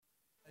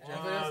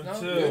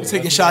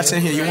Taking shots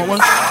in here. You want one?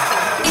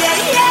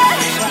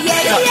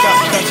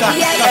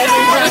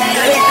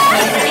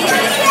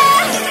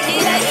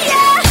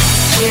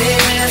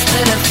 Cheers to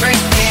the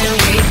freaking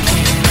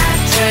weekend.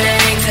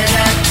 Drink to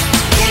that,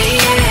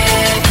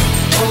 yeah.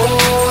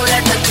 Oh,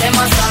 let the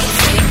demo song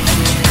sing.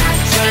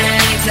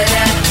 Drink to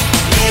that,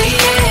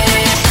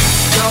 yeah.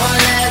 Don't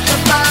let the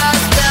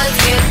bastards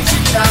get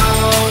you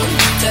down.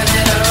 Turn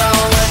it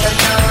around with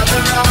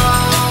another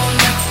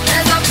round.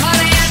 There's a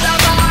party at the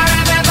bar.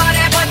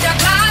 Everybody put your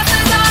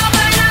glasses on.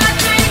 We're not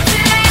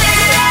drinking.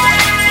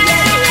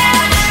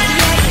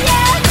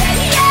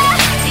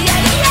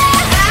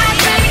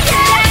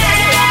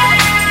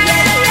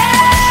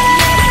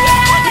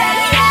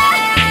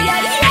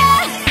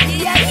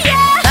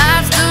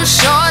 Life's too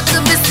short to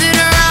be sitting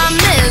around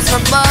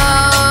miserable.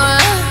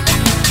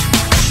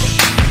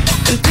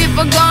 And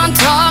people gon'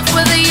 talk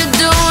whether you're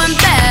doing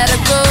bad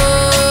or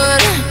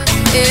good.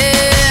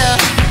 Yeah,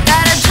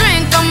 got a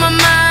drink on my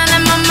mind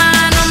and my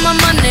mind on my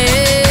money.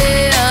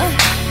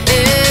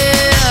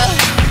 Yeah,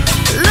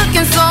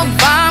 looking so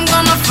far, I'm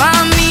gonna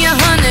find me a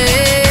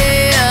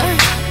honey.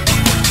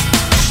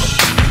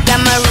 Got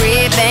my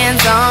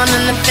Ray-Bans on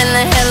and I'm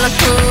feeling hella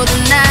cool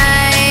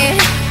tonight.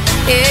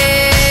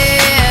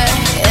 Yeah,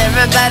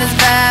 everybody's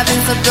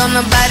vibing, so don't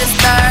nobody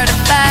start a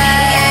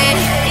fight.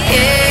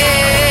 Yeah,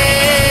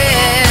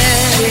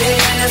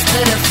 cheers to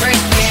the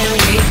freaking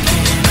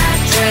weekend.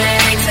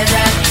 Drink to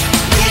that,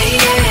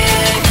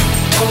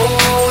 yeah.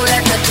 Oh,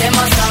 let the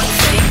demo song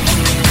sing.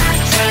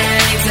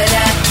 Drink to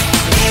that,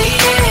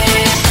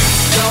 yeah.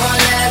 Don't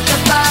let the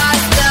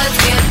bastards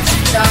get you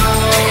down.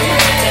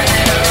 Turn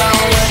it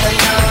around with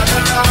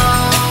another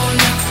round.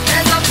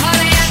 There's a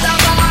party at the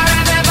bar.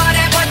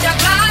 Everybody put your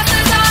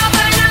glasses on.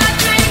 We're not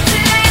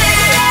drinking.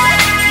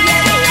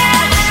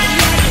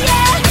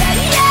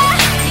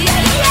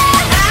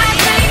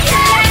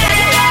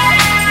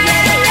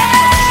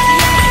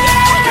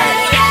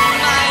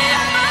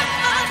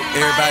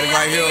 Everybody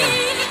right here.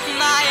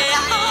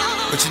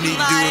 What you need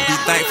to do is be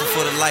thankful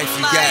for the life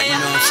you got, you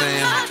know what I'm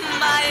saying?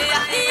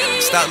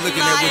 Stop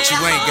looking at what you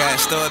ain't got,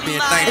 start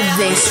being thankful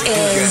for This what you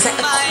do is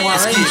got.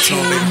 Let's get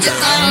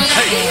it on,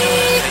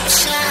 baby.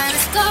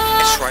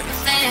 That's right.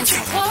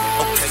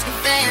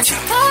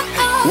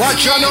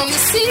 Watch your now.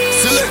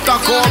 Select a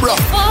Cobra.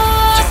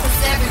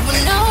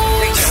 Everyone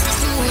knows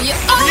who you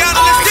are.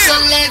 So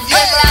live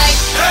your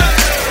life.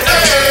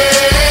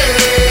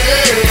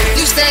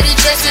 You steady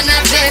dressing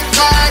that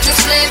paper,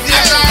 just live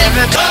your life.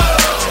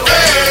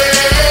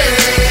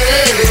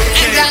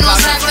 Ain't got no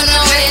time for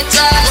no haters,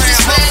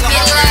 just live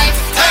your life.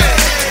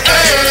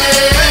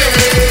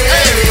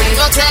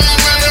 Go tell them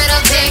where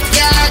it'll take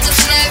ya,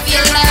 just live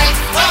your life.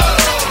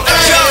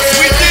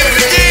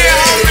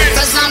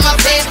 Cause I'm a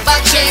paper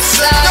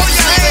chaser,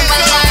 just living my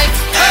life.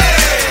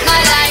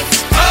 My life,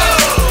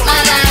 my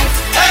life,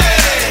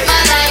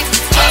 my life,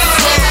 just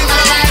living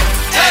my life.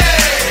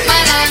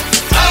 My life,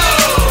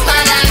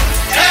 my life,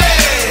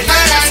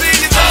 my life,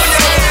 just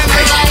living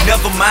my life.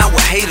 Never mind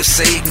what haters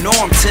say, ignore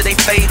them till they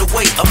fade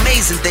away.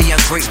 Amazing they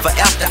ungrateful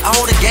after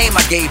all the game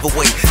I gave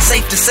away.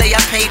 Safe to say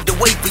I paved the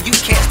way for you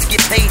cats to get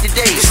paid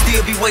today.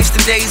 Still be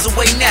wasting days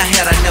away now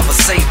had I never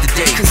saved the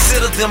day.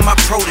 Consider them my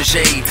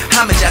protege,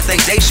 how much I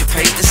think they should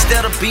pay.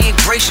 Instead of being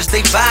gracious,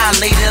 they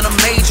violate in a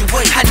major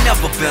way. I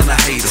never been a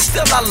hater,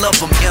 still I love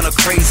them in a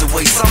crazy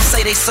way. Some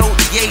say they sold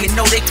the yay and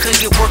know they couldn't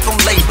get work on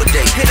Labor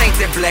Day. It ain't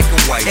that black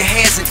and white, it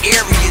has an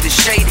area that's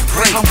shaded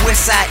gray. I'm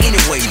west side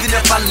anyway, even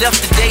if I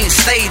left today and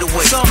stayed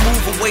away. Some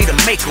move away to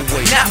make a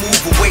way, not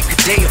move away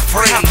cause they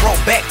afraid. I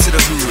brought back to the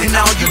hood, and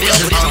all you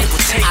ever did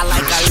was take. I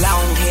like a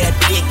long hair,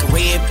 thick,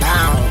 red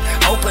pound.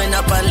 Open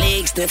up her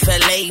legs to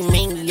fillet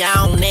me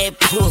on that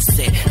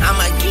pussy.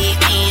 I'ma get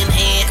in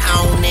and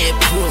on that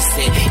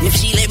pussy. If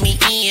she let me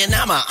in,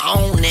 I'ma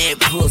own that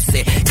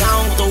pussy.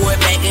 Gon' throw it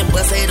back and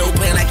bust it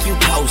open like you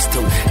supposed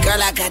to.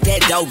 Girl, I got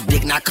that dope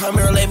dick. Now come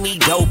here, let me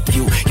dope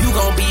you. You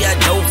gon' be a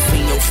dope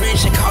fiend. Your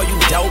friends should call you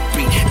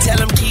dopey. Tell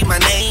them keep my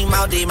name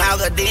out their mouth,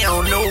 cause they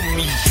don't know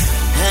me.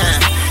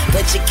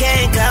 But you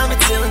can't call me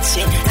till and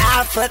shit.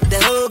 I fuck the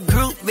whole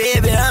group,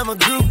 baby, I'm a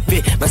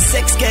groupie. My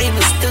sex game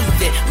is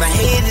stupid, my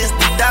head is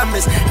the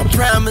dumbest. I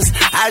promise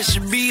I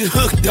should be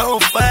hooked on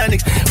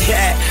phonics.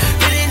 Yeah,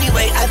 but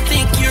anyway, I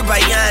think you're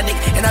bionic.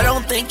 And I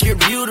don't think you're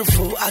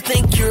beautiful, I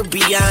think you're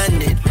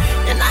beyond it.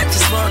 And I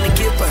just wanna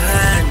get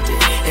behind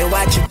it and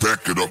watch you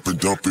Back it up and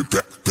dump it,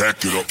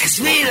 back it up. Cause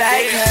we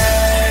like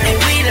her, and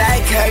we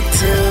like her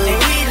too.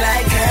 And we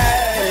like her,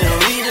 and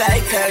we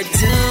like her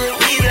too.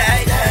 We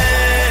like her,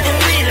 and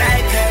we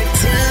like her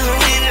too.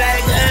 We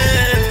like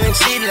her, and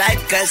she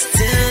like us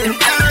too.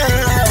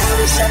 I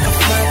wish I could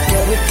fuck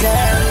every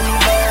girl in the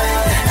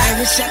world. I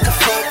wish I could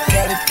fuck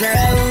every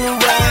girl in the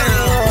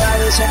world. I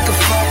wish I could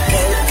fuck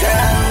every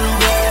girl in the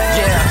world.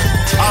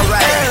 Yeah,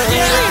 alright.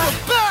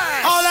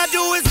 All I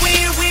do is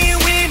win, win,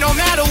 win, no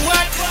matter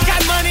what.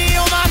 Got money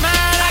on my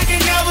mind, I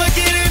can never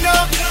get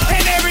enough.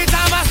 And every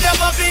time I step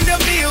up in the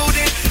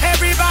building,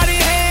 everybody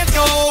hands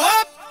go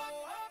up.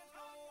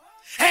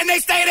 And they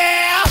stay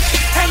there,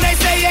 and they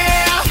say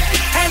yeah,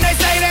 and they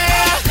say there.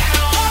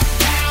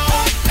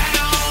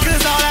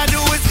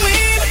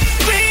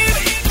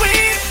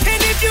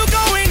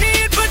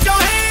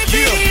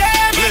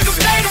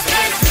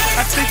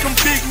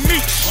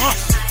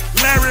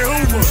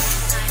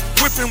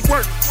 and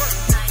work.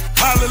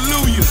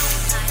 Hallelujah.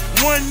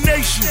 One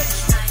nation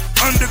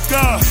under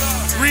God.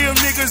 Real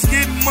niggas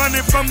getting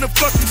money from the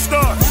fucking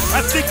start.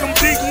 I think I'm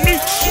Big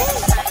Meech,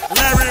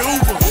 Larry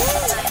Hoover,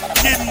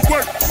 getting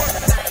work.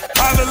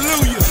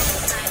 Hallelujah.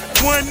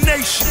 One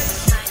nation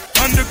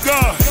under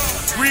God.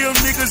 Real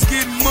niggas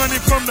getting money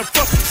from the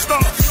fucking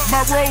start.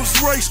 My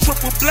Rolls Royce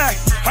triple black.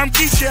 I'm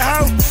Geechee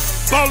Ho.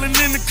 Ballin'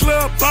 in the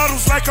club,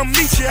 bottles like I'm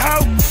Meechee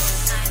Ho.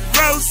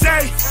 Rose,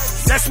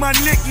 that's my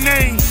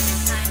nickname.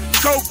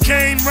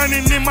 Cocaine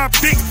running in my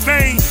big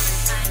vein.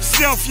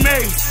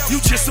 Self-made,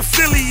 you just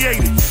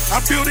affiliated.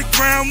 I built it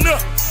ground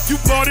up, you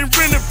bought and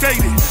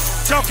renovated.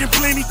 Talking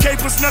plenty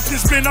capers,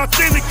 nothing's been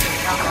authentic.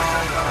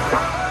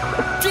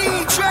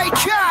 DJ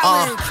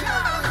Khaled.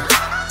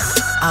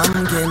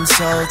 I'm getting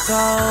so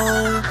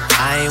cold.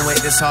 I ain't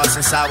wait this hard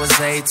since I was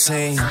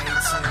 18.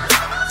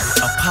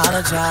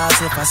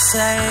 Apologize if I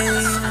say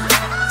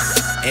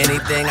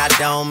anything I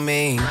don't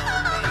mean.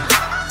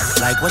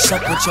 Like, what's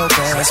up with your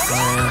best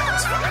friend?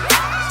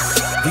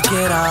 We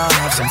could all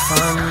have some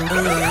fun,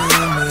 believe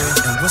me.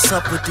 And what's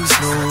up with these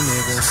new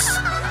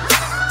niggas?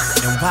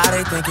 And why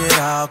they think it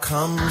all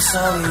comes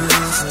so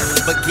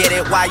easy? But get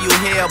it while you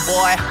here,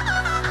 boy.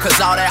 Cause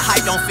all that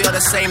hype don't feel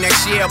the same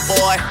next year,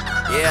 boy.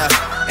 Yeah.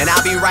 And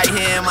I'll be right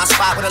here in my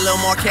spot with a little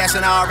more cash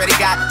than I already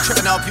got.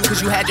 Tripping off you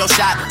cause you had your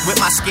shot. With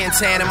my skin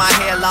tan and my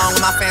hair long.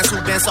 And my fans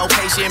who been so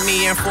patient.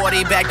 Me and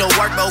 40 back to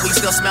work, but we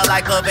still smell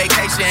like a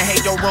vacation.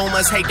 Hate the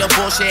rumors, hate the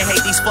bullshit,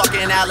 hate these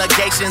fucking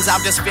allegations.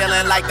 I'm just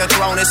feeling like the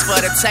throne is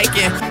for the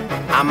taking.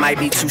 I might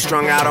be too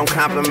strung out on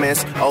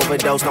compliments,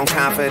 overdosed on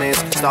confidence.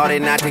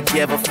 Started not to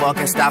give a fuck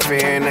and stop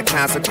fearing the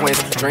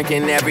consequence.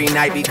 Drinking every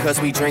night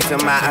because we drink to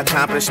my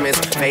accomplishments.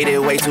 Faded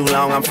way too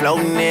long, I'm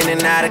floating in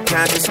and out of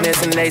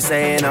consciousness. And they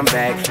saying I'm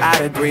back,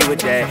 I'd agree with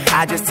that.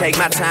 I just take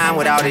my time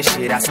with all this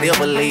shit, I still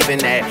believe in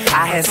that.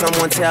 I had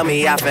someone tell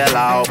me I fell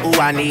off, ooh,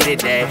 I needed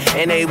that.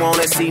 And they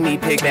wanna see me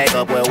pick back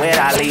up, well, where'd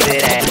I leave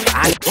it at?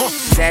 I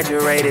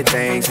exaggerated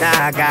things,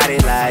 now I got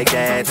it like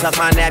that. Tuck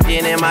my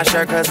napkin in my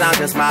shirt cause I'm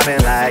just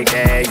mobbing like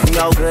that. You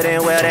know good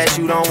and well that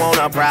you don't want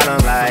a problem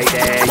like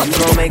that.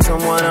 You gon' make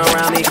someone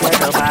around me catch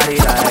a body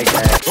like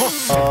that.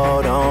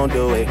 Oh, don't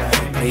do it,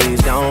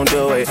 please don't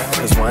do it.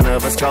 Cause one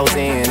of us goes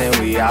in and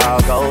we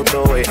all go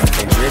through it.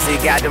 And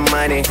Drizzy got the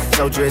money,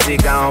 so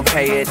Drizzy gon'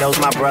 pay it. Those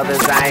my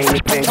brothers, I ain't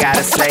even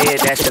gotta say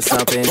it. That's just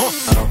something. Oh.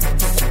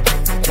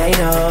 They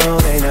know,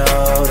 they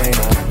know, they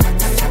know.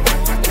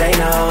 They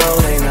know,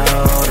 they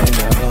know, they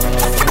know.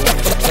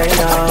 They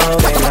know,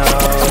 they know,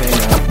 they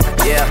know.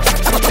 Yeah,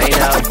 they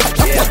know,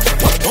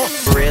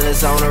 yeah. Real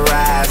is on the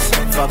rise.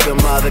 Fuck them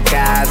other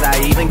guys.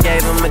 I even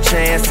gave them a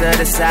chance to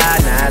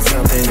decide. Now it's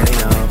something they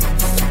know.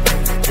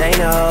 They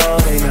know,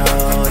 they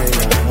know, they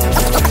know.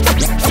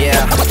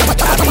 Yeah,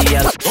 I be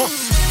yelling.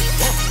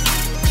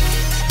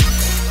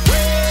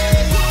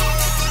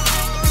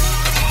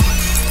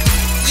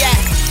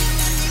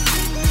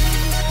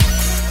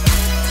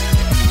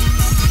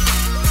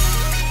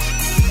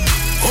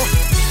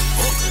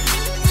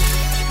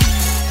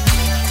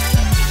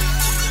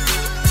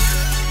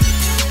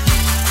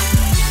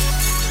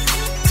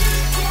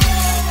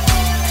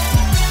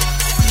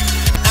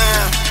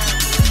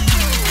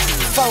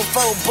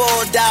 Fofo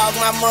bulldog,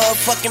 my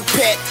motherfucking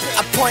pet.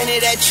 I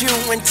pointed at you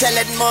and tell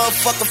that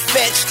motherfucker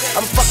fetch.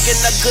 I'm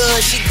fucking her good,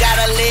 she got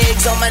her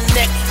legs on my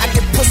neck. I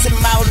get pussy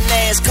mouth and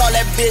ass, call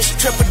that bitch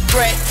triple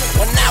threat.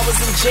 When I was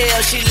in jail,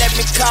 she let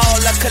me call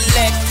her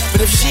collect.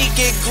 But if she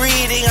get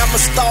greedy, I'ma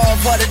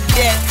starve her to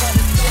death.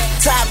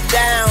 Top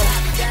down,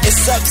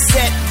 it's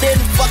upset. Been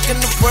fucking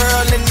the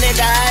world and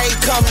nigga, I ain't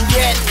come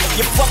yet.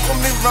 You fuck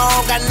with me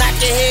wrong, I knock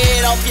your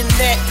head off your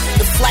neck.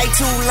 The flight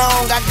too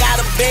long, I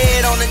got a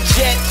bed on a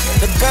jet.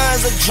 The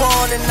guns are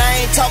drawn and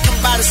I ain't talking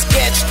about a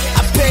sketch.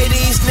 I pay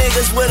these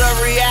niggas with a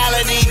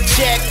reality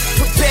check.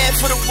 Prepared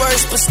for the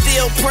worst, but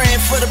still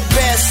praying for the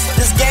best.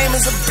 This game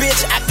is a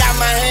bitch, I got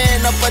my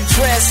hand up a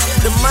dress.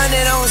 The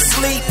money don't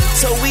sleep,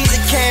 so easy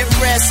can't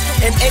rest.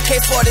 And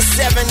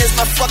AK-47 is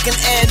my fucking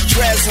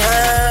address,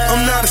 huh?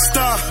 I'm not a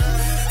star.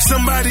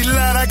 Somebody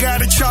lied, I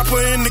got a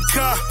chopper in the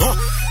car.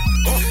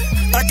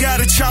 I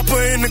got a chopper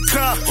in the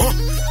car.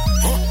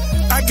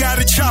 I got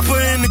a chopper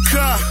in the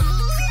car.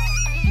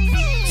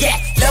 Yeah,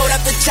 load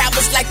up the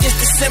choppers like it's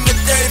December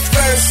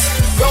 31st.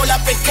 Roll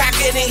up and cock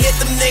it and hit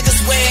them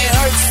niggas where it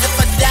hurts. If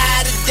I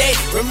die today,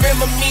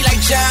 remember me like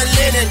John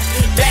Lennon,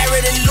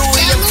 Barrett and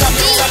Louis. I'm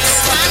talking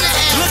something.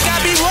 Look, I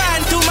be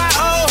riding through my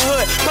old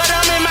hood, but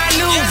I'm in my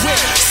new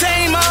whip.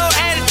 Same old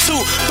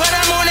attitude, but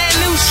I'm on that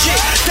new shit.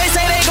 They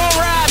say they gon'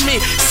 ride me,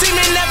 see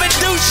me never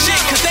do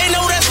shit, cause they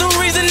know that's the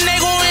reason they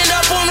gon' end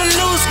up on the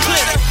news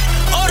clip.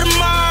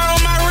 Audemars on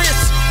my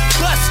wrist,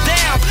 bust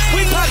down.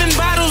 We popping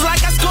bottles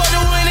like I scored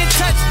the winning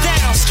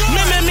touchdown.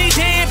 Remember me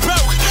dead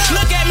broke,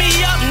 look at me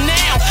up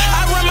now.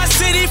 I run my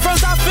city from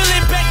South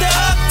Philly back to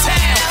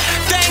Uptown.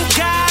 Thank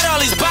God all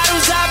these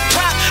bottles I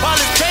pop, all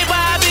this paper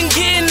I've been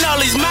getting, all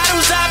these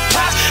models I pop.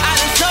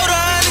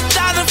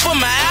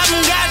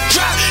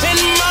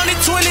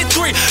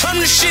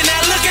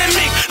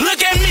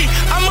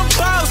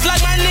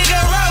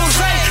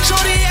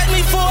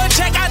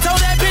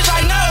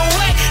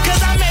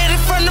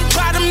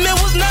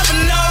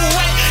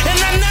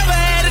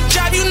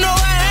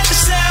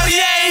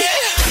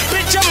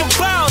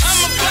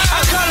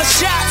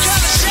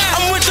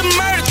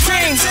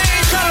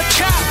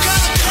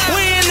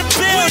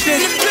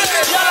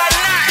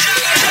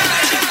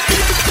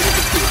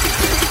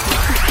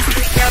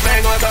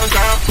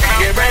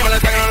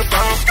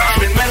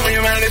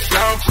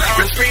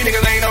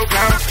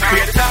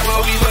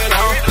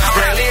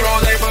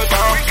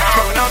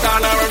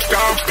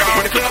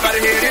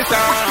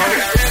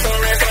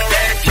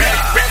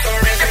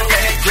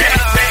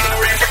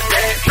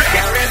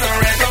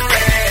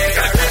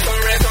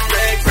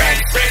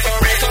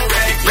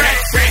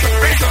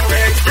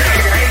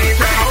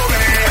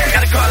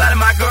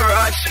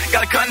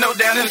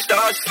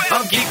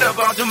 I'm geeked up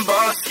on some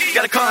bars.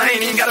 Got a car,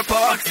 ain't even got a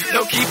park.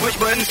 No key, push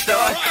button,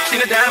 start.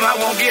 Seen a dime, I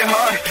won't get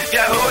hard.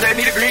 Got a hoe that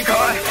need a green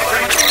card.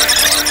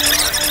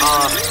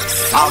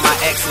 All my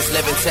exes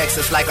live in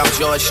Texas like I'm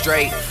George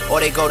Strait. Or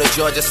they go to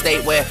Georgia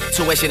State where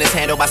tuition is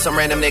handled by some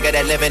random nigga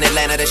that live in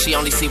Atlanta that she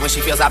only see when she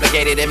feels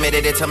obligated.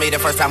 Admitted it to me the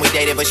first time we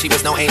dated, but she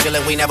was no angel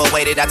and we never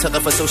waited. I took her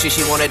for sushi,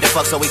 she wanted to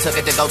fuck, so we took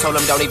it to go. Told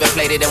him don't even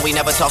plate it, and we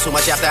never talked too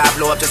much after I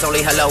blew up. Just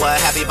only hello,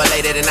 happy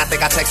belated. And I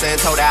think I texted her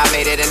and told her I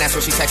made it, and that's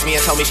when she texted me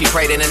and told me she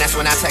prayed it. And that's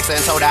when I texted her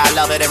and told her I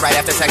love it. And right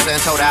after texting her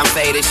and told her I'm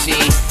faded, she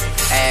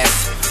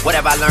asked,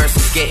 whatever I learned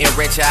since getting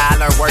richer,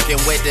 I learned working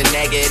with the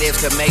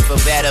negatives to make for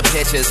better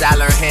pictures. I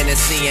learned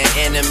Hennessy and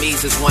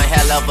enemies is one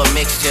hell of a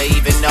mixture.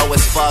 Even though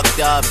it's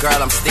fucked up,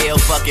 girl, I'm still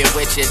fucking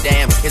with you.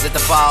 Damn, is it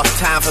the fall?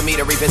 Time for me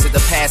to revisit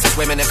the past. There's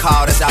women to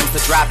call, there's albums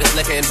to drop, there's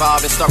liquor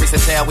involved, there's stories to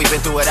tell. We've been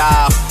through it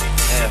all.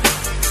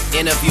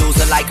 Yeah. Interviews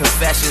are like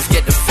confessions.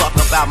 Get the fuck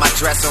up out my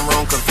dressing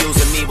room,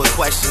 confusing me with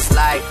questions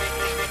like,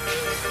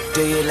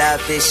 do you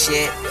love this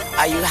shit?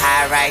 Are you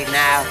high right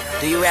now?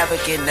 Do you ever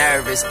get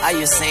nervous? Are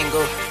you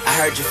single? I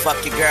heard you fuck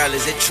your girl,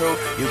 is it true?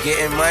 You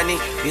getting money?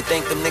 You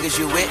think them niggas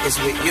you with is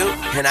with you?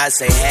 And I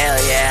say hell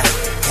yeah,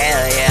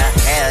 hell yeah,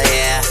 hell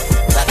yeah.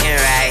 Fucking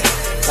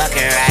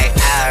right,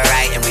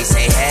 alright. And we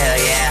say hell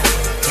yeah,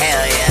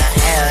 hell yeah,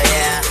 hell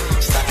yeah.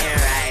 Fucking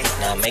right.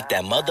 Now make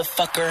that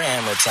motherfucker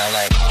hammer time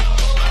like,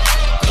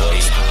 go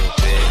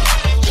stupid,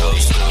 go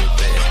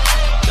stupid,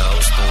 go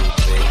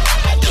stupid.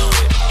 I do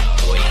it,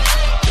 boy,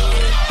 do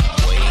it,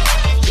 boy,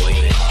 do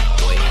it,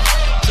 boy,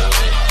 do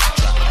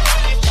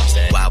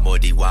it. Wobble,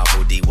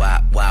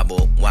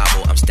 wobble,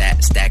 wobble. I'm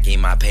stacking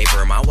my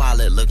paper. My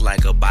wallet look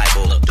like a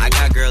Bible. I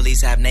got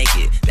girlies half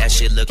naked. That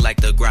shit look like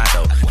the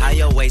grotto. How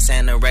your waist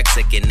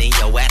anorexic and then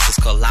your ass is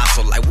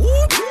colossal. Like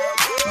whoop.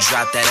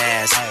 Drop that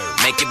ass,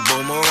 make it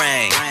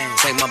boomerang.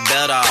 Take my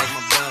belt off,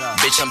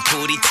 bitch, I'm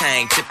Pootie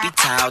Tang. Tippy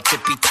towel,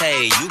 tippy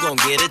tay. You gon'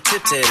 get a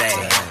tip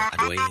today.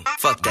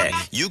 Fuck that,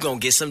 you gon'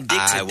 get some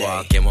dick today. I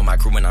walk in with my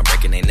crew and I'm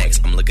breaking their necks.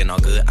 I'm looking all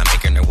good, I'm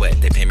making her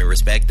wet. They pay me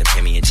respect, they pay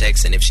me in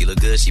checks. And if she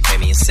look good, she pay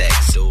me in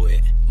sex. Do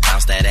it,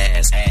 bounce that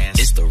ass.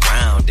 It's the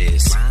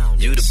roundest.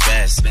 You the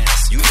best,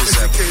 you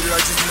deserve it. I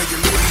just make it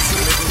look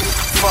easy.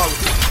 Follow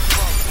me.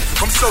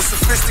 I'm so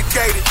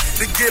sophisticated.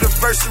 To get a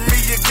verse from me,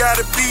 you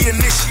gotta be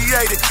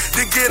initiated.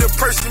 To get a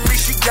person from me,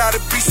 she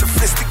gotta be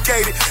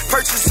sophisticated.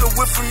 Purchase a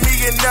whip from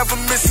me and never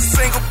miss a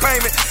single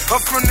payment. I'm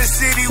from the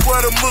city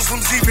where the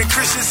Muslims, even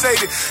Christians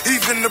hate it.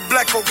 Even the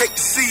black folk hate to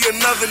see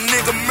another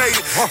nigga made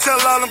it. Tell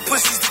all them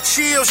pussies to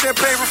chill,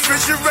 champagne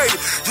refrigerated.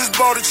 Just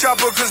bought a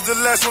chopper cause the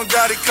last one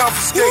got it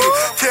confiscated.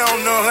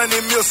 Counting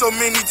 100 mil so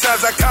many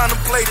times I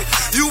contemplated.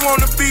 You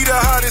wanna be the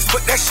hottest,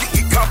 but that shit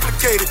get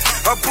complicated.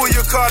 I pull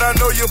your card, I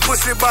know your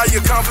pussy by your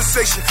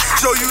conversation.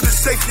 Show you the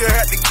safe, you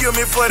had to kill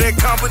me for that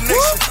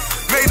combination.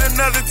 Made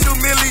another 2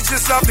 million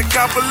just off the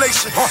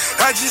compilation.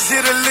 I just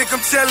hit a lick, I'm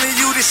telling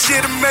you this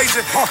shit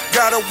amazing.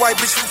 Got a white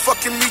bitch who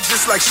fucking me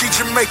just like she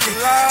Jamaican.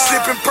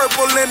 Sipping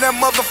purple in that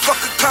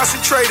motherfucker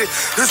concentrated.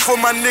 This for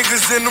my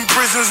niggas in them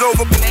prisons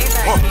over.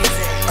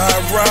 I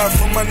ride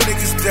for my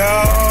niggas,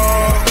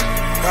 dawg.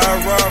 I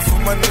ride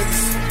for my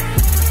niggas.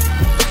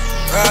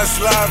 I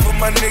slide for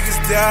my niggas,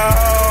 dawg.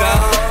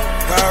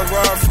 I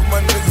ride for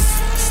my niggas.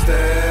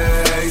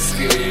 Stay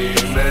scheming.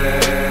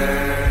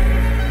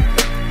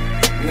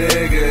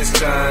 Niggas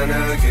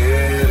tryna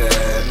get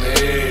at me.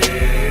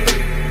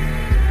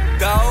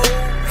 Go.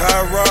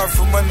 I ride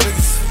for my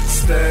niggas.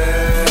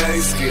 Stay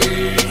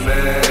scheming.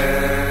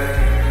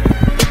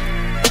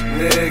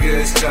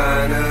 Niggas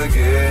tryna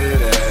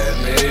get at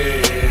me.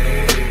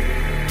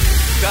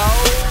 Go.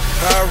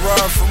 I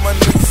ride for my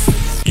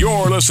niggas.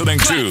 You're listening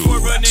to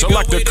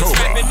Selecta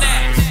Cobra.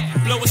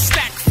 Blow a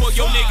stack for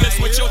your niggas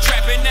with your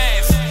trapping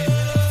ass.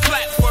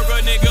 Clap for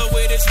a nigga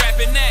with his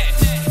rapping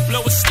ass.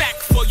 Blow a stack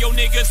for your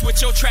niggas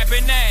with your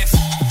trapping ass.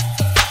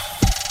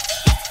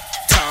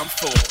 Time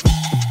for.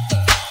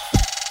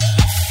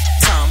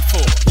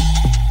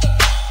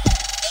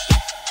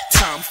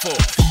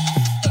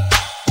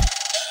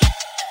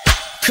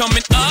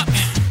 Coming up,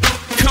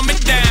 coming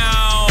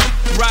down.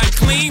 Ride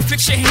clean,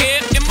 fix your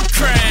hair in my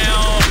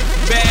crown.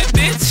 Bad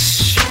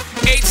bitch,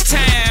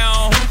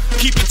 H-Town.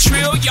 Keep it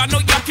trill, y'all know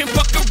y'all can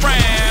fuck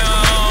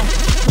around.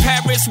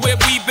 Paris where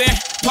we been,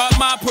 part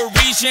my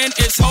Parisian.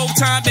 It's whole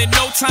time and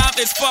no time,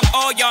 it's fuck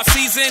all y'all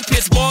season.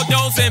 Piss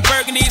Bordeaux and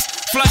Burgundies,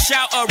 flush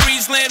out a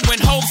Riesling. When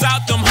hoes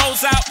out, them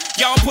hoes out,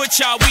 y'all put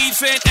y'all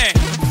weaves in and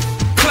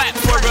clap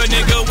for a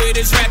nigga with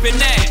his rapping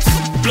ass.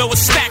 Blow a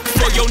stack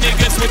for your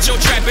niggas with your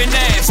trapping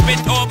ass.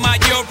 Spent all my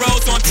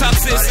euros on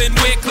tuxes and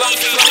wig clothes.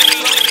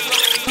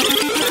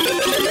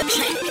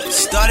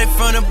 Started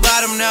from the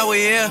bottom, now we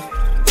here.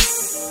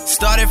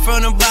 Started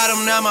from the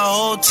bottom, now my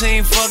whole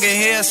team fucking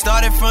here.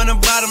 Started from the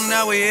bottom,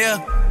 now we here.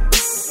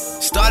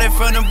 Started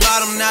from the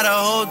bottom, now the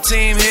whole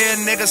team here.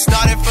 Nigga,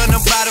 started from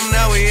the bottom,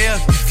 now we here.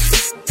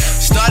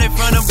 Started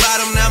from the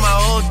bottom, now my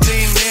whole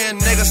team here.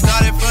 Nigga,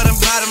 started from the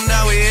bottom,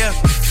 now we here.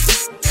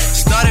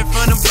 Started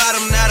from the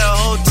bottom, now the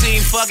whole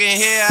team fucking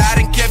here. I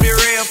done kept it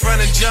real from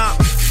the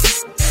jump.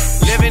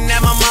 Living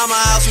at my mama's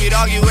house, we'd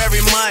argue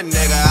every month,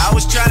 nigga. I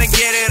was trying to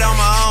get it on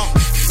my own.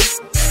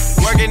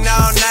 Working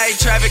all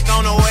night, traffic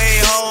on the way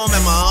home,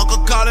 and my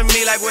uncle calling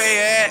me like, where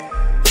you at?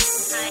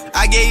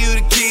 I gave you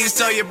the keys,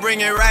 so you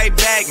bring it right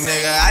back,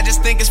 nigga. I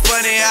just think it's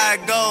funny how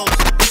it goes.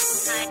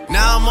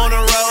 Now I'm on the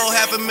road,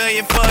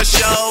 $500,000 for a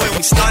show, and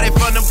we started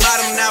from the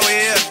bottom, now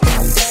we're here.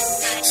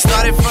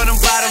 Started from the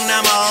bottom, now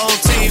my whole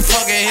team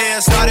fucking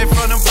here. Started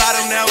from the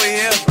bottom, now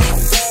we're here.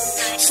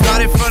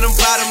 Started from the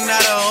bottom,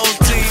 now the whole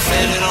team.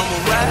 Said that I'ma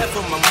ride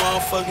for my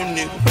motherfucking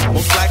nigga.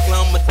 Most likely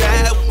I'ma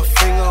die with my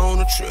finger on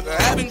the trigger.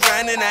 I've been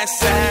grinding that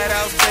side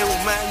out there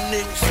with my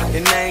niggas,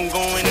 and I ain't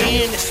going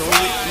in, it's on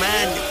with my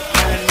nigga.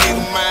 My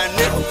nigga, my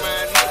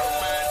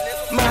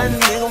nigga, my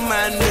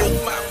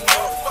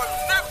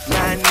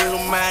nigga,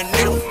 my nigga, my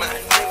nigga,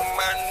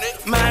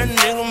 my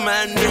nigga,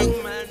 my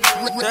nigga.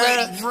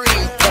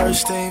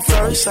 First thing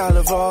first, I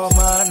love all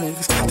my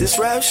niggas. This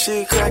rap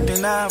shit cracked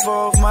and I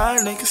involve my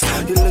niggas.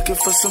 You looking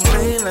for some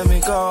lean, let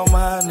me call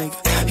my nigga.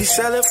 He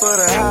sell it for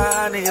the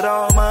high, I need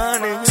all my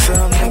niggas.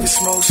 Some niggas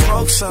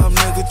smoke, some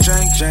niggas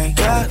drink.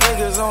 Got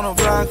niggas on the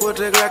block with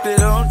the Glock, they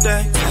don't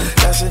think.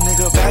 That's a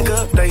nigga back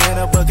up, they in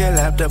a bucket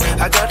laptop.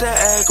 I got to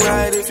act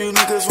right if you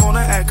niggas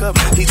wanna act up.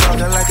 He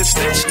talking like a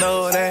snitch,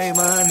 no, they ain't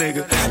my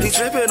nigga. He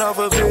tripping off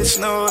a bitch,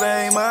 no,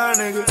 they ain't my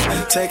nigga.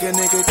 Take a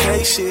nigga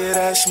case, shit,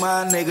 that's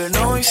my nigga.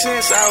 Knowing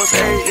since I was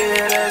 8,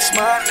 yeah, that's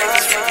my nigga.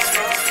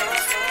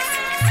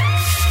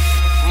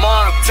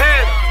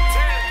 Montana.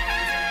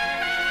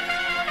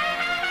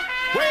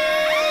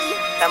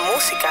 La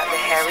música de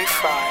Harry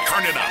Fraud.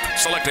 Turn it up.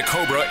 Selecta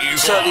Cobra is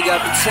Shorty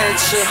got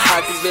potential,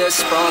 I could be a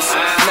sponsor.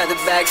 Met her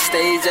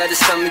backstage at the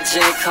Summer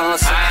Jam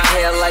concert.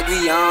 Hair like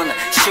Rihanna,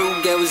 shoe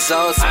game was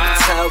awesome.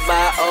 Tell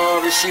by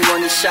Aura, she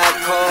want a shot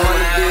call.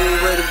 Wanna be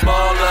with a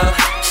baller.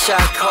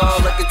 Shot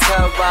call, I can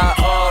tell by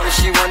Aura,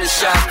 she want a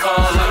shot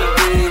call. Wanna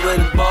be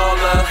with a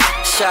baller.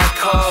 Shot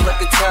call, I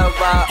can tell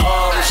by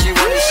Aura, she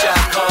want a shot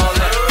call.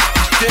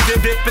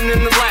 Dipping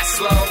in the rack,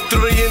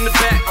 3 in the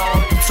back,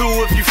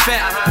 2 if you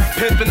fat.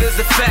 Pimpin' is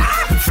a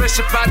fact. Fresh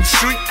about the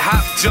street,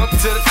 hop, jump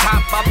to the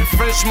top. I be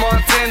French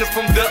Montana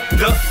from the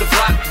block.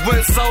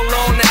 Went solo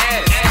on the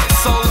ass,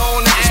 solo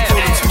on the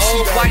ass.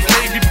 Old white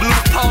navy blue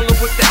polo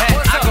with the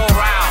hat. I go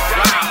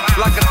round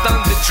like a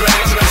thunder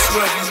dragon. That's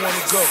where you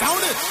wanna go.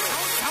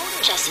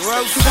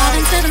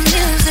 Vibing to the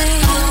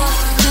music,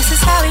 this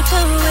is how we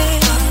do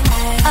it.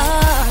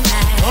 All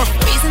night,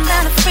 breezing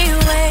down the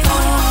freeway.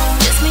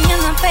 Just me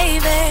and my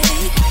baby,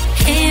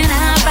 in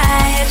our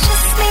ride.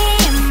 Just me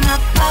and my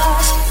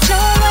boss, no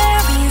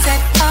worries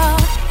at all.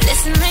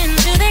 Listening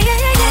to the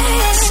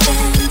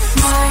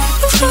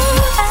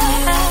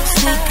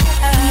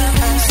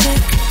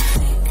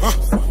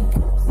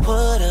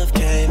Would've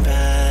came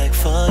back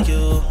for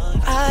you.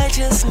 I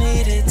just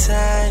needed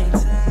time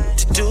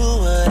to do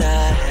what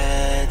I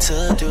had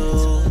to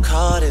do.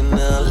 Caught in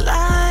the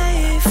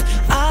life,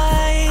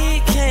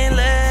 I can't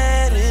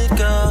let it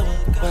go.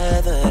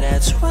 Whether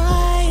that's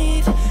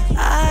right,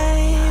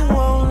 I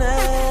won't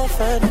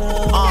ever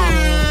know.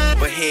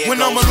 When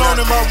I'm alone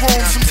in my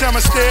room, sometimes I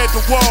stare at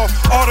the wall.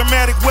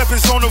 Automatic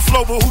weapons on the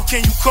floor, but who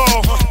can you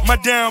call? My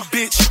down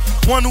bitch,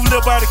 one who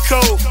live by the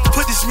code.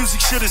 Put this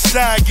music shit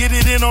aside, get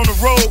it in on the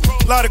road.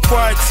 Lot of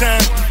quiet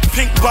time,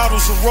 pink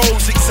bottles of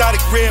rose,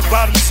 exotic red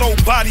bottoms, whole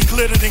body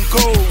glittered in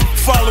gold.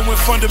 Following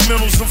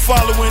fundamentals, I'm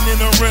following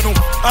in a rental.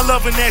 I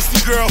love a nasty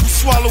girl who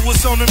swallow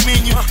what's on the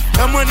menu.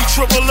 That money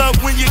triple up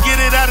when you get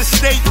it out of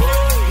state.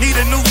 Need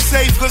a new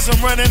safe cause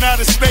I'm running out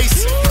of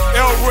space.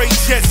 El Ray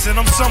Jetson,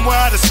 I'm somewhere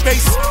out of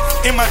space.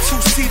 In my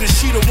 2-seater,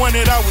 she the one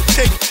that I would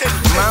take.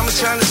 Mama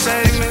tryna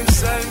save me,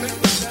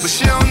 but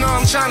she don't know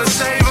I'm tryna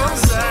save her.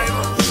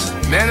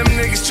 Man, them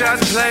niggas tried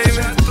to play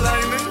me.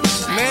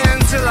 Man,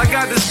 till I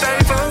got this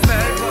paper.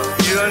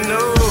 You're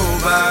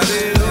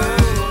nobody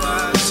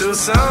till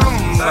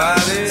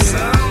somebody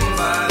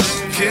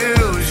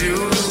kills you.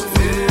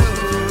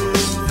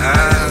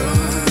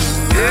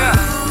 Yeah.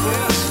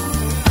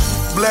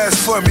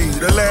 Blasphemy,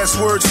 the last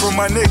words from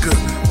my nigga.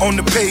 On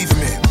the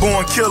pavement,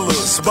 born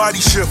killers, body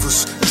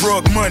shivers,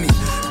 drug money,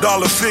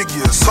 dollar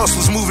figures,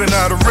 hustlers moving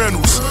out of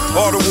rentals,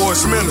 all the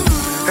war's mental.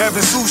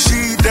 Having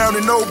sushi down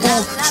in Nobu,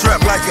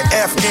 strapped like an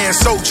Afghan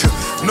soldier,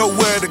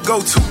 nowhere to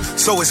go to,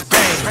 so it's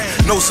bang.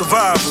 No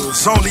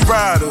survivors, only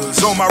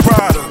riders on my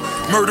rider.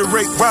 Murder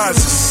rate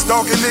rises,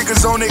 stalking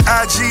niggas on their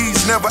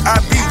IGs, never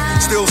IB,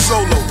 still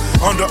solo,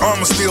 Under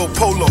Armour, still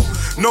polo.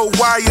 No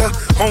wire,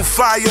 on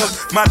fire,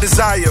 my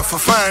desire for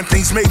fine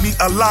things made me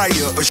a liar.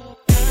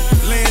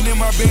 Laying in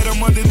my bed,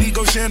 I'm underneath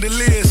those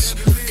chandeliers.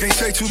 Can't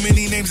say too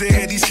many names that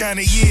had these kind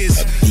of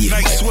years.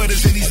 Night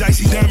sweaters and these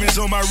icy diamonds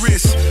on my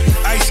wrist.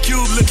 Ice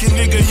Cube looking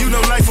nigga, you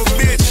know life a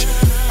bitch.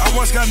 I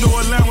once got no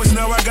allowance,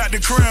 now I got the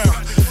crown.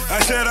 I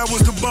said I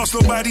was the boss,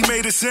 nobody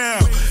made a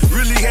sound.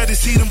 Really had to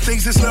see them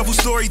things, this level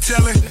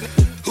storytelling.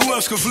 Who Who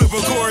else could flip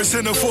a chorus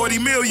in a 40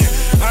 million?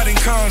 I done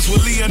cons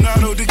with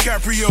Leonardo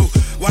DiCaprio.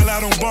 While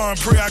I don't bond,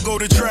 pray I go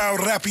to trial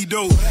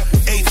rapido.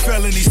 8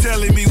 felonies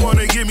telling me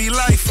wanna give me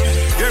life.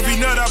 Every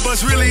nut I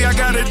bust, really I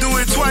gotta do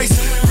it twice.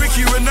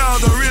 Ricky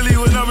Ronaldo, really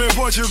when I'm in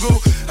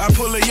Portugal. I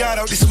pull a yacht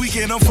out this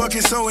weekend, I'm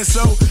fucking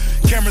so-and-so.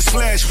 Cameras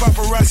flash,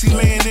 paparazzi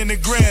laying in the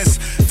grass.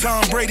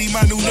 Tom Brady,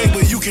 my new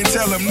neighbor, you can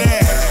tell him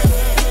that.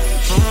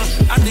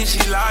 I think she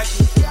like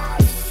it.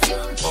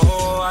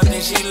 Oh, I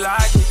think she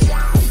like it.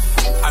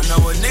 I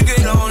know a nigga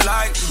don't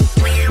like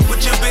me.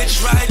 With your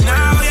bitch right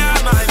now, yeah,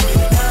 I might be.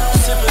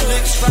 Sipping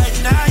licks right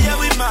now, yeah,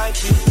 we might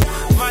be.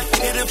 Might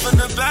hit it from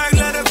the back,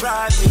 let it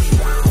ride me.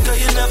 Girl,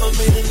 you never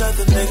meet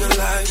another nigga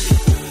like me.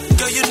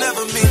 Girl, you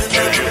never meet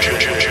another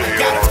nigga.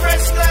 Got a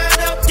fresh line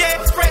up,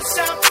 yeah, fresh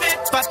outfit.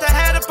 But I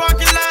had a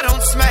parking lot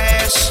on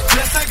Smash.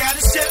 Plus I got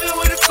a 7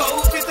 with a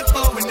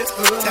 454 in the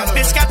hood. That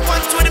bitch got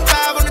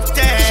 125 on the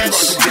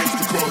dash.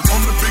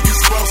 I'm the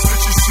biggest boss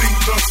that you seen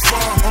thus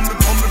far. I'm the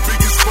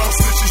biggest boss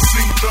that you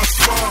seen thus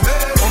far.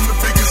 I'm the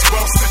biggest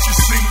boss that you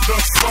seen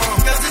thus far.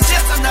 Cause it's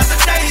just another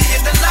day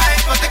in the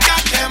life of the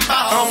goddamn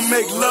boss. I don't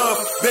make love,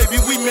 baby,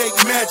 we make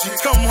magic.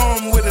 Come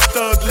home with a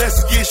thug, let's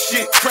get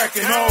shit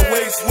cracking.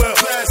 Always well,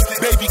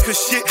 baby, cause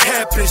shit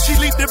happens. She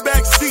leave the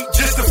back seat,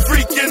 just a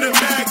freak in the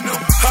Magnum.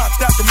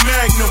 Hopped out the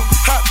Magnum,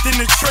 hopped in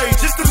the tray,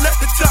 just to let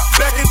the top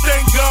back and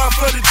thank God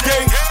for the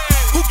day.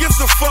 Who gives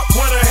a fuck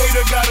what a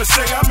hater gotta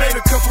say? I made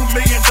a couple $1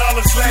 million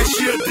last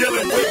year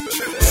dealing with.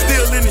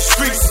 Still in the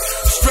streets,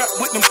 strapped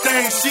with them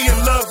things. She in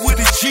love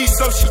with a G,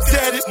 so she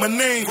tatted my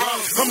name.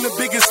 I'm the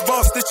biggest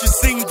boss that you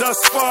seen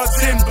thus far.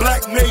 10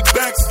 black made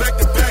backs, back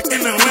to back in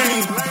the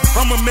lane.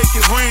 I'ma make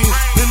it rain,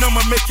 then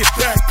I'ma make it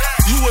back.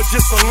 You are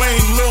just a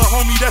lame little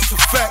homie, that's a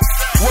fact.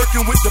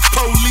 Working with the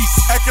police,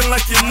 acting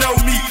like you know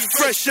me.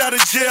 Fresh out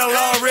of jail,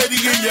 already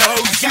in your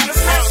hoe. Got a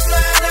fresh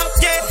line out,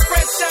 yeah,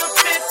 fresh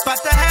outfit. But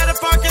I had a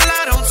parking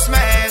lot on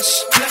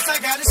Smash. Plus I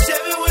got a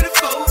 7 with a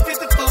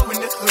 454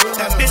 in the hood.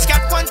 That bitch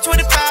got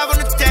 125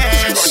 on the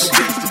dash.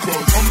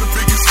 I'm the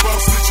biggest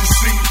boss that you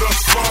seen thus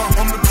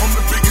far. I'm the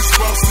biggest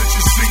boss that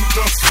you seen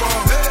thus far.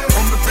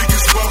 I'm the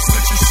biggest boss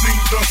that you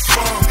seen thus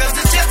far. Cause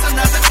it's just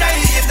another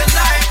day in the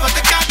life of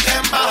the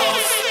goddamn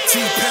boss.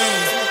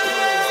 T-Pain.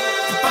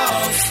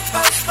 Boss,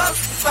 boss, boss,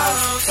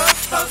 boss,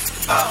 boss, boss,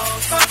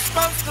 boss, boss,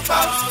 boss, the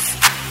boss.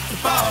 The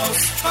boss,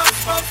 boss,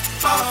 boss,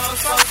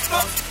 boss, boss,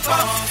 boss,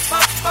 boss,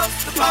 boss, boss,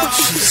 the boss.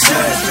 She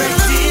said they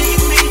need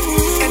me,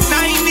 and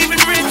I ain't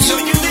even rich. So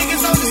you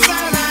niggas on the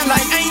sideline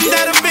like ain't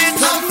that a bitch?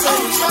 I'm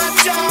on my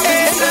job,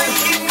 and I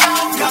keep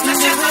on. Cause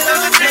it's just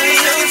another day.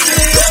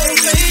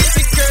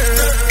 Baby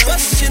girl,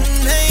 what's your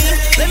name?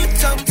 Let me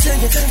talk to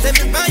you, let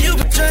me buy you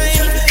a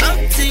drink.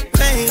 I'm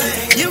T-Pain,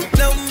 you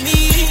know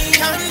me.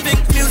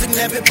 Convict music,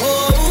 never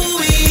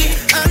boy.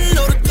 I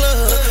know the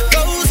club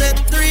goes at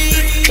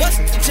 3. What's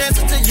the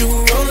chances of you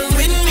rolling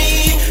with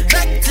me?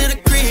 Back to the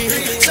crib,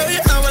 show you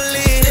how I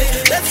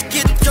live. Let's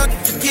get drunk,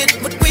 forget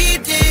what we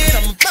did.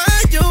 I'ma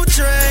buy you a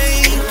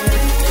drink.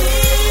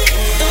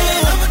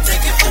 I'ma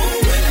take it home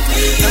with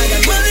me. I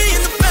got money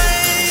in the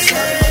bank.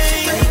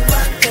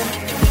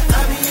 I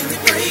be in the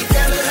great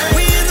Cadillac.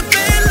 We in the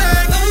bed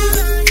like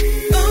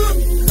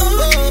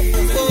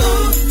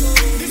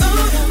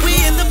we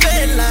in the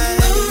bed like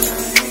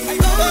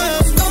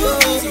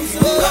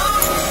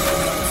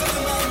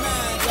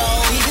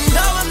even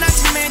though I'm not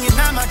your man, you're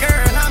not my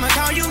girl, I'ma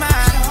call you mine.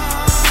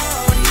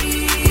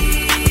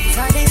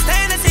 I can't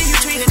stand to see you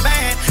treated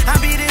bad. I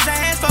beat his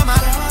ass for my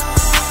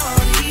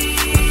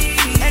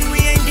and we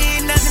ain't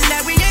did nothing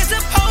that we ain't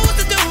supposed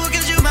to do,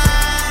 cause you mine.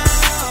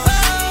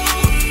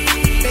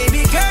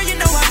 Baby girl, you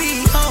know I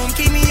be home,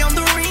 keep me on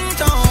the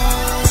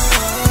ringtone.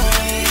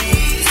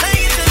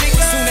 Sing it to me,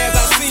 girl. Soon as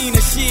I seen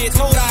the shit,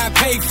 told her I'd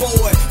pay for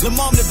it. Lil'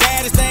 mom the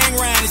baddest thing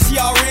around and she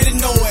already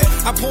know it.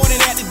 I pointed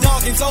at the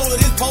dunk and told her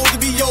this supposed to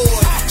be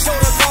yours. Showed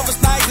her cover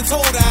snipes and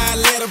told her I'd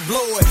let her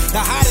blow it.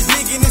 The hottest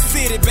nigga in the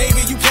city,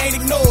 baby, you can't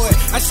ignore it.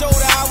 I showed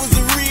her I was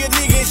a real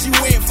nigga and she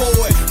went for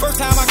it. First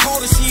time I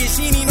called her shit,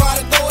 she didn't even know how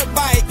to throw it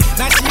bike.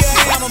 Now she an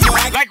animal,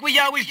 like we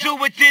always do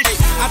with this.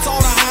 I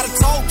told her how to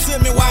talk to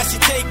me while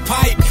she take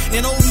pipe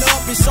and open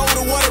up and show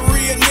her what a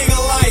real nigga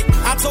like.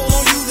 I told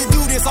her you to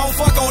do this, I don't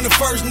fuck on the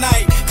first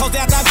night. Cause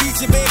after I beat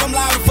you, babe, I'm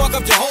liable to fuck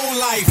up your whole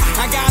life.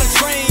 I got a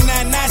train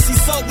now she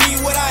suck me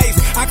with ice.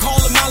 I call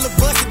her my little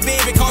busted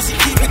baby cause she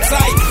keep it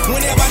tight.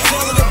 Whenever I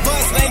tell her to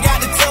bust, I ain't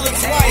got to tell her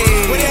twice.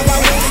 Whenever I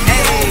want to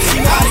get on, she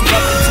know to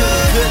Welcome to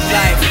the good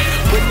life.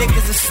 When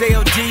niggas are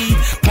CLD,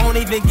 won't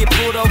even get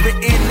pulled over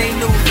in they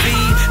new V.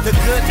 The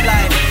good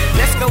life,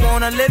 let's go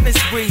on a living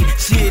spree.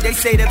 Shit, they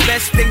say the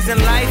best things in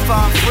life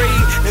are free.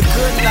 The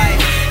good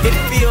life, it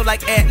feel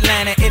like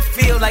Atlanta, it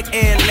feel like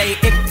LA,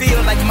 it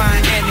feel like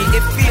Miami,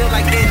 it feel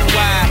like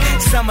NY.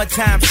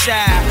 Summertime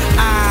shy.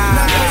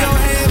 Now throw your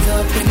hands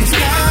up in the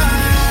sky.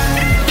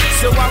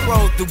 So I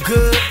roll through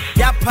good.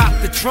 Y'all pop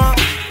the trunk,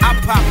 I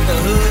pop the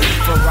hood.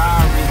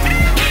 Ferrari.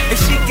 And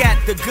she got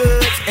the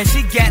goods, and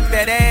she got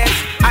that ass.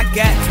 I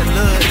got to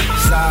look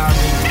sorry.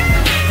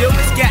 Yo,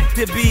 it's got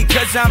to be,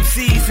 cause I'm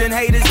seasoned.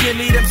 Haters give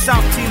me them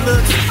salty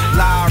looks.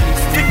 Lowry,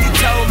 50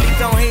 told me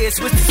don't hate,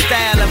 switch the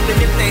style up.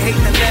 And if they hate,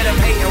 then let them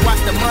hate and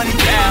watch the money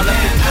pile up.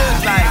 It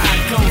feels like I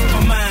go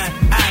for mine,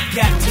 I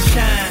got to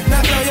shine.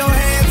 Now throw your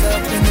hands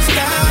up in the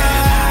sky.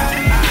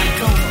 I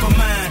go for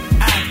mine,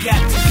 I got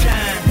to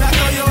shine. Now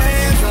throw your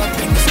hands up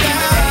in the sky.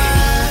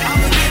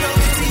 I'ma get on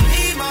the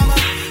TV, mama.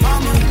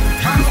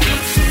 I'ma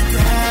put shit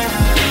down.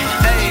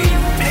 Hey,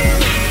 hey,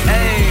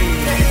 hey,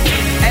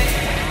 hey.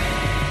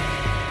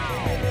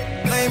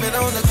 Blame it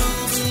on the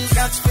goose,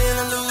 got you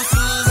feeling loose.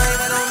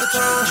 Blame it on the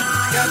throne,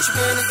 got you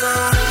feeling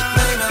gone.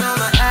 Blame it on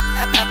the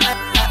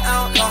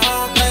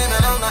alcohol. Blame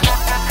it on the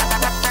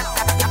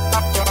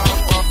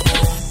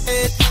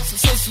she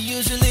says she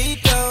usually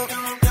don't,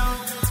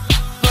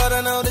 but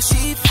I know that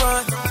she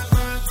front.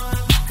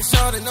 Cause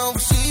shawty know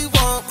what she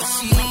want, but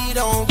she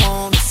don't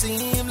wanna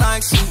seem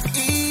like she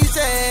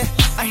easy.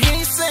 I hear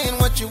you saying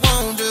what you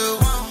won't do,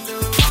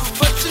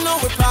 but you know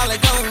we probably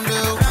gon'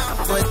 do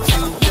what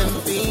you've been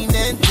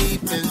feeling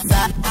deep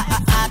inside.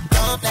 I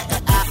don't let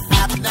it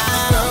out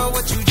now. Girl,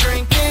 what you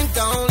drinking?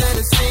 Don't let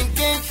it sink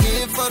in.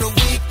 Here for the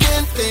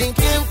weekend,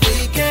 thinking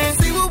we can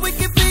see what we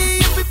can be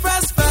if we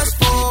press fast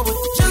forward.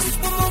 Just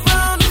one more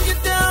round and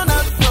you're down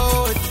on the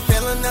floor. If you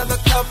feel another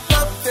cup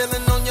up,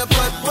 feeling on your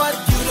butt, what?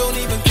 You don't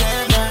even care.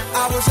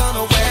 I was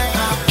unaware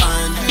how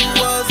fine you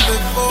was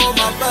before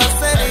my bus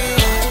set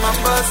in. My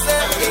bus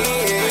set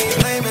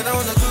in. Blame it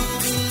on the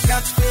goose,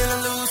 got you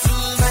feeling loose.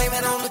 Blame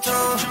it on the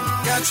throne,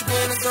 got you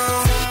feeling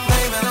gone.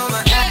 Blame it on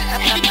the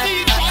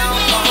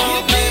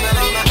alcohol. Blame it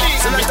on the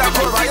select that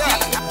curve, yeah.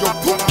 Yo,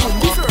 boom, boom,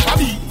 me serve a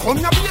beat. Come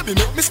here, baby,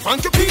 make me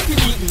spank your pee-pee.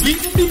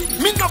 Beatin'.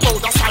 Me no bow,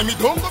 that's why me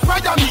don't go cry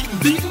a meetin'.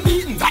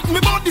 Beatin'. That me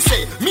body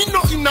say, me no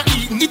inna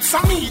eatin'. It's a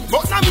meat,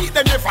 but a meat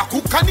they never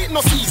cook and it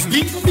no season.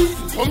 Beatin'.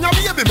 Come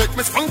here, baby, make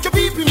me spank your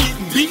pee-pee.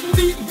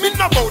 Beatin'. Me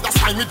no bow, that's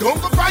why me don't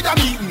go cry a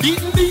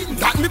meetin'.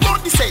 That me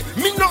body say,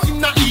 me no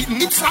inna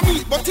eatin'. It's a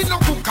meat, but it no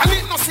cook and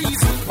it no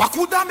season. What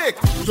could I make?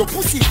 Your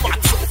pussy fat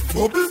so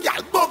bubble,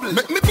 y'all bubble.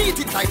 Make me beat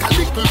it like a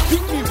little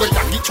picnic where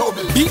you get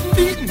trouble.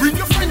 Beatin'. Bring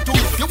your friend to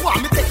it. You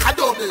want me take a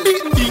double.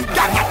 Beatin'.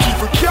 That not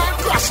people can't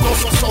crash no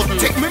so sudden.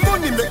 Take me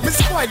money, make me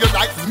spoil your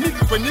life. Milk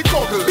when you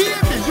cuddle.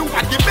 Baby, you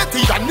are the better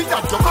than me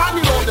at your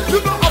money order. You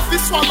know how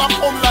this one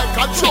come like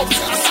a job.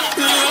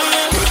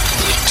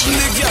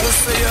 The girl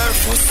say her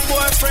first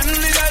boyfriend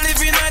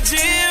live in a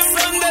gym.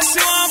 From there she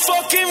want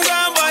fuck him, go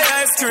and buy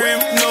ice cream.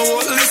 No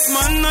this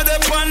man, no the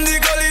on the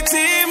gully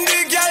team. The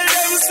girl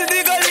them see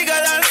the gully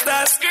girl and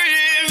start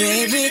scream.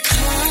 Baby,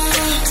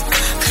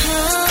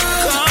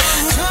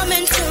 come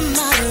into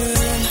my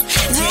room.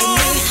 Take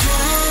me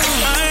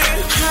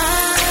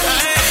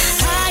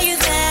higher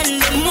than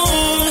the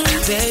moon.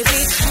 Baby,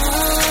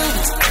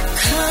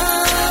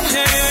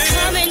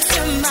 come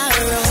into my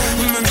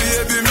room.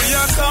 Baby, me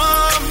a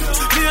come.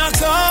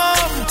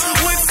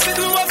 Wait till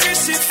do a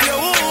fish if you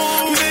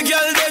won't. The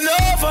girl then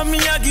over me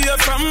a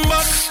give from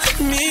back.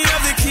 Me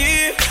have the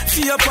key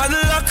for your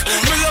padlock.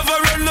 Me love her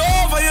run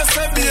over you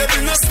say baby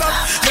no stop.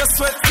 You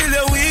sweat till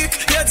you're weak,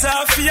 you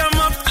talk for your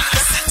map.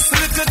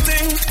 Little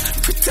thing,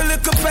 pretty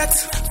little pet.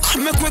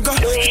 Come make we go,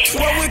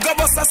 where we go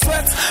bust a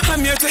sweat.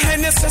 I'm here to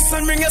hand your sex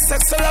and bring your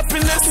sexual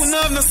happiness. We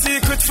know no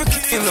secret for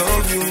killing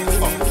love you.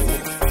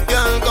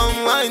 Girl,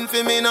 come wine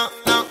for me now,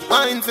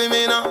 wine for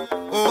me now,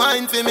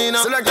 wine for me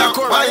now,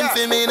 wine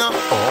for me now.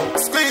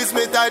 Squeeze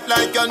me tight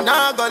like you're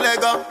not gonna let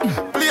go.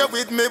 Play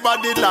with me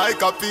body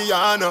like a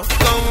piano.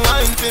 Come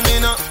wine for me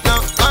now,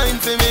 wine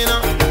for me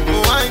now,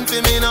 wine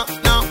for me now,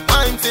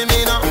 wine for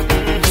me now.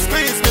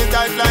 Squeeze me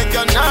tight like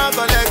you're not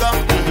gonna let go.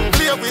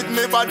 Play with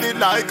me body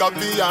like a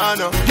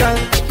piano. Girl,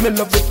 me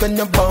love it when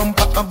you bump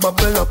a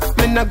bubble up.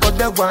 Me nah go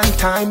there one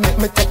time, make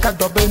me take a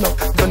double up.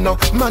 Don't know,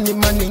 money,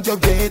 you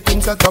get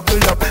things a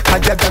double up.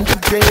 Higher than the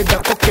grade, the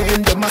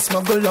cocaine, them a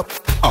smuggle up.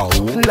 Oh,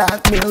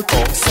 like milk,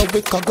 so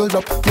we cuddle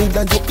up. Me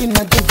and you in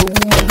the room,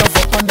 I love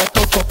up on the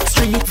touch up.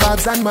 Street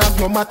vibes and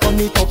magnum, I turn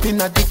it up in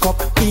the cup.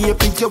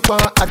 Baby, you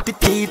want at the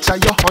teacher,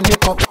 your honey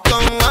cup.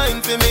 Come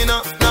wine for me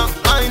now,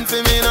 wine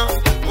for me now,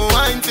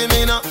 wine for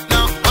me now,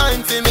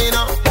 wine for me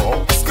now.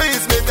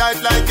 Squeeze me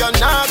tight like you're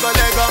not gonna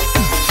let go.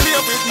 Play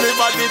with me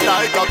body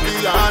like a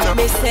piano.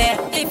 Me say,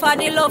 if I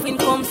the loving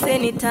come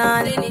send it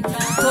on.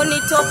 Turn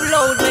it up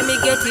loud when me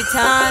get it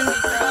on.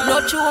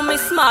 Not true me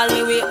small,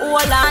 me we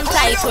hold on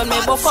tight. When me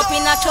buck up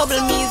in a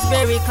trouble, me is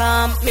very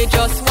calm. Me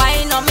just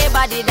whine on me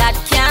body that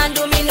can't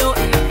do me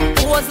nothing.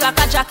 Pose like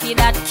a jockey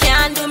that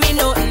can't do me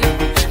nothing.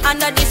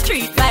 Under the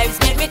street vibes,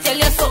 make me tell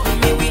you something.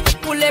 Me we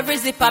pull every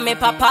zipper, me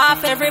pop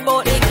off every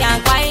boat. They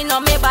can't whine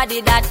on me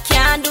body that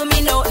can't do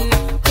me nothing.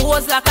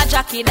 Pose like a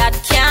jockey that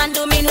can't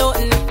do me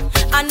nothing.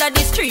 Under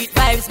the street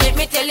vibes, make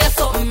me tell you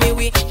something. Me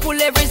we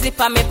pull every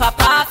zipper, me pop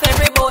off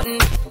every button.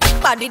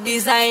 Body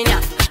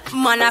designer,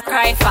 man a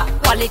cry for.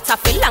 Wallet a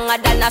feel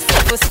longer than a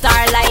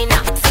star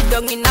liner. Sit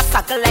down in a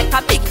circle like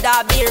a big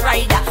derby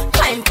rider.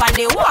 Climb on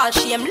the wall,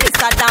 shame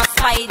lizard and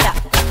spider.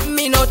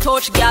 Me no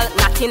touch girl,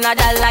 not in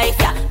other life,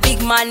 yeah.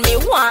 Big man me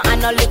want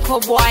and no little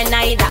boy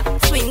neither.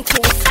 Swing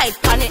to side,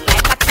 pan it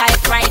like a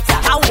typewriter.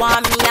 I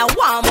want me a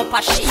warm up a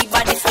she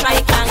body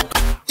strike and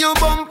you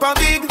bumper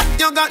big,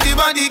 you got the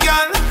body,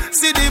 girl.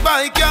 See the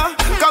bike, yeah.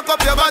 Cock up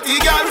your body,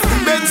 girl.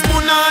 Ben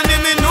spoon on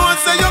him, me know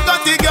say you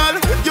got the girl.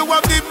 You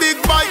have the big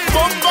bike,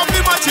 bump up the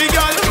body,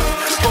 girl.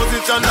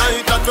 Position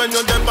like that when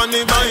you're deep on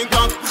the bike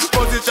back.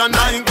 Position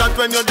like that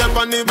when you're deep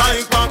on the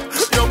bike back.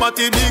 Your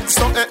body big,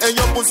 so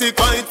your pussy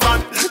quite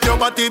fat.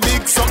 Your body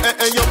big, so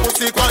your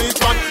pussy quite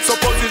fat. So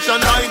position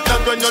like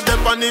that when you're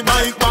deep on the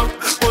bike back.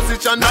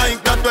 Position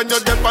like that when you're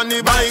deep on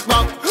the bike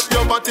back.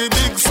 Your body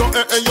big, so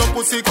your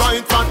pussy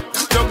quite fat.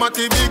 Your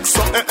body big,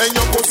 so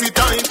your pussy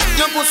tight.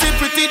 Your pussy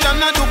pretty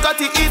than a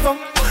Ducati Evo.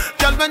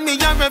 Girl, when me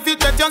a rev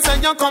it, let you say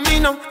you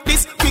coming now.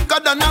 This quicker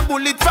than a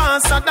bullet,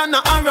 faster than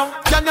a arrow.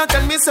 Girl, you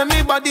tell me say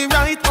me body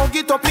right, hug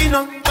it up in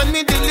now. When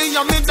me dilly,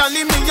 you me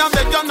dolly, me a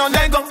beg you no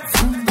Lego.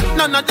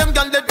 None of them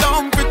girl they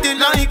down pretty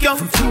like you.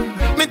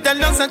 Me tell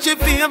you say she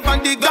favor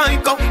the guy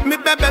go. Me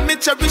baby, me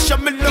cherish you,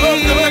 me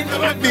love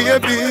you.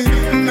 Baby,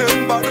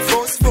 remember the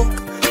first fuck.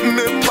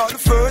 Remember the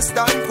first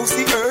time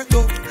pussy hurt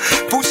up.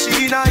 Push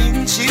in a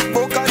inch, it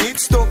buck and it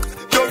stuck.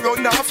 You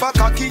run off a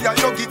cocky and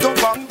you get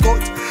up and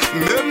cut.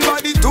 Remember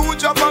the 2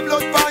 drop of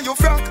blood by your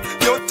frack.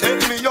 You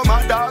tell me your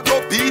mother go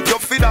beat you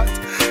for that.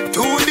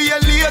 2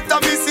 days later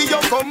me see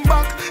you come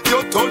back.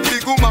 You turn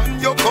big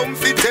woman, you come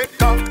fi take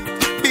cock.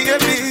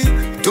 Baby,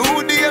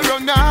 2 days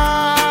run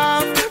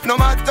off. No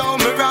matter how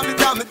me ram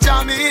it, I'm a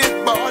jammy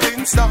it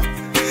ballin' stop.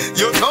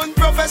 You done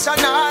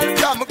professional,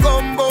 come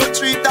combo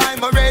 3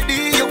 times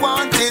already. You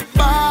want it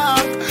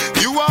back.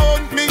 You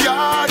want me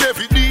yard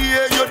every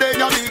day. You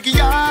there a big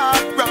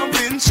yard,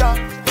 ramping shop.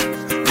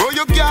 Bro,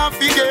 you can't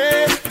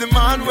forget the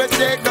man will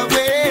take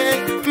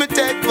away. Me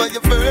take for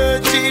your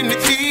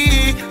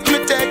virginity.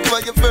 Me take for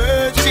your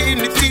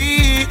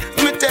virginity.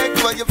 Me take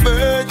for your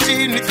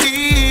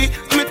virginity.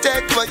 Me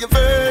take for your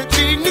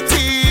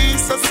virginity.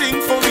 So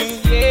sing for me.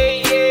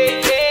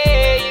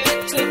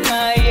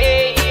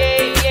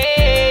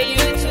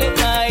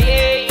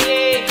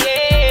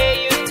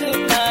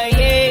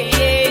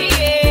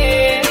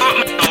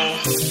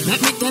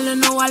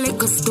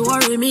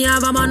 Story, me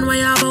have a man, we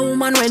have a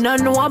woman, we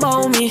don't know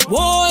about me.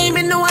 Boy,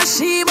 me know a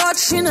she, but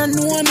she don't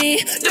know me.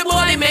 The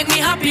boy make me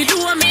happy, do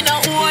me no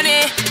own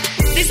it.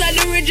 This is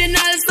the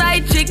original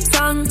side chick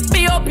song.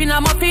 Be open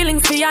on my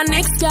feelings for your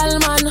next girl,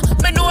 man.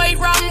 Me know it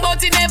wrong,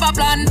 but it never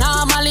plan.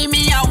 Normally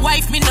me a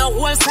wife, me no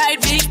whole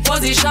side big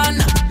position.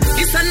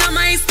 This is not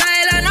my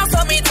style and I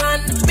saw me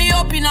done. Be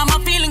open on my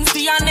feelings for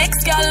your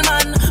next girl,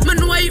 man. Me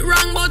know it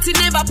wrong, but it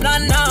never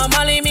plan.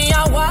 Normally me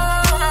a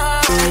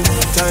wife.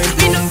 Time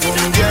boom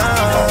boom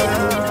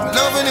girl.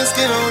 Loving the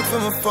skin out for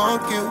me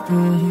fuck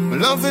you.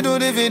 Love to do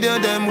the video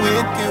them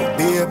with you.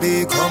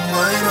 Baby come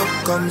wind up,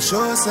 come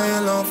show say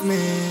you love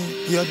me.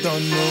 You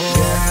don't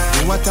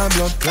know what a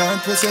blood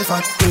clot we say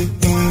fat.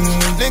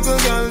 Little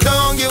girl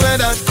don't give away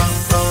that.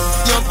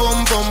 Your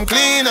pum pum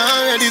clean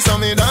already, so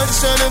me dance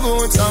to the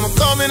boots. I'm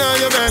coming on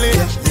your belly.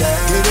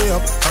 Get it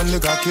up on the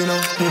cock, you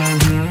know.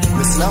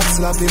 Me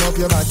slapping up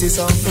your body,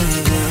 so.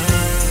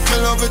 Me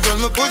love it when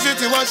me push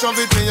it, you a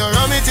shove it. Me you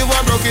ram it, you a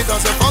broke it. I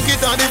say fuck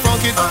it, and the fuck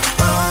it.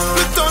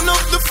 Me turn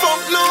up the funk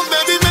now,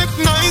 baby, make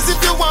nice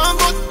if you want,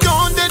 but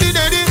don't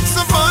daddy.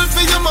 So fall for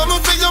your mama,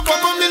 for your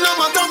papa, me no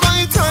matter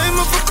by time.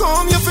 If you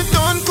come, if you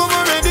don't come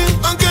already.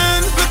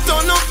 Again, me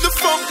turn up the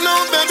funk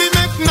now, baby,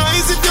 make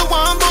nice if you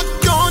want, but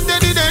don't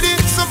daddy.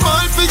 So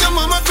fall for your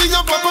mama, for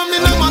your papa,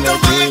 me no matter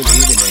by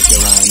time. Make you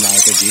run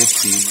like a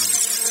gypsy.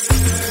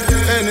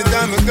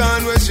 Anytime I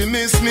gone where she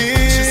miss me,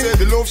 she said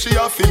the love she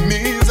offer me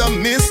is a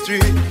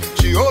mystery.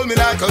 She hold me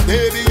like a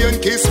baby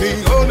and kiss me.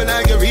 Hold me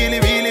like you really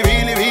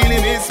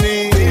miss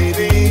me,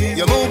 baby.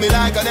 You move me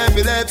like an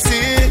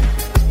epilepsy.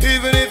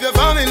 Even if your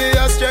family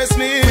has stressed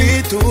me,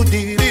 we too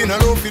deep in a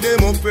love for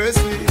them oppress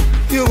me.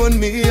 You and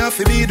me have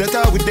to be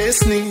that with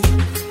destiny.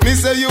 Me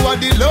say you are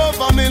the love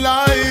of my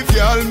life.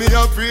 Y'all me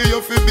a pray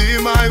you fi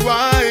be my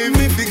wife.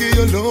 Me figure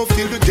your love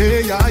till the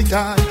day I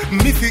die.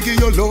 Me figure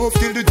your love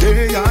till the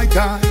day I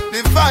die.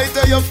 The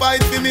fighter you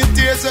fight for me,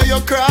 tears so you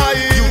cry.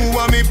 You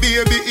and me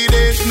baby, it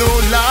ain't no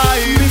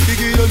lie. Me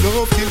figure your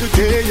love till the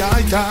day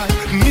I die.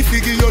 Me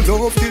figure your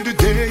love till the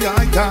day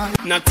I die.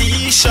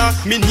 Natisha,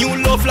 me new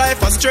love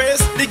life a stress.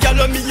 The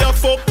girl me a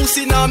for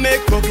pussy now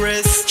make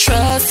progress.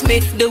 Trust me,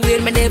 the way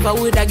me never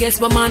would I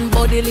guess my man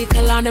body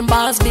little and them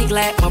balls big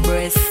like my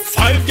breast.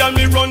 5 girl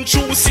me run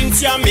through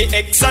since ya me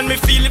ex, and me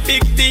feel a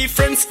big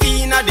difference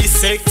in a the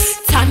sex.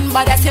 Tan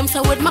but that's him,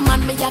 so with my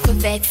man me have to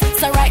vex.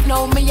 So right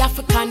now me have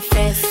to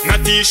confess.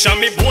 Natisha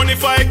me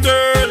bonafide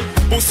girl,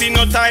 pussy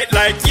not tight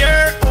like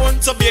your own,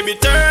 so baby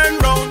turn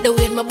round. The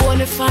way my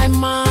bonafide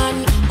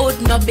man,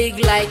 hood not big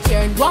like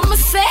yours. What me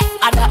say,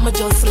 I that me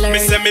just learn. Me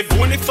say me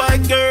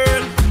bonafide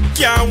girl,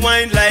 can't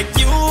whine like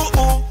you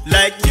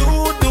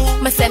do.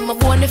 Me say my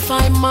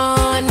bonafide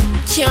man,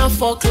 can't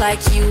fuck like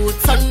you.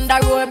 Thunder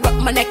road, but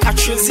my neck a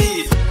true.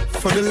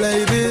 For the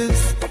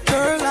ladies,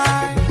 girl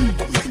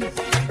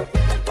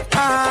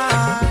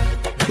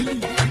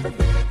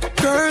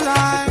girl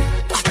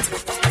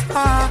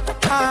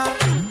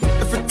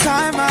every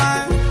time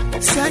I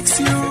sex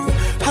you,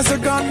 As a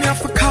gun, me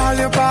have to call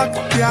you back,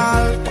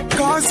 girl.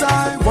 Cause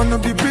I wanna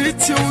be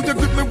with you. You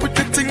grip me with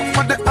the thing,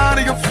 with the heart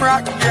of your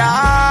frack,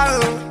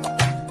 girl.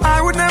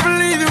 I would never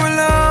leave you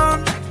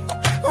alone.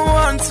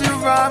 Want you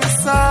by my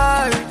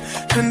side.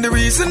 And the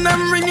reason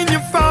I'm ringing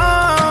your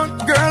phone,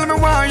 girl, me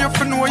want you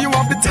to know you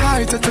have the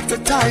tightest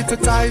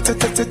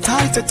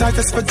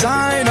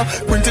vagina.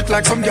 Print it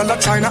like some girl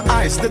at China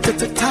eyes. The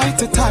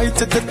tightest.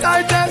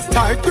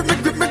 Grip me,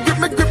 baby.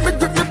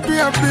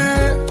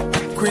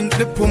 Print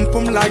the pum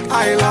pum like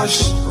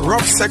eyelash.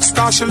 Rough sex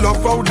cause she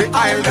love how the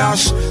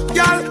eyelash.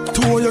 Girl,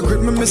 two you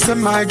grip me, me say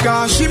my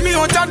gosh. Give me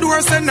out the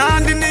door, say nah,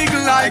 the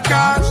nigga like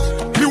gosh.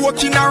 Me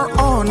walking her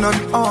on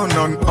and on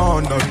and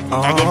on and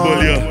on. I go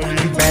pull you.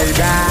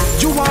 Baby,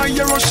 you want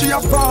your rush, she a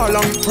fall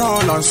and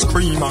crawl and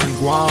scream and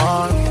go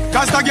on.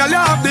 Cause the girl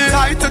have the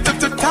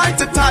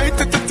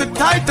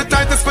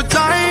tightest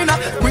vagina.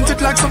 Print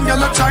it like some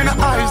girl at China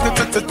eyes.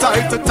 The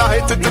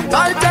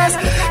tightest.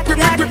 Grip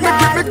me,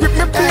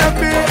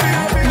 baby.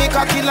 Me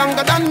cocky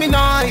longer than me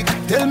night.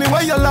 Tell me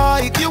where you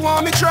like. You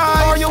want me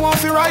try or you want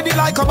to ride it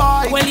like a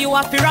bike? Well, you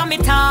have to ram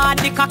it hard.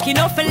 The cocky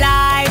no for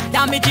life.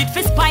 Damage it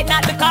for spite,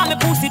 not because me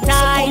pussy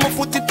tight. So put my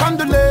foot it on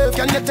the left,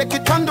 can you take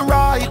it on the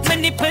right? My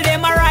nipple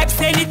them a ripe,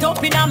 send it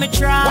up in a me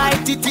try.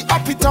 White titty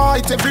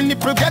appetite, every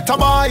nipple get a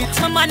bite.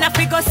 My man a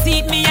figure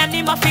seat me and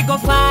him a figure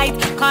fight.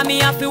 Call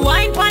me a fi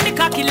wine pon the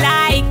cocky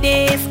like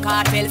this.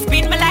 Cartel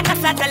spin me like a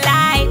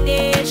satellite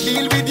dish.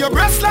 Deal with your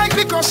breasts like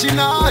the crushing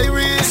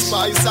iris.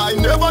 Spice, I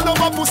never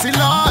love a pussy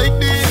like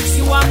this.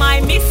 You are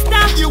my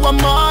mister, you are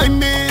my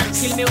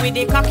miss. Kill me with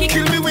the cocky,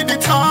 kill me with the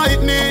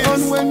tightness.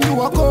 And when you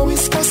are go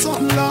whisper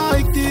something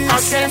like this, I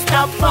can't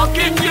stop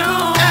fucking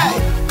you.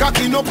 Hey,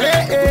 cocky no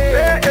play.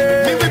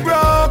 Me we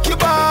broke your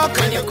back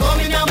when you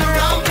coming on my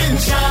ramping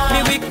shot.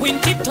 Me we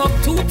quint it up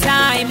 2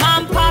 times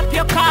and pop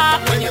your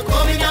cock when you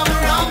coming on my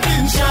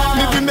ramping shot.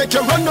 Me we make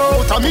you run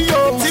out of me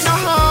house in a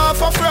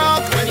half a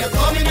frock when you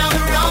coming on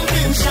my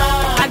ramping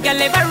shot. I can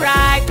live a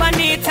right on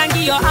it and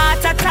give you heart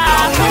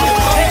attack.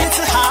 It's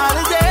a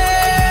holiday.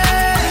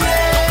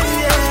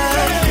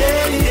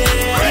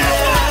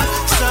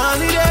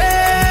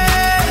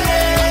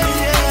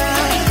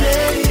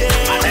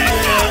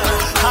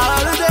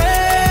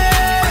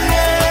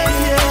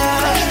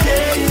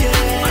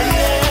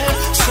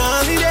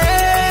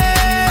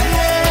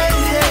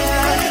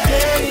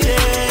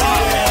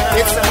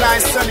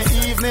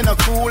 A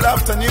cool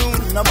afternoon,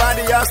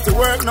 nobody has to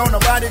work, no,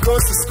 nobody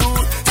goes to school.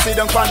 Sit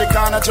down on the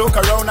corner, joke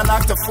around and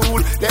act a fool.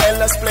 The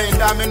elders playing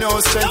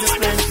dominoes, strength is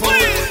playing pool.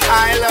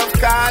 I love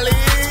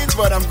college,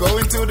 but I'm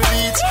going to the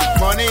beach.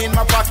 Money in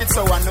my pocket,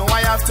 so I know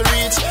I have to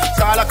reach.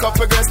 Call a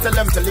couple girls, tell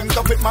them to link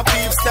up with my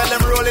peeps. Tell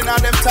them rolling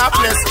on them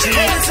topless jeans.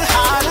 It's a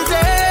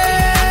holiday.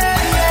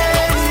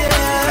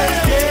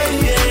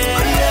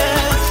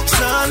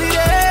 Sunny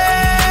day.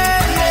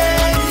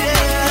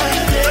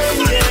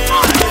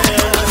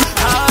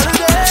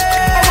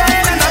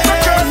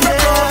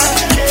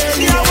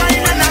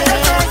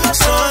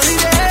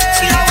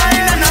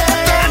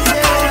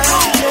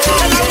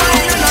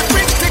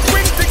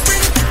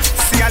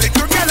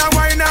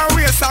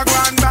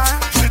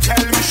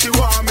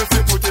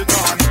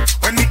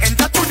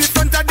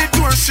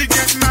 She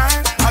get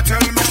mad, I tell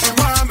me she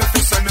want me to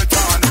send it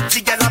on. The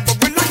girl a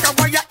bubble like a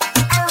wire,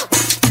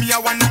 me a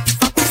wanna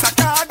give a piece of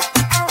card.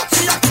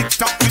 She a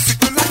TikTok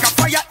music like a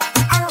fire,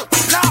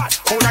 Lord,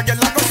 how the girl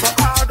a go so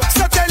hard.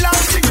 So tell her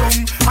she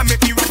young, and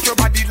make me rock your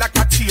body like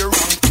a tear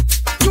run.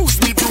 Use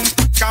me broom,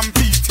 can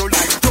beat you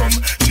like drum.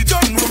 She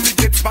don't know me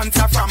get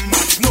sponsor from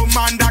no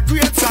man that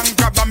great song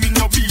grab and me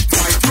no beat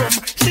my drum.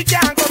 She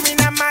can't come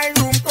in my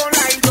room, go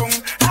lie down.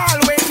 All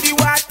when the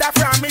water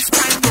from me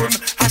span done,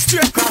 I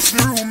straight across the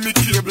room me.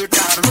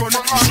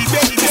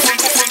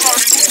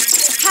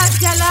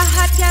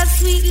 Hot girl,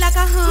 sweet like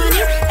a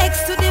honey.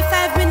 X to the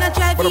 5, me not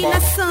drive in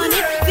a sunny.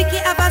 Vicky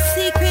have a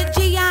secret,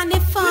 Gianni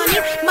funny.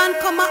 Man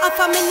come a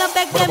offer me no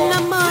beg them no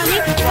money.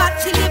 Fat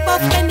chili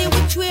buff, any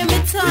which way me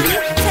turny.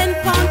 10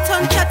 pound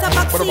ton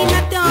chatterbox in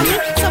a dummy.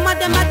 Some of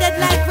them are dead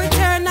like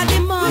return of the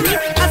money.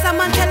 As a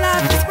man tell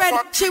her to spread,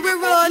 she will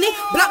run it.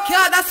 Black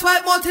yard, that's why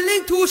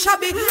multi-link too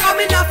shabby. I'm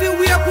in a few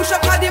wear push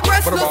up on the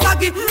breast no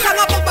saggy. Sang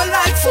a bubble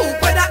like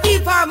soup, whether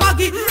Eve or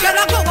Maggie. Girl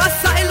a go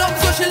asylum,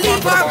 so she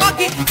leave her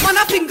baggy. Man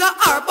a finger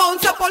her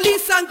bounce a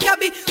police and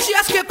cabby. She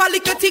a scrape a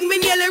little thing, me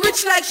nearly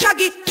rich like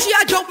Shaggy. She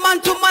a jump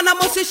man to man, I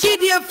must say she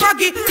damn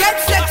froggy. Get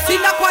sexy,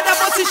 na quad, I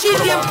must say she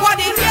damn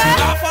quaddy. Yeah.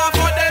 Laugh off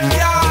for them,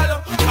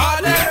 y'all. All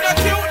them not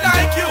cute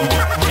like you.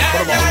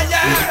 Yeah.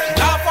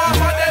 Laugh off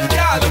for them,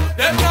 y'all.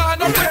 Them not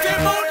no pretty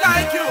mood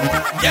like you.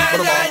 Yeah.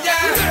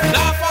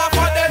 Laugh off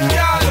for them,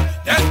 y'all.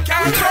 Them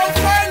can't throw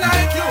fire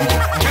like you.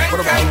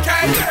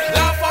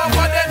 Laugh off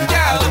for them,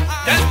 y'all.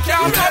 Them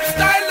can't pop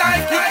style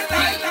like you.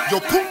 Yo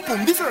pum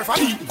pum deserve a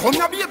beating. Come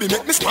here baby,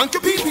 make me spank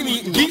your pee-pee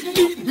meeting.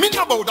 Beating, me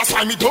no bow, that's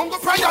why me don't go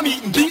prior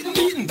meeting.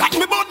 Beating, that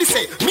me body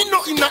say. Me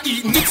no in a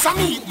eating, it's a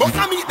meat. But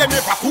a meat them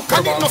never cook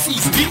and it no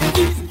season.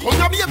 Beating,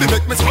 come here baby,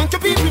 make me spank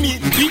your pee-pee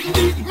meeting.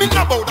 Beating, me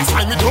no bow, that's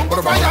why me don't go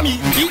prior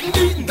meeting.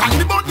 Beating, that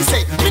me body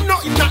say. Me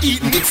no in a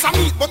eating. It's a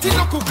meat, but it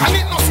no cook and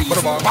it no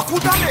season.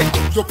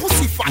 Bakudale, your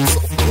pussy fat so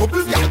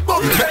bubble, yeah,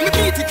 bubble. Let me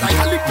beat it like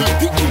a little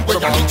piggy when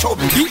you get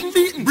trouble.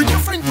 Beating, bring your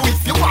friend to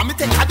if you want me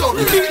take a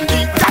double. Beating,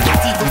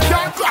 that even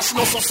can't crash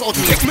no so.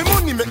 Take me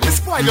money, make me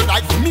spoil you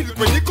like milk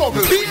when you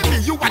gobble. Baby,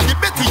 you are the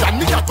Betty and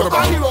me at the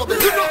body rubble.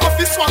 You know if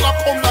this one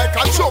come like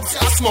a chub, say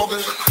a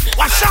smuggle.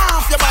 Wash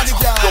off your body,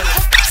 girl.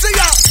 See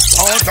ya.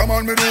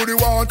 Waterman, me do the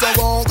water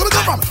walk.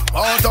 Come from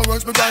water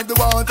works, me drive the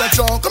water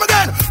truck. Come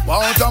again.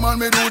 Waterman,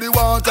 me do the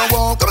water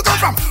walk. Come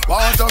from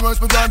water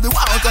works, me drive the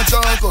water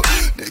truck.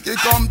 Nicky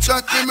come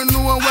check me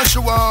know where she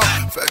want.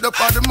 Fed up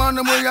on the man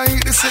where you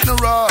eat the sitting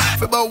raw.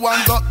 For about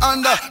one go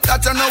under,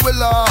 that I know we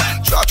law.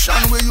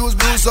 Traction we use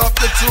bruise up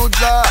the two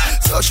jaw.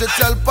 So she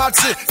tell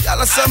Patsy,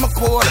 y'all say me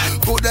cold.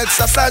 Good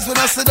exercise when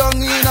I sit down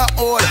in a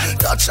hole.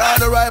 Touch on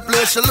the right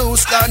place, she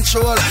lose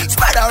control.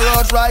 Spread her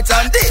out right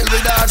and deal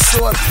with that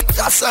soul.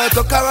 Just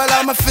to Carol,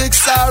 I'm a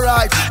fix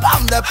alright.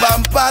 I'm the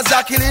Pampas,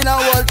 I killing a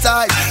whole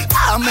time.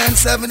 I'm in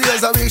 7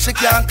 days a week, she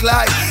can't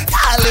climb.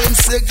 All in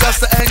sick just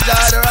to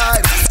enjoy the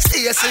ride.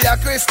 See a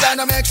Christian,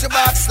 I make she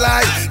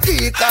backslide.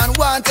 Deacon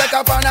one take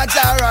up on a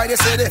jar ride. You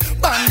see the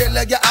bandy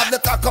leg, you have the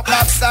cock up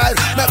backside.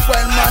 Make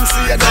when man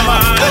see you, them up.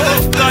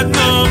 Oh, God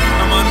no,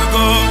 I'm on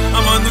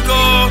the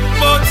go,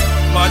 but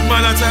bad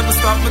man I try to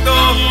stop me though.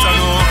 I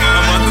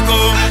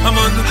know, I'm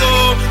on the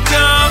go,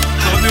 yeah.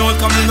 Love me all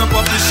coming up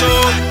off the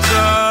show,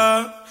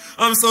 yeah.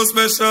 I'm so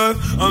special,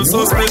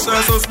 so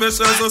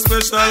special.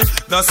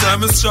 That's why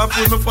I'm strapped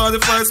with my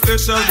 45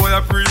 special. Boy,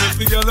 I pray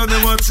me together,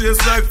 them want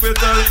chase like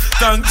petal.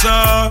 Thank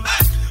ya.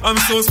 I'm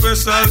so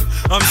special,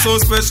 so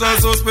special.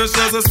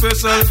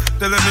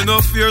 Tell them me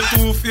no fear,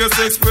 too fierce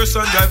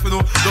expression. Guy for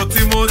no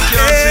dirty mouth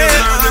can't chase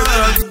her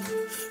metal.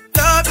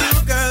 Love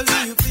you, girl, do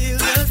you feel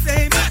the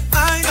same?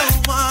 I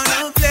don't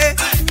wanna play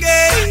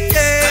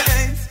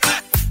games,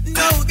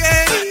 no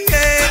games.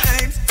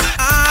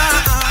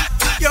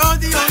 You're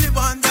the only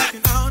one that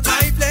can out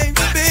my flame.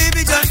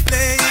 Baby, just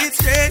play it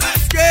straight.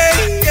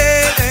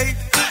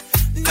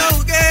 No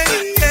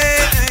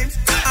games.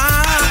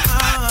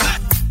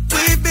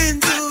 We've been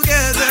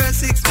together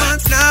 6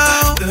 months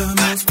now. The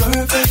most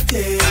perfect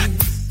days.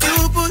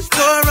 You pushed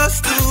for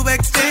us to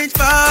exchange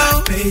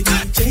vows. Made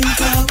me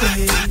change our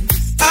ways.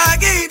 I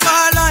gave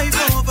my life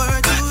over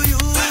to you,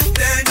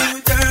 then you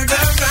turned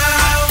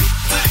around.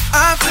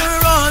 After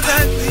all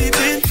that we've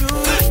been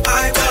through,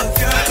 I was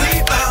your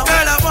rebound.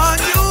 Girl, I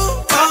want you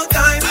all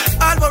time.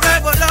 I'll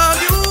forever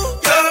love you.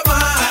 You're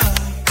mine.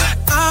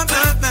 I'm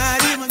not mad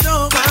even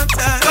though I'm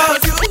sad.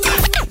 Cause you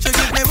should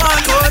give me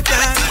one more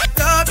chance.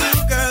 Love you,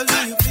 girl, do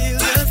you feel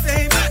the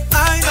same?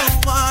 I don't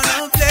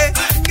wanna play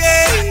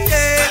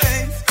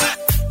games,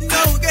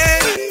 no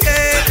games.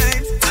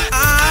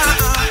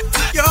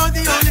 You're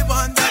the only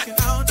one that can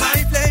out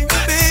my flame.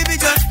 Baby,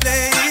 just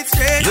play it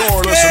straight.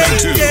 You're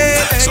listening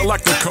to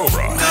Select the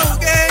Cobra. No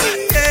games.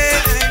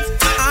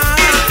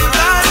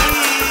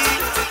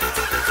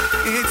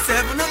 It's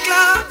 7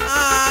 o'clock.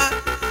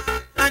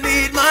 I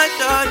need my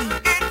shawty.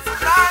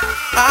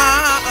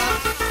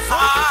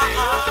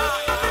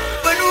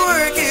 When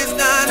work is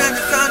done and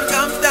the sun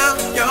comes down,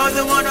 you're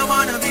the one I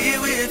wanna be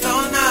with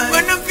all night.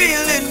 When I'm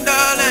feeling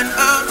dull and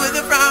out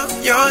with a frown,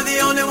 you're the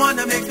only one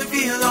that makes me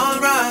feel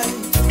alright.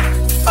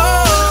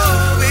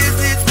 Oh, is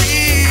it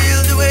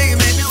real the way you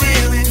make me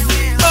feel?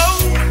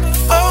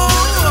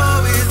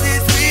 Oh, is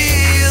it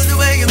real the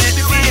way you make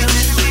me feel?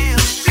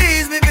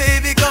 Please me,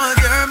 baby, cause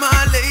you're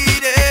my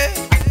lady.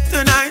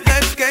 Tonight,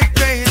 let's get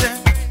crazy.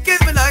 Kiss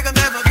me like I've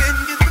never been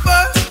kissed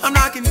before. I'm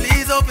knocking,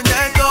 please open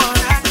that door.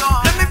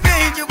 Let me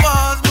paint your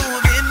walls,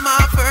 move in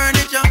my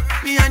furniture.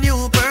 Me and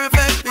you,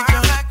 perfect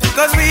picture.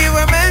 Cause we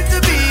were meant to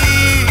be.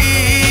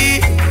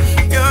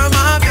 You're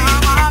my baby.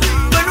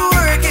 When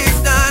work is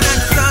done and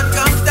the sun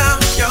comes down,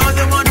 you're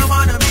the one I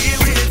wanna be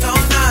with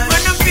all night.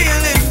 When I'm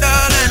feeling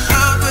dull and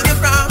out with a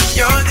frown,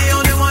 you're the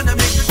only one that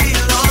makes me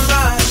feel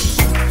alright.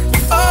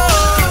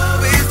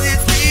 Oh, is it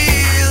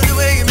real the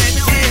way you make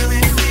me feel?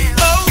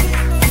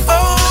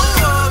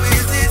 Oh,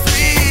 is it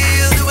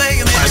real the way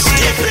you make me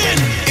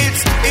feel?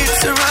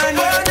 It's a run,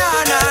 na na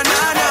na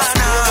na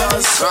na.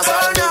 Oh,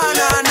 na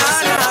na na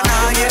na na,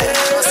 yeah.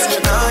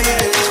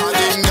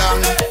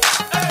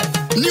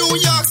 New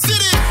York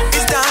City.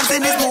 It's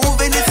dancing, it's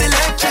moving, it's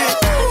electric.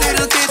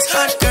 Little kids,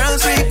 hot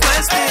girls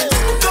requesting.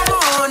 Come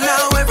on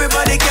now,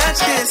 everybody catch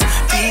this.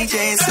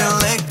 DJ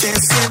select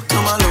this, skip to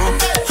my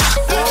loop.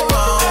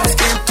 Oh,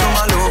 skip to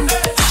my loop.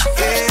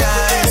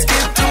 Yeah,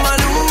 skip to my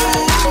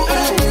loop.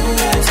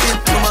 Skip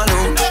to my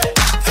loop.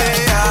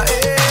 Yeah.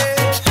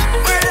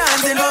 We're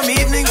dancing from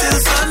evening till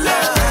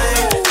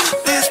sunlight.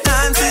 This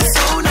dance is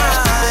so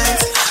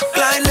nice.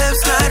 Glide left,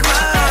 slide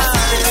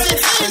right.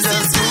 And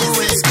just do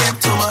it, skip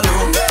to my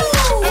loop.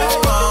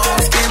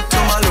 Skip to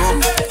my loop.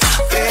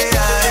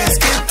 Yeah,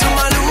 skip to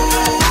my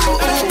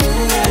loop.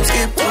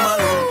 Skip to my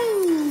loop.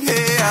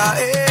 Yeah.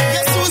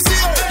 Guess who's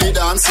here? The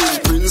dancing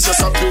princess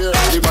appear.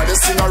 Everybody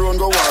sing around,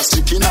 go watch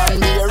chicken and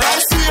me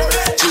right here.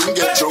 Jim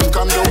get drunk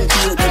and don't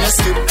care. Then you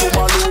skip to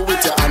my loop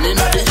with your hand in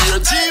the ear.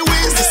 Gee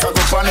whiz, this a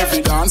go on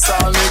every dance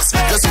all mix.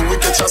 Guess who we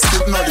catch a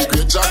skip now? The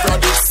great Jack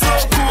Radix.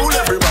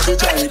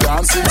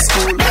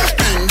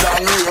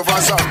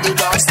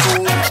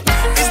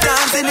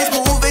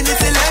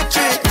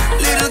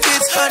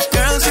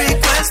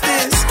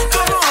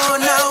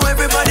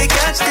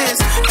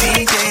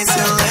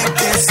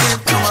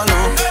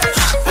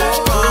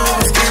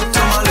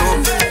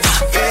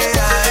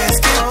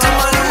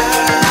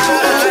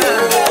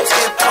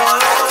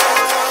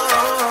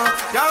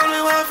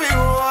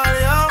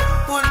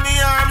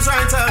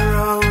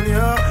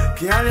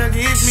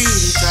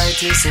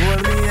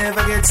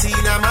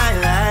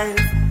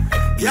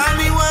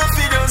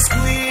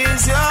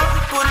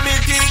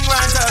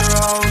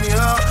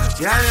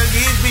 Can you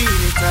give me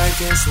the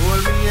tightest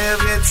hold me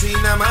ever seen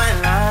in my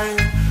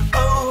life?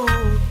 Oh,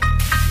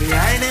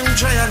 behind them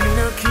try and me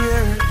no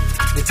care.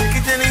 They take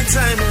it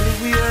anytime,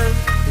 anywhere.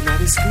 In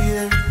the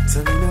square,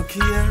 so me no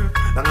care.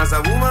 Long as a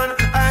woman,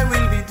 I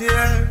will be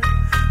there.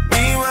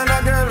 Me want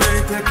a girl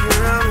really take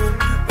care of me.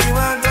 Me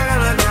want a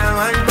girl that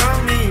mind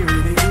about me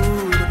really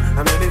good. I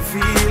make me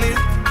feel it.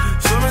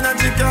 Show me that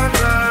you can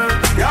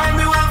learn. Girl,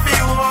 me want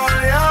feel all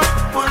ya.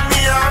 Put me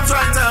arms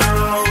right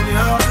around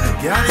ya.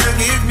 Can you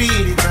give me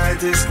the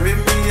tightest grip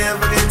me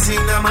ever get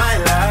in my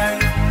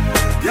life?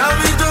 Yeah,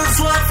 me just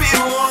want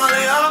feel all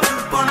ya.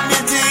 Put me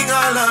thing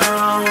all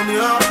around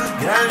ya.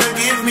 Can you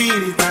give me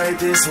the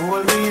tightest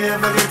hold me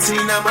ever get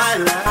in my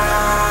life?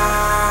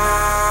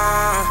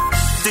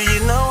 Do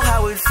you know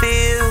how it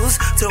feels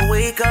to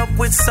wake up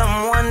with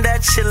someone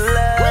that you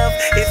love?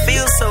 It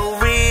feels so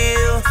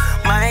real.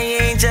 My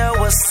angel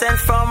was sent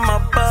from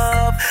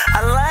above.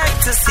 I like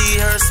to see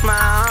her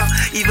smile.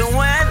 Even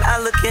when I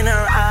look in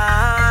her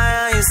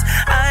eyes,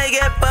 I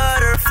get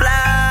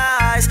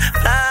butterflies.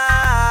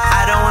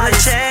 I don't wanna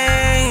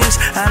change.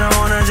 I don't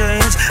wanna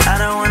change. I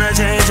don't wanna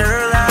change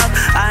her love.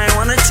 I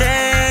wanna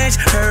change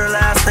her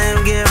last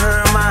name, give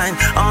her mine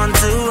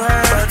onto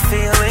her. But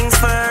feelings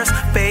first,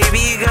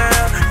 baby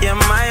girl, you're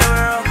my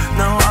world,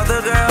 no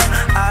other girl.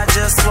 I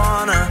just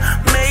wanna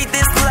make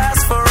this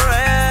last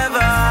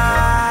forever.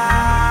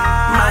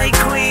 My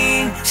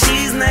queen,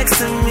 she's next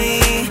to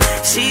me.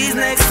 She's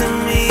next to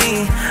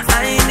me.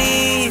 I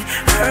need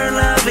her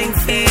loving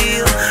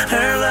feel,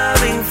 her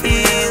loving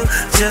feel.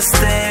 Just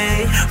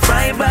stay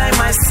right by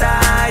my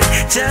side.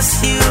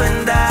 Just you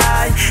and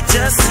I,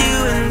 just you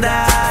and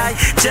I,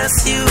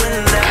 just you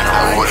and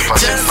I.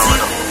 Just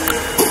you.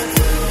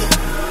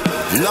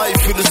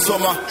 Life for the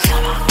summer.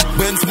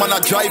 Benz man I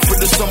drive for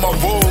the summer.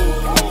 Whoa.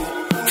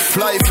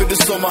 Fly for the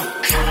summer.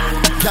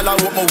 Girl I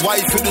want my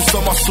wife for the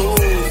summer. So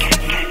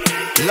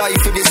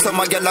life for the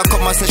summer, girl I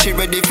come and say she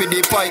ready for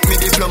the pipe, me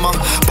diploma.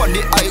 On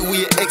the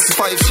highway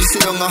X5, she say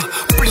younger.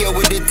 Play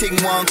with the thing,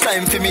 one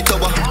climb for me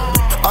tower.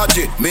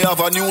 Ajit, me have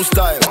a new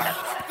style.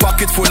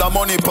 Pocket full of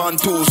money pan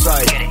two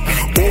side.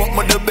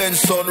 Open the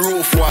Benz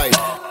sunroof wide.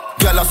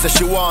 Girl I say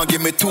she want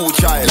give me 2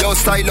 child. Yo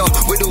styler,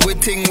 we do we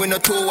thing with a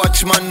 2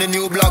 watch man. The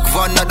new black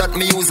van that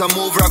me use a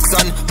move rocks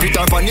on. Put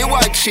her on the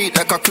white sheet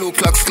like a Ku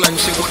Klux Klan.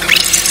 She would.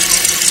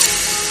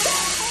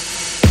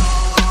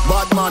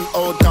 Bad man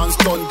out and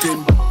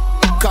stunting.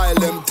 Kyle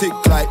them thick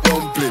like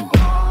dumpling.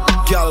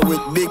 Girl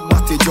with big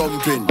body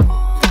jumping.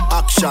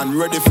 Action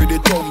ready for the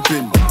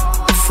thumping.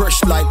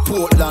 Fresh like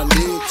Portland,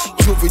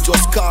 Juvie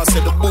just cast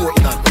at the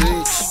Portland,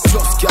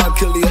 Just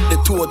calculate the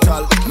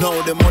total. Now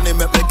the money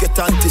make me get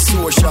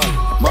antisocial.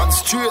 Man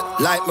straight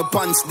like my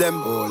pants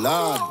them. Oh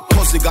Lord,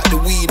 cause they got the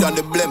weed and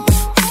the blem.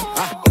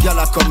 Girl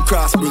I come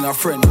cross, bring a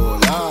friend. Oh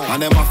Lord,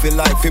 and them I feel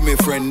like for me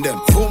friend them.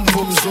 Boom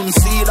boom soon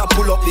see that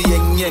pull up the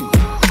yeng yeng.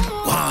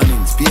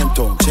 Warnings, paint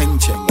on, cheng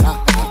cheng.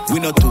 We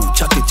not too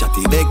chatty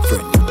chatty, big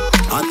friend.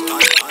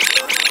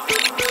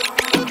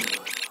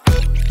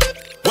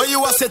 When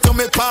you a say to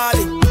me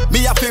party, me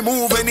have to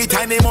move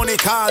anytime the money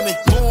call me.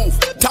 Move,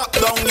 top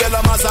down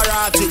yellow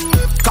Maserati.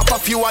 Cop a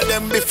few of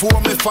them before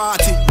me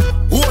 40.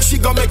 Oh, she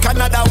gon' make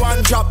another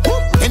one drop.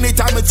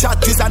 Anytime we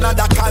chat is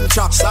another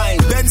contract. Sign.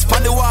 Benz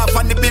pan the wharf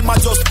and the beam are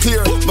just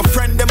clear. My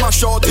friend them a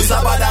short is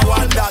about that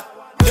one that.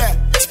 Yeah,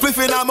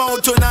 spliffing I'm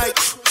out tonight.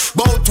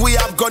 Both we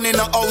have gone in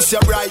the house,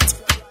 you're right.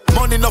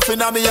 Money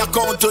nothing on me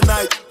account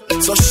tonight.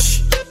 So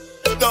shh,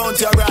 don't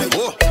you right.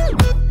 Oh.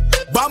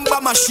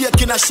 Bamba my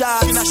shake in a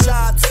shot.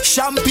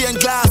 Champagne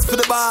glass for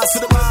the boss.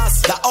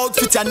 The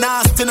outfit are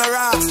nasty in a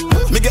ass.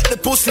 Me get the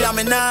pussy and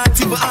me not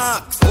even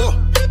ask.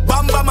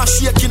 Bamba my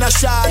shake in a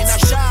shot.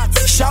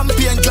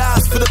 Champagne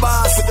glass for the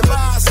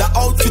boss. The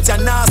outfit are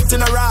nasty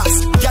in a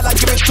ass. Girl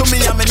give it to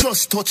me and me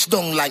just touch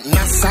down like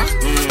NASA.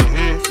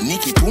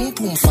 Nikki pum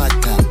pum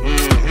fatta.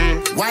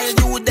 While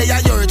you there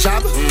at your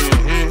job,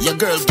 your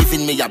girl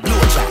giving me a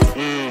blowjob.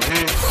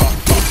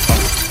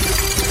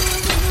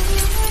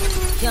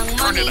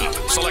 Turn it up.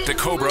 Selected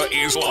Cobra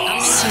is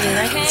live.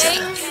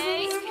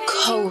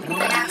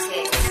 Cobra.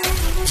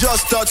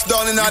 Just touched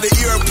down in the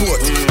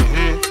airport.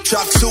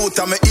 Track suit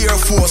and my Air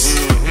Force.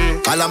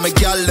 All of my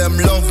gal them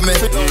love me.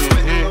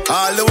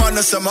 All the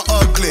wanna say me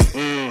ugly.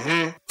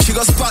 She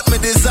go spot me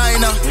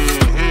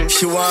designer.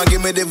 She want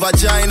give me the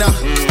vagina.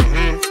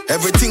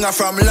 Everything I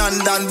from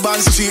London,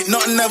 Bond Street.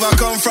 Nothing ever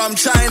come from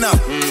China.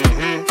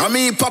 I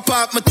mean pop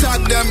up, me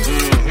tag them.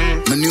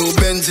 My new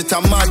Benz it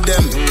a mad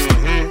them.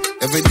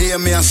 Every day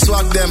me a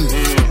swag them.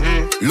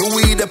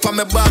 Louis up on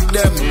me back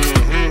them.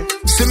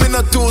 See me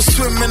not too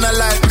swim, me not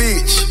like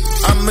beach.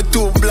 And me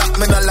too black,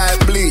 me not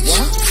like bleach.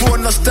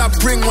 Phone no stop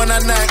ring when a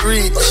night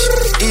reach.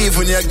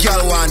 Even your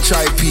girl want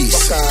try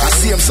peace. I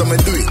see him so me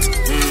do it.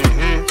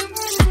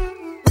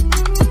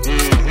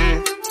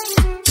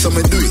 So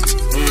me do it.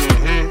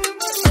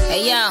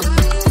 Hey yo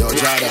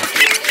Jada,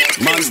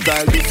 man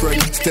style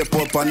different. Step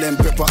up and then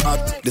pepper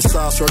hot. The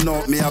sauce run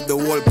out, me have the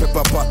whole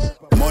pepper pot.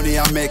 Money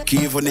I make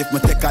even if me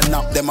take a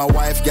nap. Then my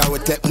wife girl will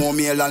take more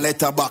meal and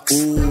letterbox.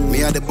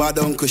 Me are the bad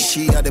uncle,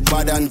 she are the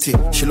bad auntie.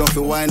 She love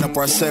to wind up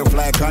herself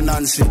like a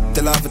Nancy.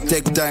 Tell her to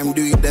take time,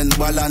 do it then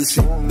balance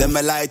it. Then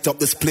me light up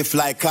the spliff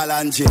like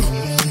Kalanji.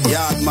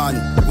 Yard man,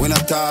 we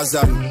not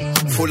Tarzan.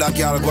 Full of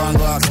girl, go and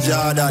go ask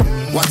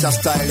Jordan. Watch a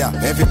style ya,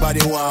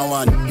 everybody want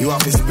one. You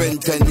have to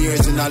spend 10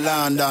 years in a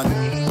London.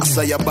 I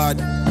say you bad,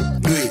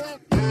 do it.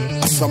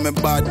 I saw me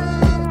bad,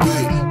 do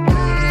it.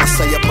 I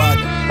say you bad,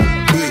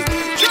 do it.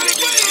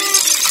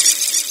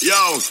 Yo,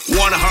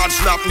 one hard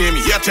slap name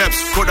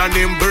Yeteps, coulda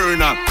name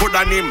Burner,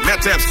 coulda name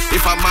Meteps.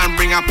 If a man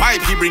bring a pipe,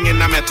 he bring in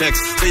a Metex.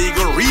 So he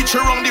go reach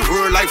around the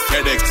world like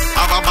FedEx.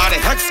 Have a bad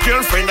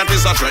ex-girlfriend that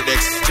is a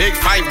Dreadex. Take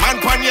 5 man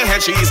pon your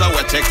head, she is a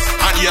Wetex.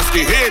 And yes,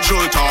 the age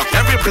will talk.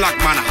 Every black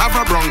man have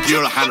a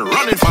bronchial hand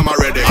running from a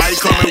Redex. I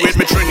coming with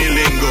me Trini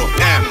lingo.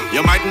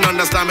 You mightn't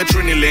understand me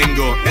Trini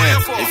lingo.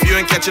 If you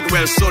ain't catch it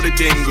well, so the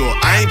tingo.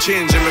 I ain't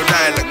changing my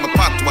dialect, my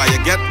patois. You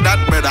get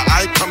that, brother?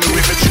 I coming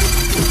with me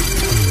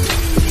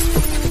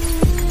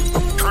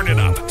Turn it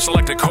up.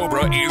 Selected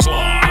Cobra is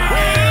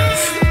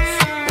live.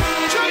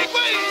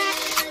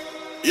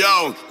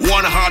 Yo,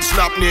 one hard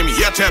slap name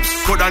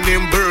Yeteps, coulda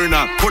name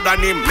Burner, coulda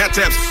name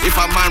Meteps. If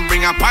a man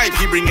bring a pipe,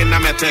 he bring in a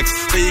Metex.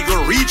 So he go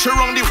reach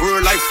around the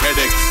world like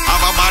FedEx. Have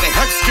a bad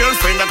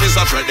ex-girlfriend that is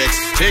a Dreadex.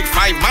 Take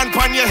 5 man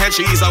pon your head,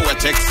 she is a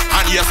Wetex.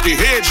 And yes, the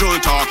age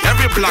will talk.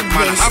 Every black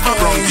man have a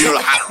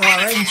bronchial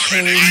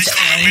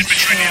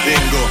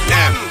lingo.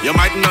 You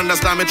mightn't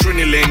understand me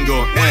Trini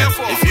lingo.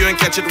 If you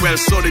ain't catch it well,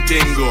 so the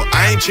tingo.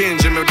 I ain't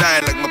changing my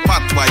dialect, my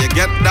patois. You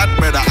get that,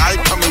 brother? I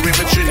coming with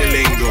me Trini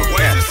lingo.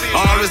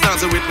 Always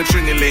dancing with me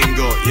Trini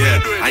lingo,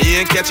 and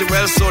you ain't catch it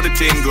well, so the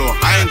tingo.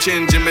 I ain't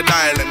changing my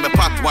dialect, my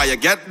patois. You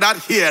get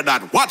that, hear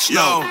that, watch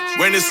now.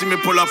 When you see me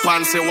pull up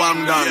and say what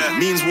I'm done,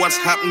 means what's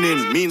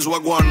happening, means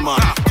what going man.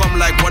 Come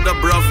like what the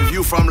bruv if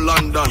you from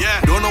London.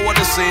 Don't know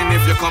what they're saying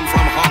if you come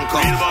from Hong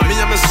Kong. Me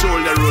and my soul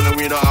they run and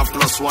we don't have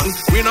 +1.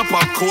 We don't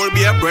pop cold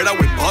beer brother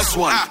with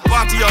 +1.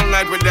 Party all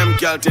night with them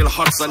girl till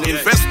Hudson.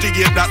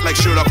 Investigate that like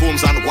Sherlock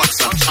Holmes and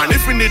Watson. And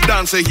if we need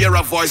dance, hear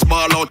a voice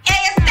ball out.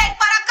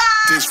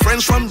 It's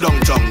French from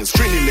downtown, it's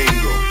Trini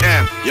lingo.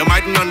 You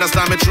mightn't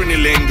understand me Trini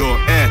lingo.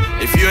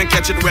 If you ain't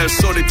catch it well,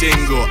 so the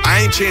tingo.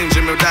 I ain't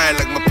changing my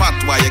dialect, my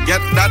patois. You get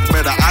that,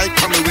 brother? I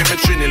coming with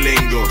me Trini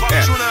lingo.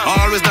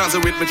 Always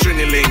dancing with me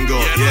Trini lingo.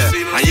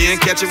 And you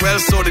ain't catch it well,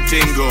 so the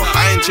tingo.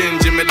 I ain't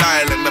changing my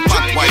dialect, my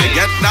patois. You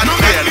get that,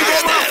 brother?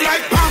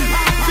 Like Pam,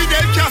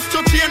 Fidel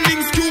Castro chain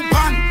links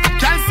Cuban.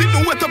 Can't sit no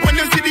wet up when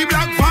you see the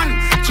black van.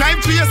 Drive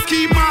to your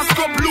ski mask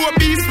up, blow a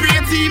beast spray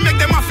tea, make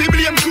them a fi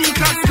blame true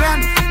class clan.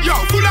 Yo,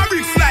 full of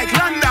bricks like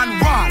London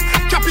Wall.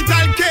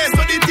 Capital K,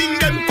 so they think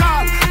them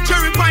tall.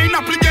 Cherry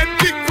pineapple get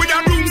big with a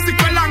broomstick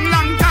a long,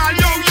 long tall.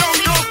 Yo,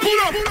 pull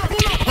up.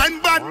 When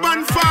bad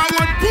man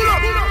forward, pull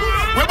up.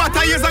 Where about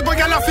a years ago,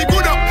 y'all have to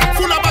good up.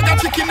 Full of bag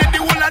of chicken and the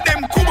whole of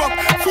them cub up.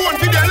 Phone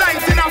video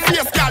lines in her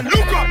face, girl,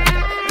 look up.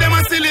 Them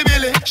a silly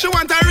billy. She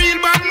want a real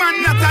bad man,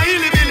 not a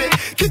hilly-billy.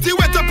 Kitty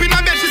wet up in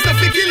her bed, she say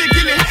fi killy.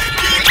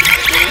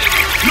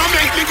 No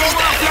make me go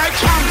off like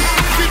champs.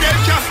 Fidel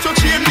Castro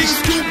chain links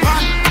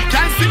Cuban.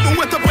 Can't sit no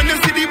wet up when you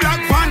see the black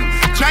van.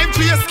 Drive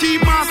to your ski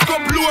mask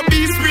up, blow a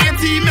beast spray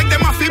tea, make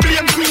them a fi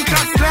blame true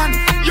class clan.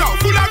 Yo,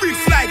 full of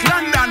bricks like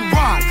London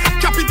Wall.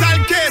 Capital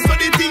K, so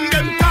they think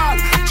them tall.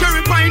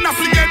 Cherry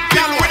pineapple get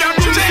girl with a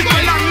broomstick a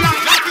long.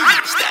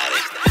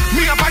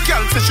 Me have a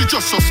girl say she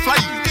just fly.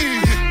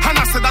 And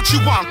I said that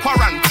she want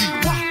quarantine.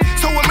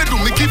 So when me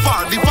do, me give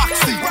her the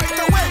vaccine.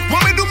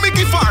 When me do, me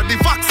give her the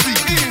vaccine.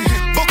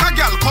 But a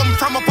girl come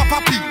from a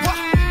papa pee.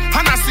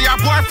 And I see her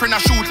boyfriend a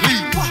shoot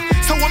leave.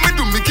 So when me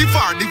do, me give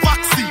her the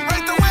vaccine.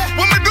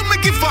 When me do, me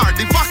give her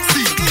the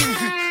vaccine.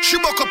 She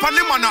buck up on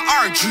him on a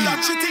RG.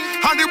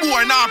 And the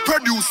boy now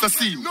produce the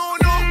scene.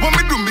 When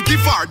me do, me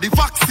give her the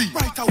vaccine.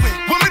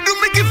 When me do,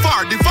 me give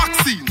her the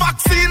vaccine.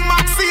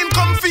 Vaccine,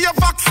 come for your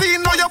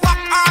vaccine. Now your back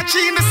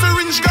arching, the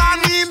syringe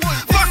gone in.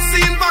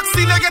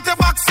 Vaccine, I get a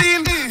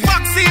vaccine.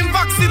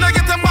 Vaccine, I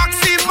get a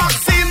vaccine.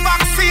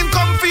 Vaccine,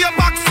 come for your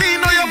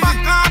vaccine. Now your back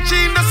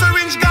arching, the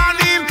syringe gone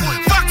in.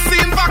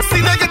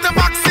 Vaccine, I get a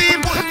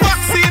vaccine.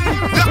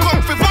 You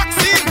come for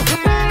vaccine.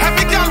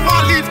 Every girl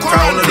want leave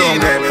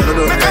quarantine.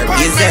 Make a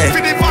pass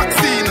for the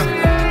vaccine.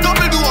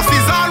 Double dose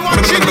is all what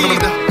you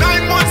need.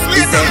 9 months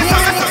later,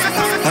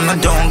 on a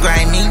don't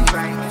grind me.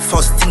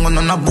 First thing on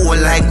a bowl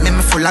like me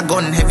full of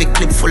gun, heavy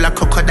clip full of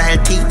crocodile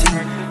teeth.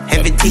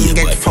 Everything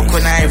get fucked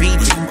when I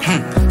reach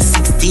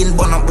 16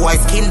 bun up boy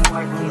skin.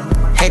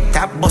 Head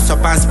tap, bust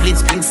up and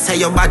split. Say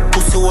your bad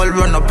pussy all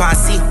run up and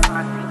see.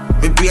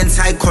 My brain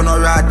side corner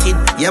rotted.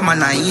 Yeah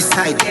man on east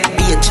side,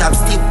 be a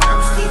chopstick.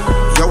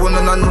 You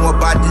wanna know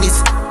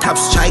badness. Top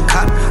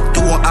striker,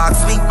 don't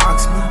ask me.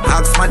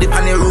 Ask my dip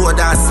on the road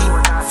and see.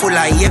 Full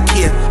of AK,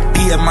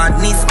 be a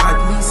madness.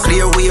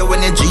 Clear way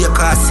when you drink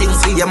or sing.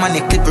 See your man,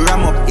 the clip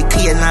ram up, it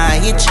clear now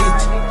hit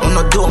shit. On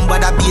no dumb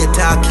but I be a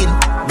talking.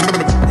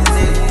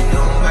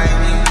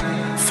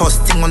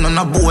 First thing on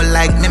a bowl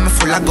like me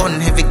full of gun,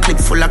 heavy clip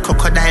full of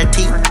crocodile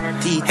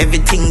teeth.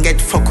 Everything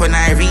get fuck when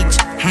I reach.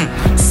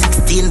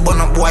 16 bun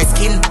up boy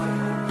skin.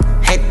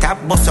 Head tap,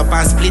 bust up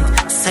and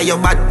split. Say your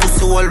bad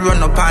pussy all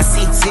run up and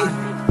see.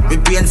 We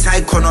brain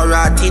side corner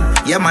rotted.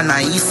 Yeah man,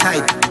 I east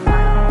side.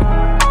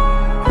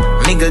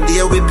 Nigga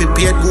there we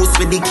prepared goose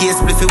with the case.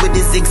 Bliffy with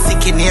the zig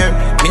in here.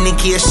 Mini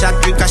case shot,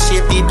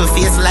 ricochet people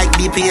face. Like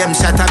BPM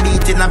shot a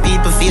beat in a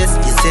people face.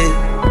 You see?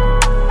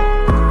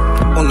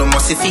 No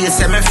must feel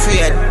I'm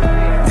afraid.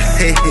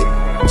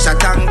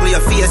 Shut angle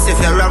your face if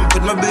you ramp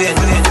with my brain.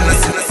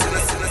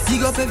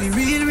 Big up every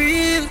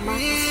real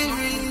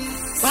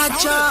bad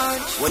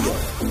charge.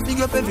 Big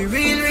up every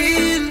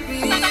real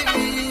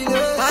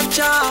bad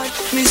charge.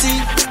 Me see,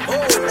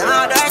 them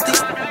are dirty.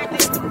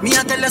 Me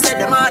I tell you say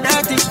them are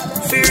dirty.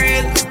 For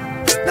real,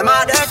 them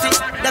are dirty.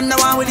 Them the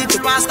one with it to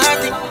pass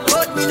 30.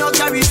 But me no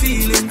carry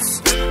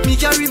feelings. Me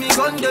carry me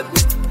gun them.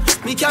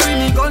 Me carry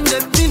me gun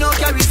them, me no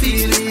carry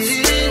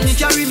feelings. Me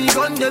carry me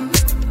gun them,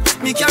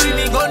 me carry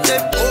me gun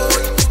them.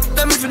 Oh,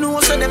 them if you know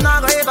so them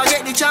not gonna ever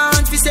get the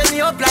chance to set me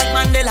up like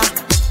Mandela.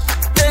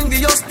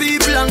 Envious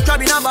people and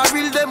crab in a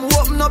barrel, them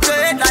open up your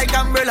head like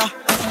umbrella.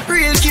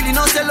 Real killing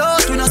no sell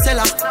out, we no sell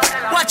her.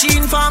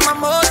 Watching for my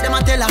mouth, them a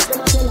tell her.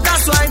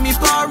 That's why me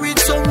par with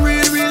some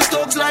real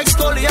thugs like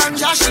Scully and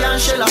Joshy and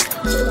Shella.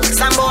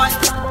 Some boy,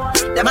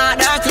 them are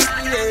dirty.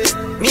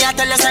 Me I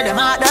tell you say them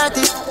are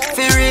dirty.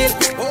 For real.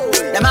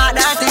 Them are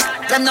dirty,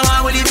 them no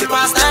one will leave you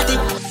past 30.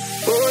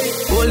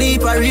 Holy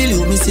for real,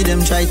 you me see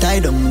them try tie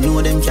down.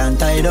 Know them can't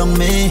tie down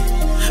me.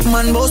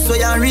 Man boss so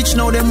you rich,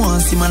 now them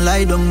want see man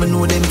lie down. Me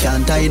know them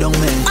can't tie down me.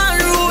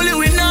 Unruly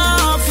we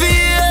not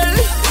feel.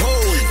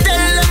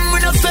 Tell them we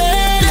no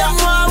fail. Them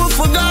want we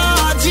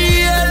forgot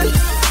jail.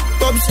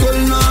 Pop skull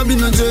now be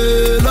no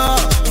jailer.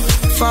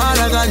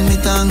 Father God me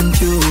thank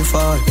you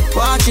for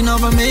watching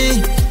over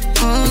me.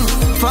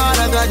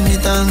 Father God, me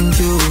thank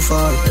you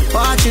for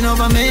watching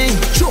over me.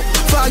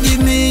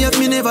 Forgive me if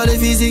me never the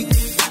physic.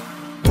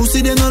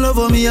 Pussy them no love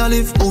how me a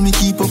live. Oh me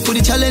keep up for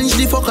the challenge,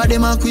 the fucker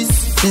them a quiz.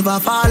 Never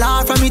fall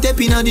off from me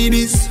tapping a the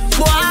biz.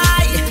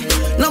 Why?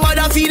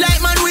 Nobody feel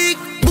like man weak.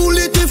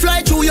 Bullet to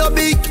fly through your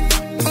beak.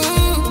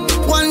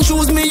 One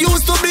shoes me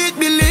used to beat.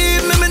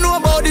 Believe me know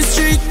about the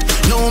street.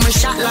 No, me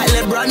shot like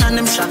LeBron and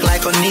them shot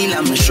like O'Neal.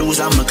 And my shoes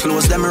and my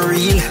clothes, them are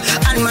real.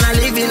 And man, I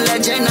live in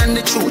legend and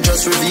the truth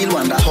just reveal.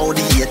 Wonder how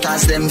the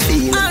haters them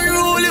feel.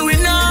 Unruly we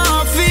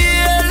not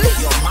feel.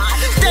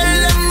 Tell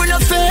them we no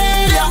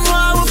fail. Them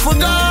why we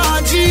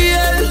forgot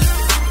jail.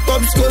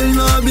 Pop skull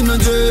now be no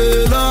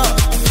jailer.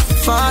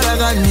 Father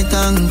God, me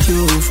thank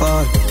you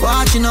for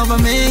watching over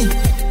me.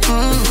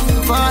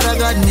 Father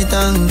God, me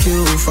thank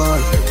you for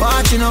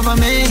watching over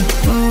me.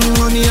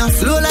 Money a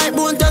flow like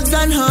Bone Thugs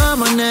and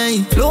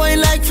Harmony, flowing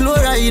like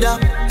Florida.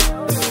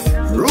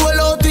 Roll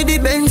out with the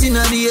Benz in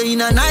a day,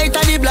 in a night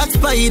of the Black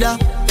Spider.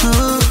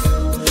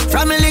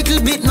 From a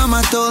little bit,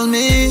 mama told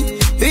me,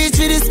 reach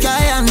for the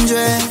sky and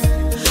dread.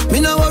 Me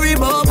no worry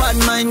about bad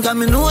mind, cause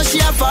me know she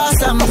a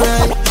fast and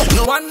bread.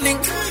 No one link,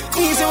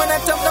 easy when I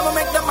tap them, I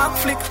make them up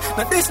flick.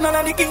 Now this none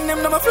of the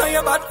kingdom, them a fly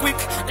about quick.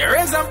 The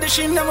raise of the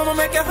shin, them a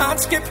make your heart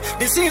skip.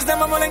 Disease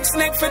them, I'm a like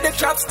snake for the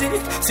chopstick.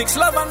 6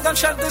 love and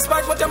gunshot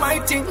despite what you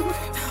might think.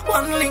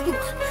 One link,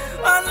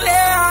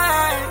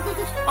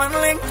 one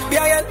link,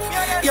 BIL,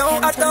 yo,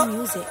 I thought.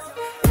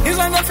 It's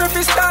when your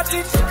free start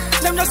it.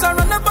 Them just a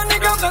run up on the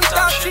ground and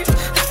start shit.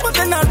 But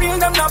then I real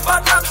them not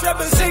bad acts,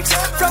 level 6.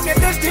 From your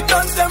dusty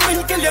guns, them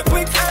will kill you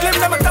quick. Claim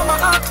them a come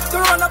heart. To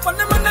run up on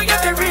them and they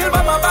get the real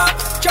by my back.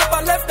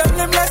 Chopper left them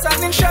limbless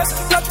and in chest.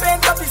 Blood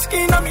paint up his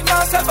skin, I mean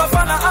now self a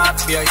fan of art.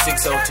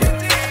 BI6 out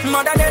here.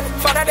 Mother dead,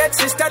 father dead,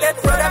 sister dead,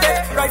 brother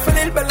dead. Rifle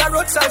hill, Bella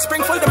roadside,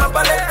 Springfield, them a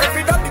ballet.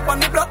 Every dog dip on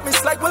the block,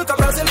 miss like Wilka,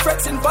 Brazil,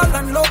 frets involved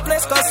and low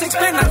place. Cause 6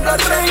 pain and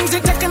blood rings.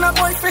 It taking a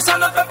boy face on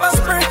a pepper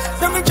spray.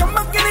 Then we jump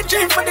back in the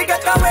gym for the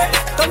getaway.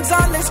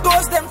 Gonzales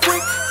goes them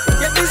quick.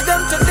 Yet this them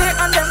today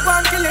and them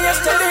gone kill you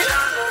yesterday.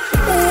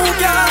 Ooh,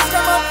 gas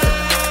them up.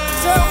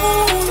 Say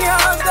ooh,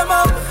 gas them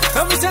up.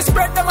 And we say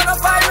spread them on a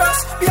virus.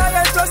 BIL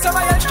plus some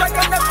IL strike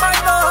and them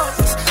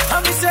minus.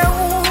 And we say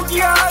ooh,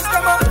 gas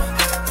them up.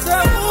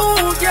 Say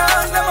ooh,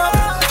 gas them up.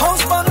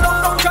 House burn down,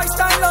 don't try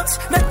stylus.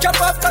 Make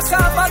chop up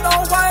cassava,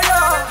 no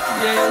wire.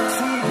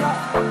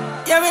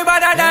 Yeah, we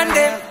better than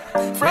them.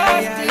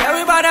 Yeah,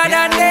 we better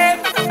than them.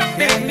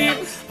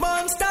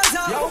 Monsters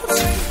out.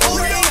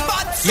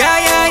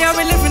 Yeah,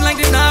 we living like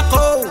the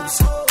narcos.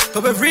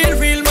 Cause we're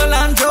real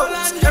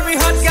Melandros. Every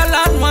hot gal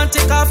and want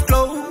take off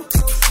clothes.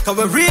 Cause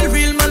we're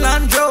real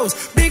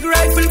Melandros. Big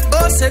rifle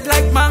busted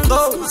like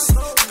mangoes.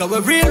 Cause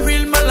we're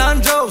real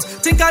Melandros.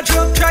 Think I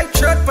drunk tried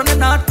shirt from the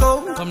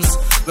narcos.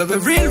 We're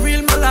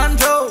real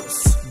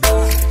Melandros.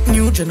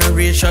 New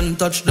generation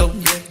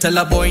touchdown. Tell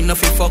a boy no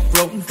fi fuck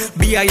round.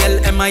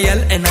 BIL,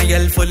 MIL,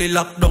 NIL fully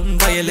locked down.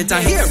 Violate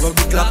a hero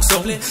with clock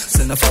sound.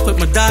 Send a fuck with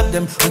my dad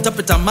them. On top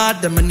it a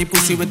mad them. And the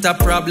pussy with a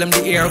problem.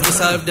 The air will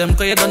solve them.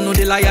 Cause you don't know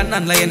the lion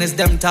and lion is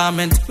them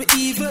torment. We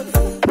evil.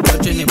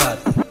 But you bad.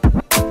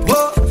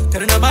 Whoa,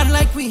 they're not bad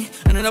like we,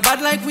 and they're not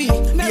bad like we.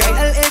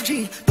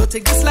 B-I-L-A-G, don't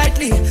take this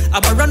lightly.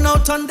 I'ma run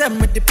out on them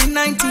with the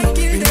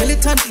P90.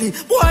 Militantly,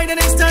 boy, then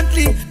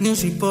instantly.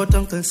 News report,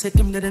 uncle set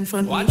him dead in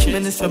front. Watch it.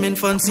 Menace from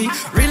infancy.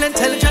 Real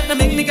intelligent, they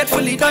make me get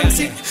fully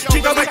dancy.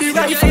 Trigger with the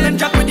rifle and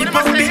jack with the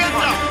bombing.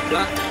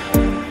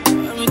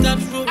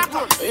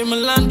 In my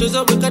land, there's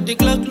a we got the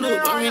clock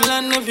load. In my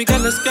land, every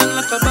girl is scan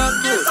like a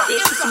barcode.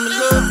 Baby, some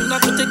love, and I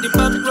could take the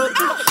back road.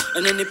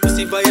 And then the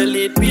pussy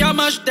violate, we a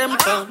mash them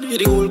down. Hear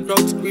the whole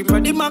crowd scream,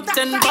 ready Mac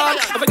 10 ball.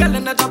 Every girl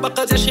in the job,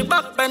 cause she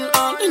back bend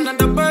on. In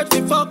the bird,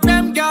 we fuck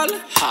them, girl.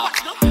 Ha,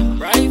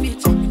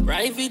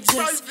 private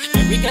jets.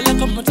 Every girl I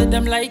come to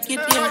them like it,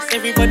 yes.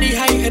 Everybody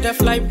high head a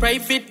fly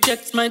private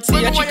jets. Might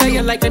see a chica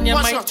you like and you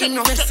might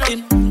invest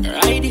in.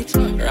 Ride it,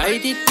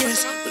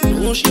 yes. But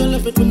no, she'll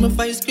love it when my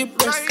vice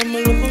skip rest. I'm a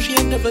local,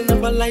 she'll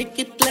never like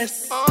it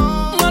less.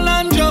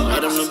 Malandro, I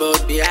don't know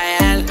about the IL.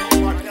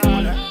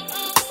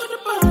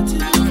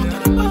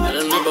 I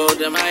don't know about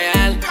them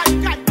IL.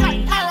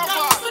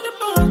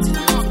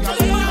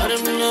 I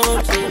don't know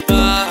about the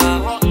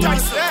bar.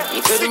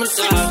 You feel them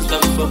soft, so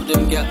fuck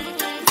them girl.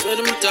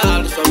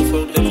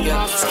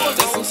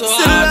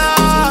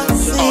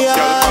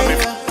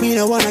 Me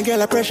no wanna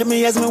girl a pressure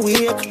me as me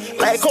wake.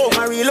 Like how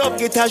my real love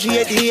get a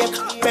shade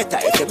ache. Better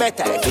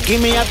if you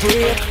give me a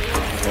break.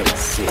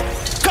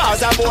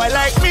 Cause a boy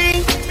like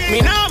me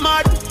not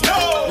mad.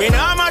 No. Me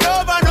not mad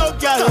over no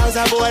girl. Cause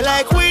a boy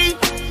like we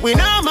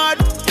not mad.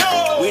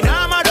 No. We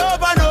not mad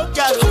over no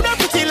girl. Coulda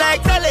pretty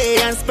like Dolly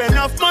and spend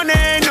enough money.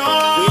 No.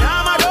 We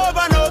not mad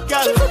over no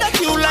girl. Coulda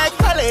cute like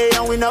Dolly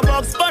and we no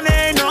box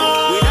bunny. No.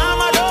 We not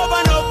mad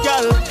over no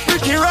girl.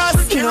 Ricky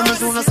Ross, you know me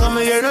soon as some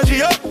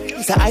energy up.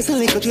 It's a ice and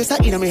liquor chaser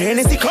in my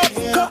Hennessy cup.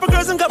 Couple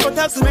girls and couple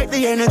talks to make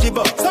the energy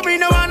buck. So me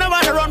no wanna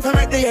run for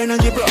make the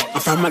energy bro.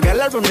 If I'm a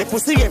gal from the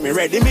pussy get me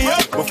ready me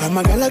up. But from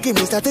a gal give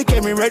me start to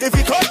get me ready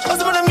for cut. Cause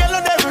some of them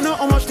gal never know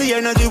how much the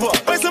energy was.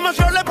 When so much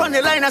roll up on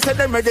the line I said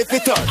them ready for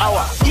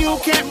touch. You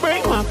can't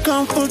break my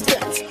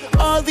confidence.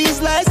 All these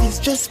lies is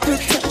just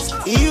pretense.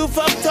 You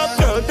fucked up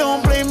girl,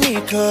 don't blame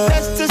me cause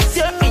that's just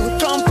your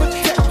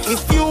incompetence.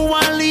 If you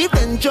wanna leave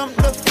then jump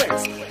the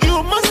fence.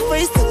 You must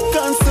face the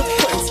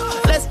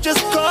consequence. Let's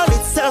just call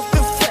it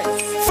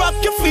self-defense. Fuck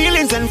your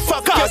feelings and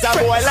fuck cause a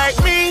boy like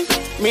me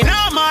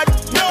not mad.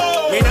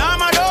 No. Me not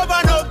mad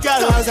over no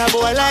girl. Cause a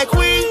boy like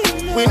we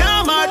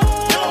not mad.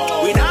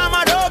 No. We not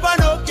mad over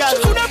no girl.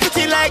 She coulda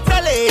pretty like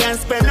Dolly and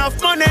spend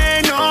enough money.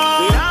 No.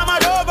 We not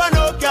mad over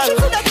no girl. She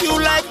coulda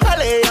cute like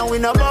Dolly and we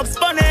no box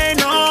bunny.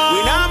 No.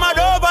 We not mad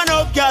over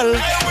no girl.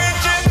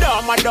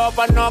 Mad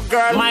over no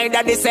girl. My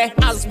daddy say,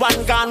 as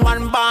one gone,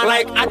 one born.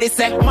 Like Addy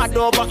say, mad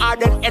over her,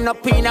 then end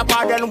up in a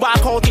bar, then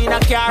walk out in a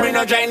car. Me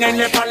no join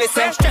any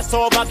policy. Stress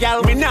over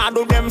girl, me nah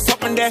do them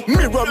something there.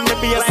 Me run me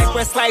be like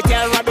Westlight,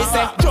 tell Robbie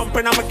say.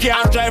 Jumping on my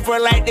car, drive her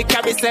like the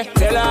cabby say.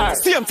 Tell her,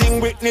 same thing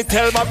Whitney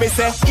tell Bobby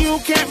say. You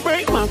can't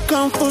break my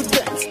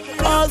confidence.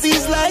 All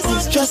these lies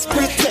is just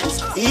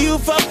pretense. You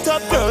fucked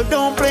up girl,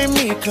 don't blame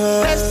me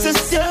cause that's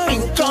just your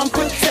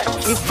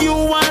incompetence. If you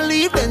wanna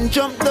leave then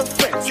jump the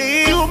fence.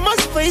 You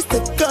must face the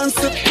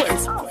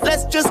consequence.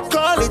 Let's just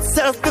call it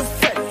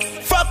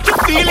self-defense. Fuck your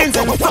feelings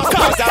and fuck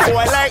cause a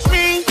boy like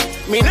me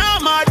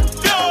not mad.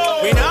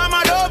 No. Me not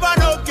mad over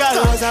no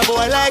girl. Cause a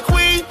boy like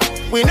we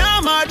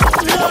not mad.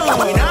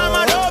 No. We not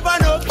mad over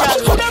no girl.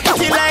 Coulda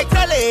pretty like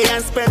Dolly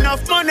and spend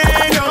enough money.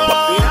 No.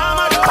 We not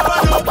mad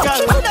over no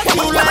girl. Coulda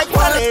cute like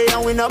Dolly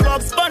and we no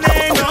box bunny.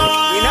 No.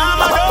 We not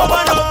mad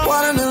over no.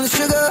 Watermelon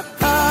sugar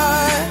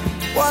high.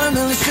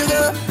 Watermelon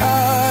sugar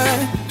high.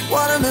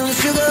 Watermelon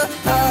sugar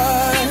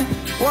high.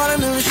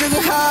 Watermelon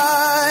sugar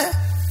high.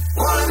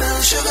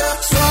 Watermelon sugar.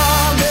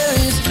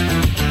 Strawberries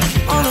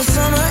on a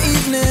summer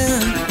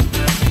evening.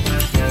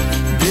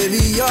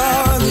 Baby,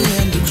 you're the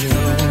end of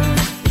June.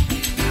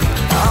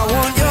 I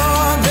want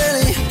your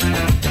belly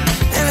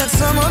and that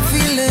summer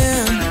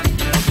feeling.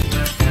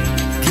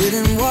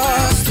 Getting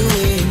washed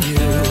away in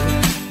you.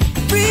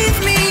 Breathe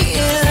me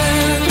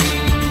in,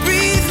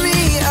 breathe me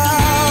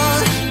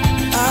out.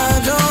 I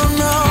don't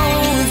know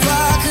if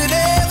I could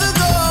ever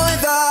go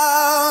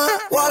without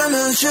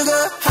watermelon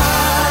sugar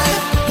high,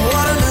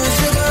 watermelon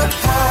sugar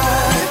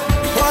high,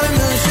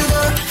 watermelon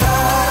sugar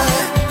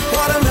high,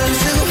 watermelon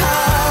sugar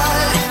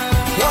high,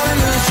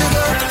 watermelon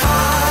sugar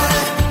high,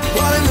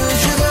 watermelon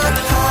sugar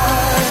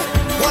high,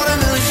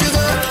 watermelon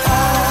sugar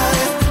high,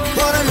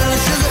 watermelon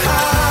sugar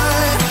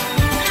high.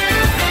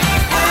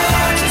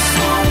 I just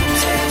wanna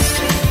taste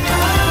it,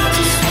 I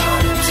just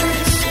wanna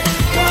taste it,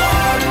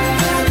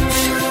 watermelon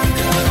sugar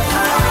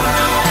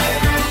high.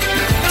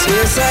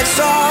 Tastes like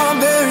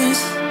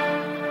strawberries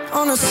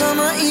on a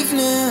summer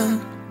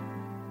evening,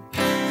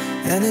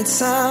 and it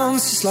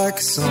sounds just like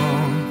a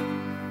song.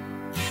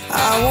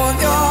 I want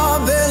your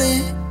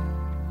belly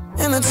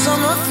and that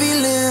summer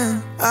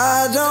feeling.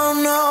 I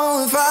don't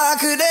know if I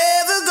could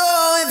ever go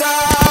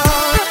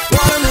without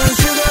watermelon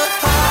sugar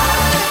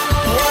high,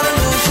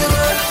 watermelon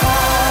sugar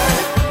high,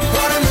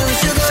 watermelon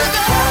sugar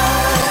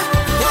high,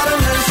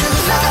 watermelon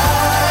sugar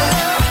high,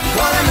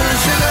 watermelon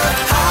sugar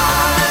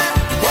high,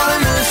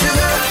 watermelon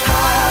sugar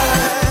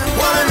high,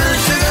 watermelon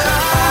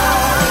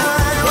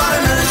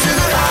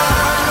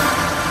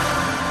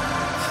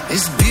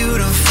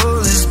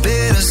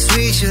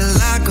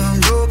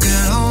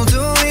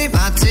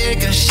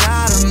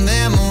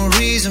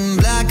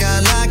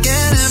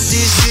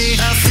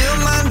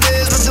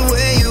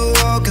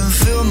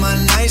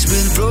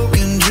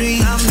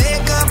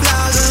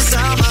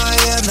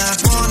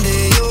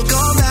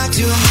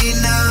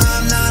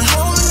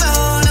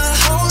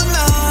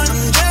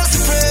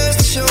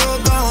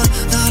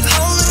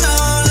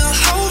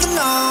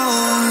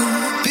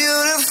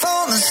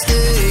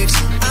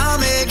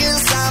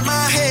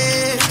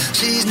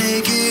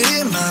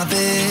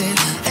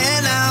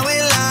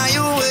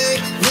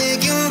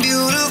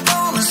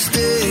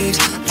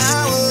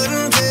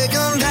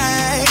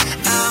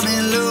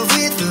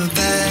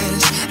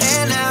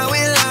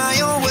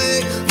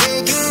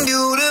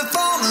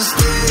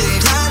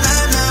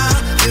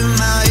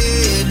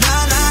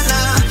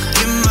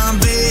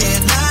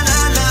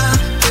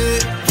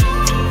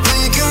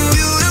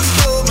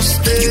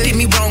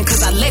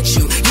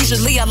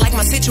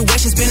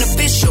is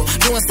beneficial.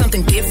 Doing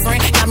something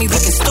different, got me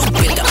looking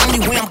stupid. The only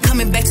way I'm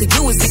coming back to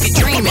you is if you're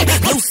dreaming.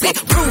 Lucid,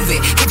 prove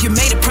it. If you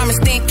made a promise,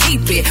 then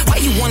keep it. Why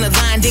you wanna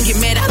lie and then get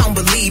mad? I don't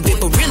believe it.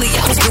 But really,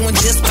 I was doing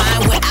just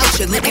fine without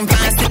you. Looking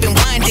fine, sipping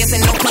wine,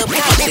 dancing on club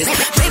couches.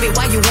 Baby,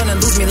 why you wanna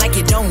lose me like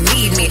you don't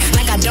need me?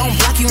 Like I don't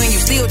block you and you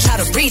still try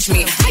to reach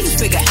me. How you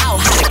figure out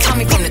how to call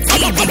me from the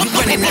TV? You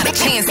running out of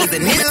chances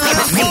and this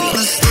is me.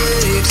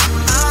 Mistakes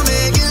I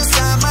make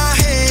inside my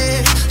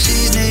head.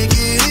 She's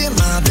naked in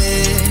my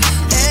bed,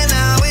 and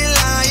now we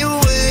lie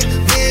awake,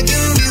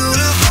 making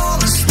beautiful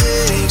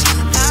mistakes.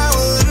 I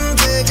wouldn't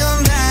take them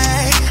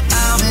back.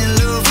 I'm in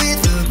love with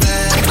the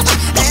bad,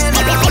 and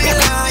now we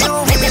lie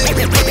awake.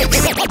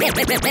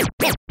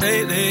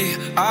 Lately,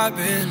 I've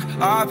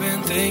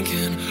been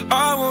thinking,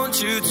 I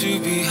want you to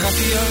be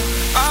happier.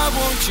 I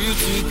want you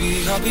to be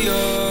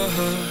happier.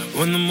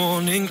 When the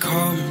morning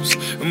comes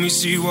and we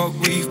see what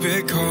we've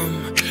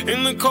become,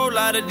 in the cold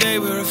light of day,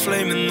 we're a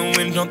flame in the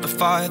wind, not the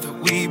fire that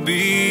we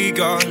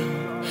begun.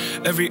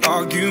 Every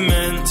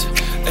argument,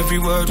 every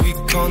word we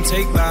can't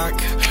take back.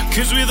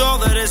 Cause with all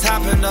that has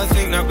happened, I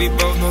think that we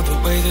both know the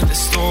way that the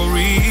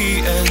story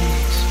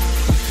ends.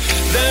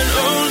 Then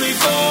only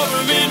for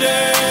a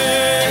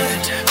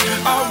minute,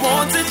 I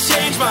want to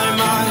change my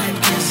mind,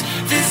 cause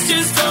this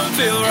just don't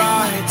feel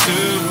right to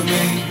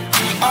me.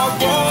 I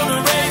wanna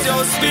raise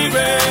your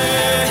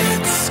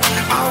spirits,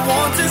 I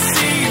want to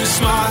see you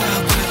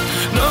smile, but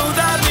no,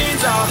 that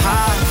means I'll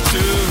have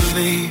to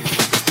leave.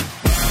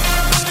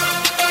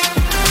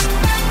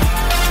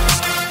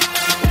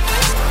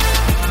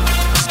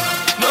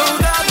 No,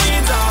 that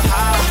means I'll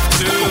have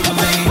to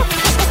leave.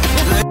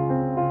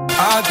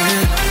 I've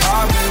been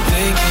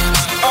thinking,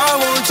 I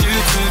want you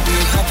to be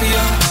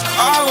happier.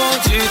 I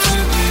want you to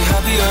be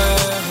happier.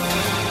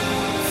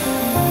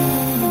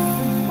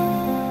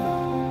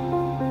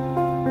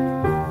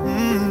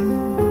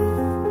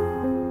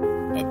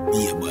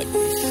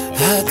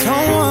 I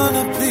don't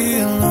wanna be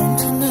alone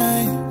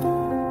tonight.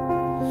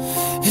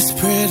 It's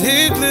pretty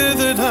clear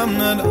that I'm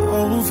not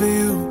over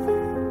you.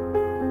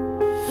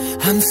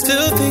 I'm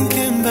still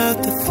thinking about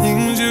the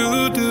things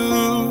you do.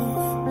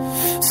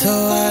 So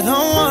I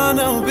don't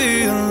wanna be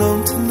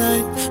alone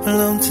tonight,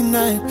 alone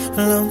tonight,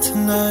 alone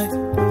tonight.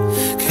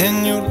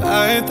 Can you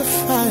light the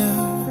fire?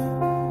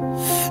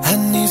 I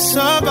need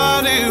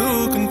somebody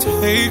who can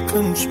take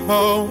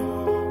control.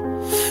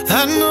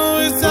 I know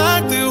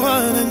exactly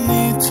what I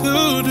need to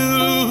do,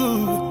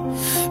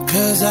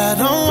 cause I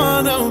don't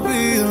wanna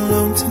be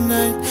alone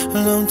tonight,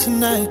 alone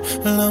tonight,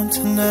 alone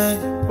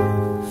tonight.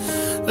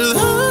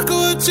 Look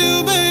what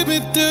you made me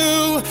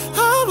do,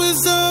 I was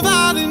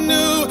somebody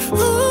new.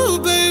 Ooh,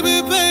 baby,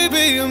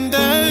 baby, I'm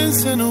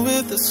dancing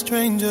with a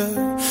stranger.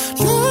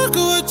 Look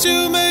what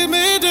you made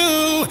me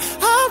do,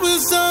 I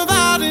was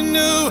somebody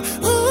new.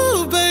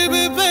 Ooh,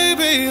 baby,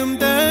 baby, I'm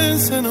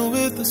dancing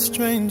with a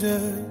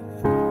stranger.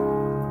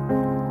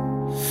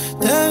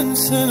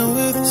 Dancing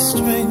with a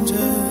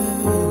stranger.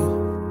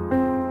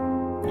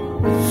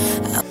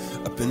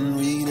 I've been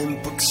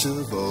reading books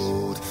of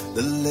old,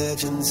 the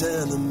legends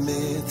and the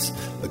myths,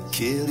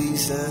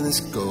 Achilles and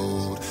his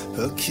gold,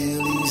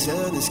 Hercules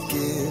and his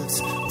gifts,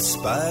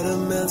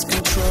 Spider-Man's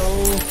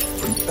control,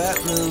 and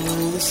Batman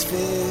with his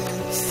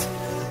fists.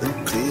 And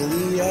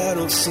clearly I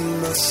don't see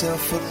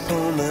myself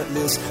upon that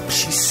list. But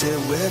she said,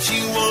 where'd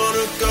you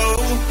wanna go?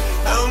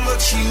 How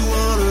much you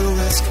wanna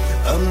risk?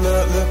 I'm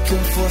not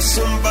looking for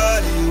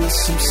somebody with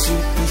some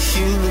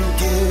superhuman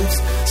gifts,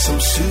 some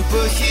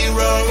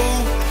superhero,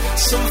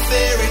 some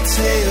fairy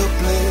tale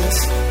bliss.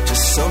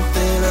 Just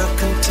something I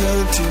can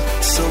turn to,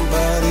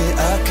 somebody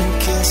I can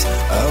kiss.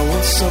 I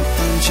want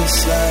something just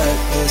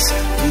like this.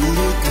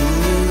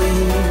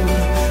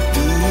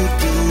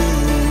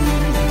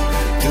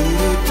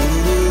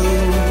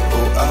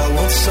 Oh, I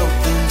want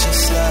something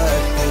just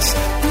like this.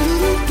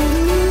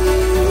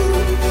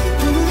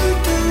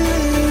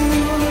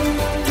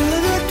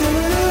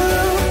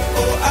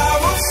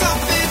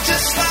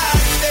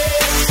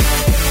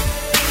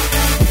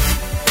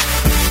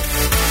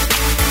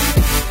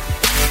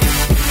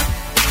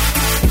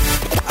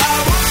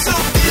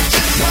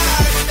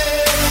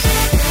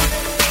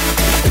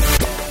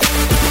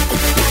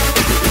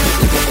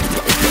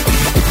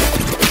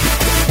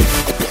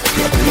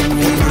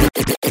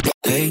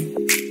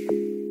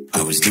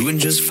 Doing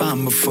just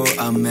fine before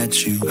I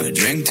met you. I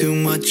drank too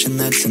much and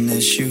that's an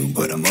issue,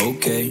 but I'm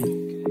okay.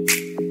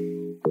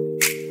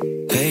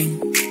 Hey,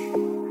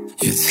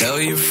 you tell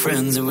your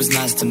friends it was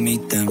nice to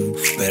meet them,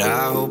 but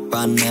I hope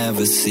I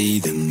never see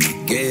them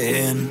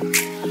again.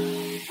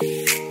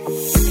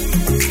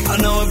 I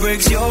know it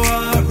breaks your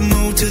heart.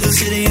 Moved to the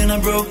city and I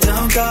broke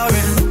down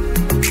crying.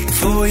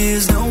 4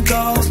 years no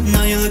calls,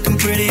 now you're looking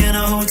pretty in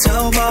a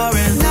hotel bar,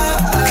 and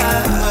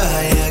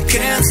I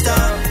can't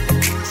stop.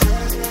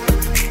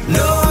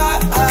 No,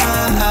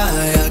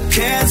 I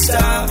can't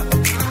stop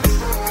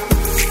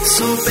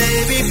So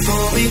baby,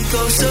 pull me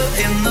closer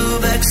in the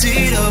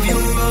backseat of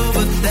your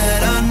Rover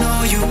that I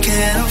know you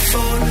can't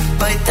afford.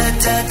 Bite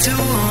that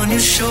tattoo on your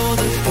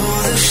shoulder.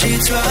 Pull the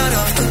sheets right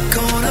off the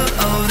corner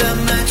of that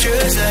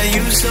mattress that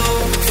you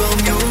stole from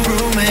your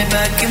roommate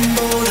back in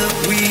Boulder.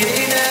 We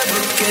ain't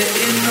ever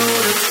getting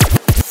older.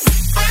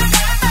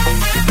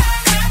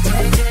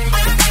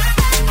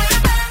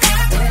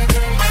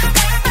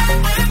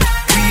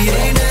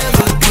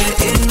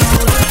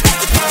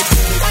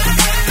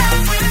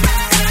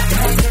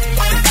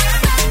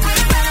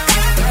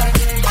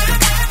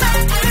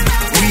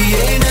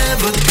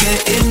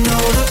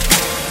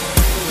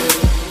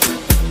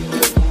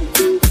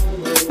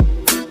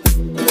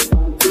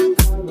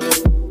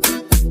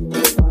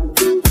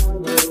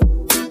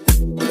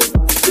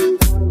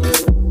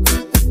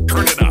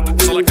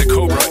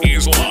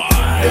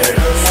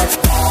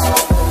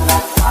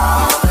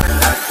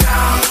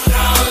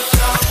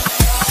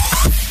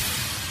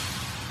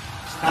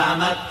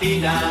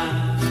 Stamattina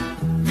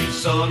mi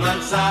sono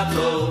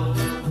alzato,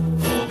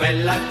 oh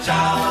bella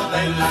ciao,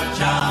 bella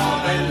ciao,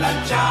 bella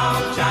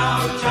ciao,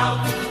 ciao, ciao.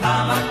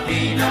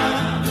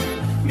 Stamattina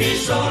mi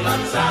sono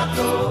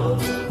alzato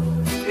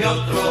e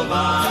ho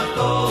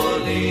trovato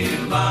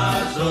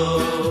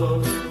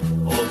l'invaso,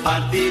 oh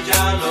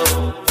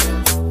partigiano,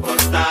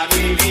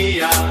 portami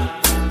via,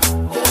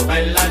 oh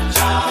bella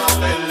ciao,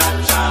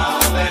 bella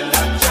ciao,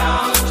 bella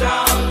ciao,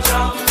 ciao,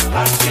 ciao.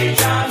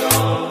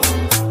 Partigiano,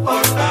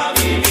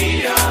 portami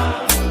via,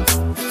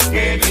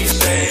 che mi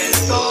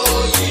sento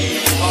di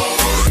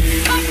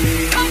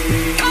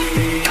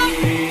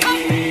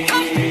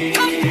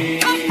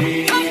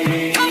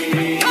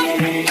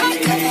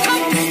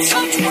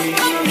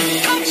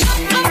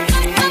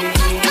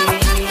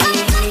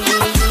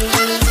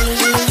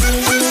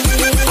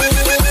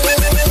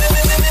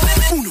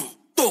Uno,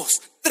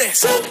 dos,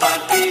 tres.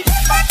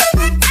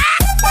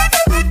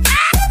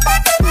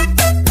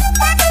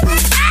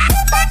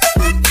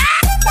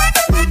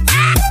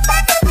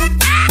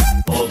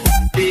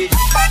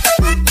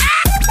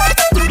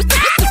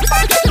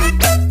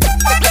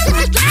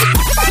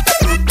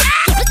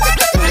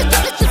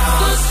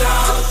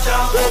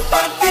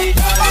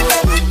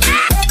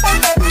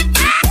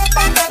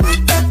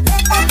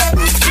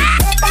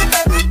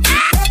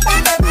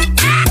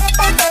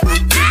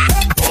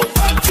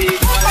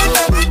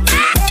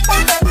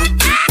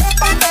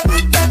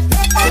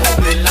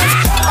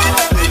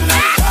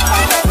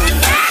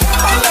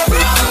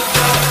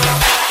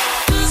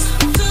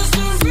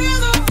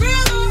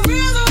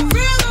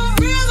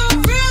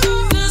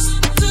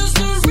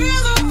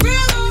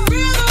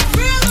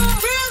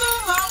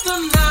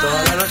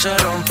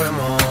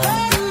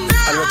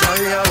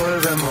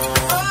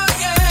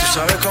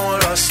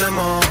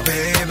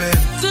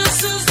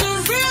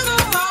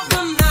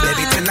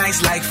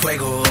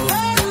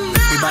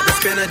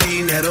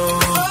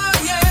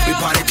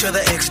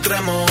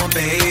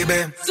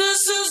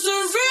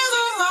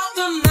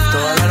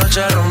 Toda la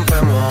noche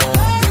rompemos,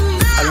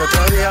 al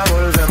otro día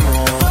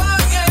volvemos.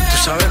 Tú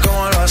sabes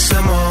cómo lo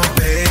hacemos,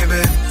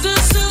 baby.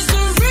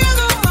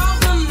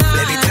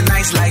 Baby,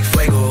 tonight's like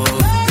fuego.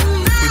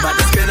 We bout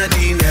to spend the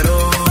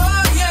dinero.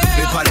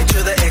 We party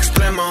to the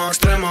extremo,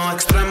 extremo,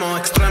 extremo,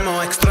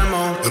 extremo,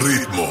 extremo.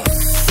 Ritmo.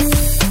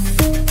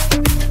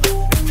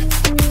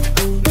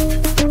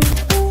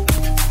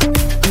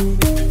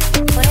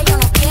 Por ello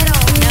no quiero,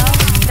 no,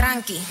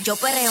 tranqui, yo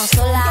perreo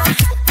sola.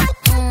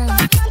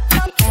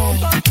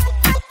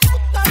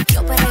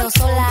 Yo perreo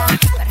sola,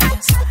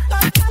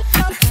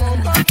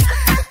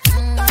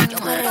 yo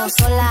perreo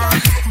sola.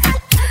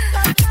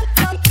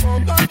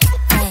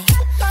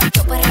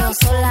 Yo perreo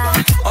sola.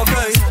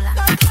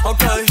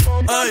 Ok,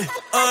 ay,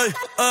 ay,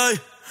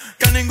 ay.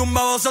 Que ningún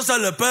baboso se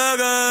le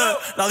pegue.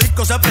 La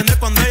disco se prende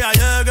cuando ella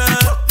llegue.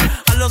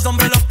 A los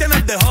hombres los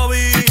tienes de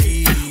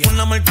hobby.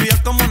 Una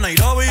malcria como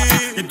Nairobi.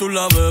 Y tú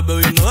la ves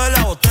bebiendo de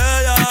la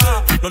botella.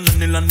 Los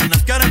nenes y las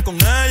nenas quieren con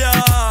ella.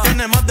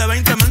 Tiene más de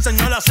 20, me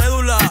enseñó la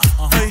cédula.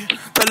 Ey,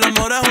 del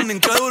amor es una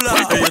incrédula.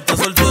 Ella está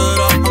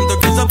soltera antes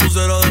que se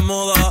pusiera de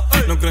moda.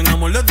 No creen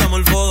amor, le damos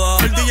el foda.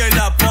 El DJ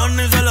la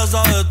pone y se la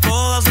sabe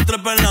toda. Se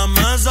trepa en la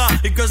mesa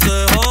y que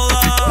se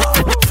joda.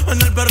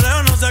 En el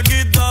perreo no se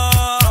quita.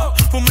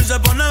 Fumi se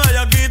pone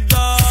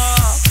bellaquita.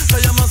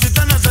 Se llama si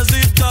te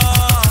necesita.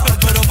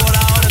 Pero por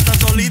ahora está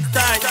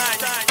solita.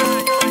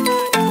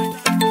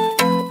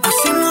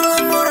 Hacemos el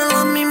amor a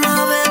la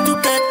misma vez, tú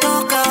te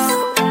tocas.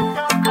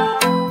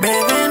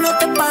 Bebé, no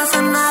te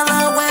pasa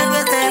nada,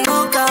 vuélvete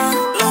loca.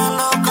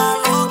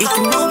 Y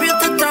tu novio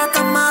te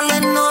trata mal,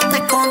 él no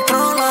te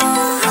controla.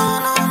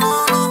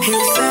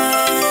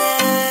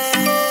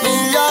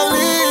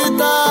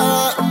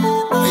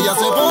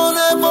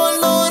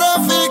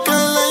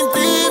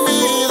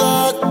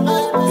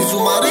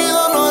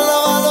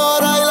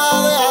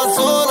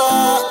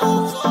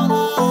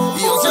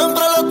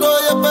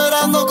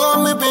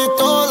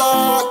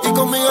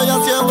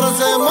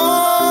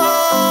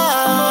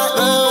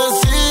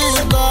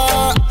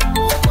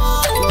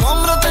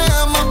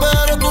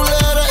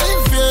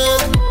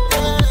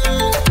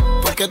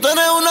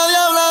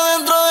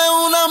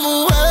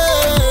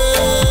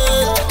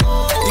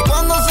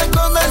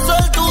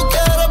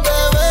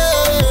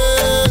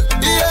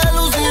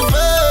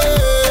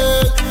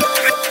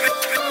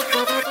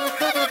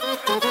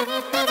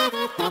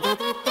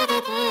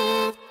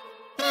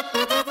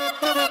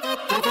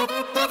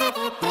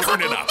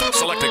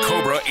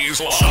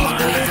 Somos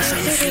de las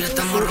 12 y aquí le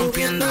estamos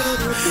rompiendo.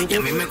 Y a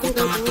mí me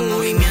gusta más tu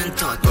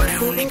movimiento. Tú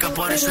eres única,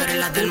 por eso eres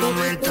la del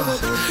momento.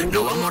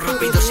 No vamos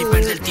rápido sin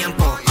perder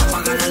tiempo.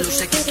 Apaga las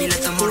luces que aquí le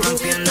estamos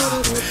rompiendo.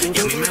 Y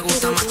a mí me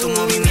gusta más tu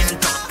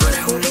movimiento. Tú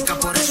eres única,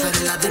 por eso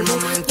eres la del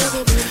momento.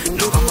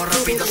 No vamos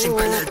rápido sin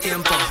perder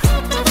tiempo.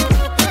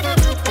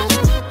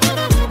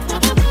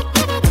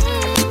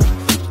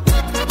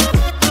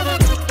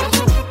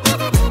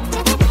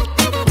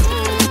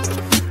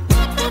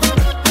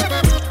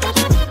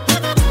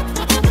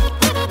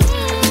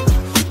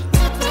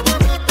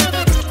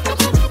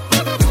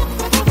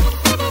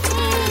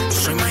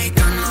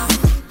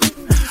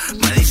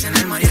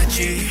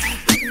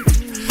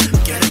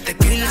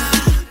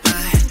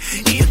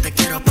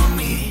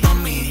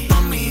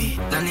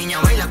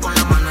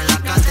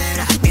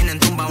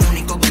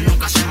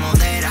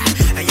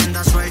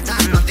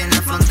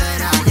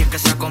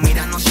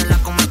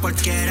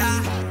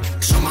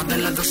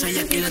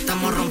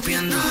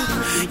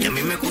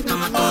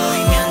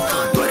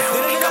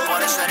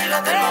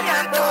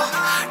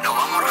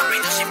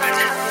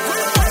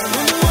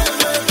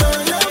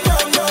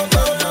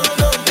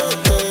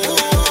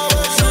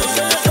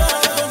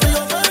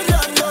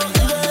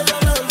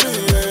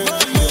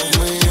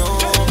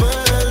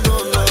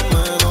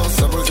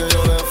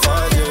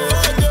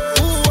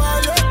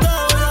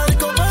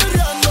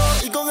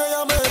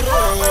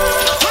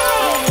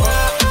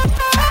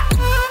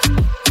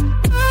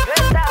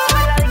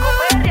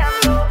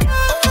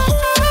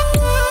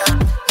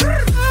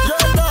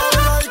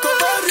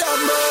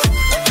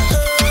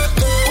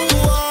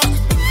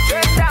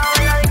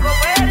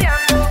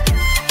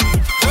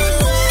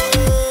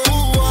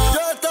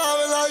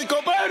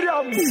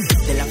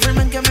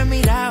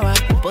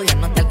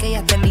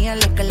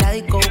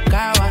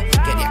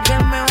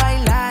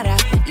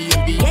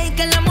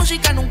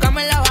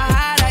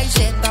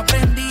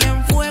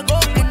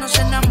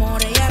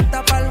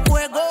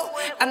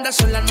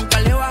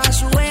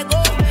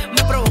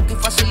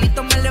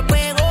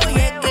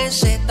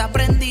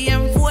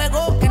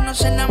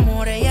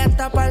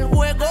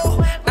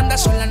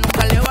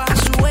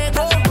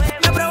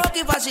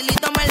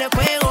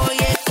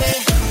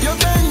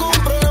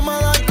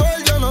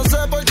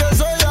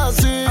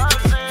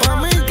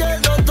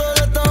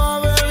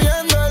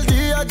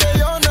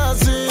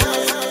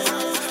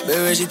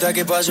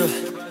 ¿Qué pasó?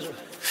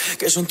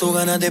 Que son tus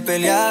ganas de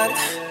pelear,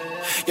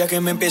 ya que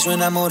me empiezo a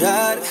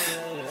enamorar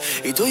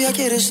y tú ya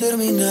quieres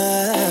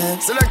terminar.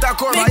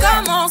 Mais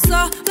comment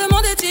ça, le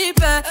monde est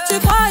hyper. Tu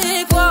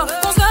croyais quoi,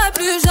 qu'on serait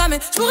plus jamais.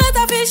 Je pourrais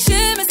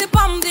t'afficher, mais c'est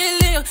pas mon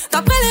délire.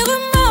 D'après les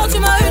rumeurs, tu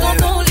m'as eu dans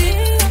ton lit.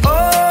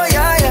 Oh,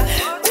 ya, ya,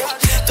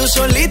 tú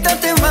solita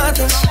te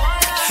matas,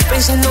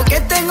 pensando que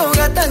tengo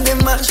gatas de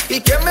más y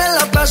que me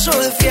la paso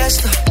de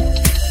fiesta.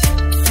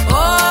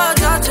 Oh,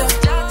 dja dja,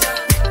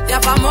 y'a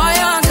pas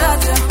moyen, dja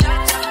dja.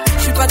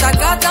 J'suis pas ta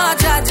gata,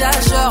 dja dja.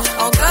 Genre,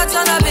 en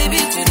katana, baby,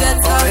 tu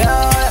dettes ça. Oh,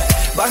 yeah, yeah.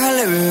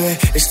 Bájale, bebé,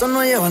 esto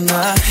no lleva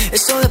nada.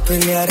 Esto de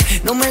pelear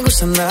no me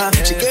gusta nada.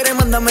 Si quieres,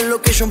 mándame el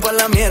location pa'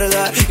 la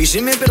mierda. Y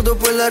si me pierdo,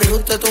 pues la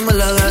ruta tú me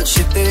la das.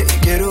 Si te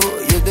quiero,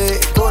 yo de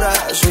cora.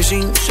 Soy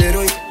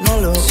sincero y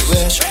no lo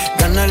ves.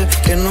 Gana el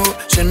que no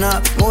se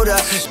enamora.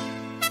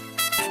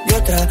 Y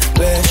otra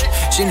vez,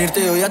 sin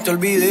irte yo ya te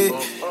olvidé.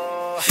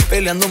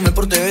 Peleándome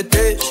por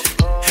TVT.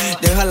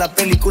 Deja la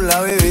película,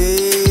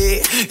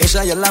 bebé.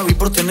 Esa ya la vi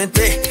por TNT.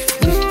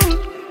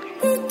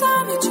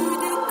 Putain, mais tu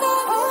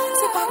déconnes.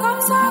 C'est pas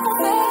comme ça qu'on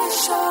fait les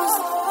choses.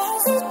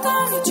 Putain,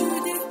 mais tu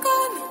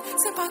déconnes.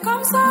 C'est pas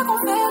comme ça qu'on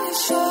fait les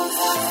choses.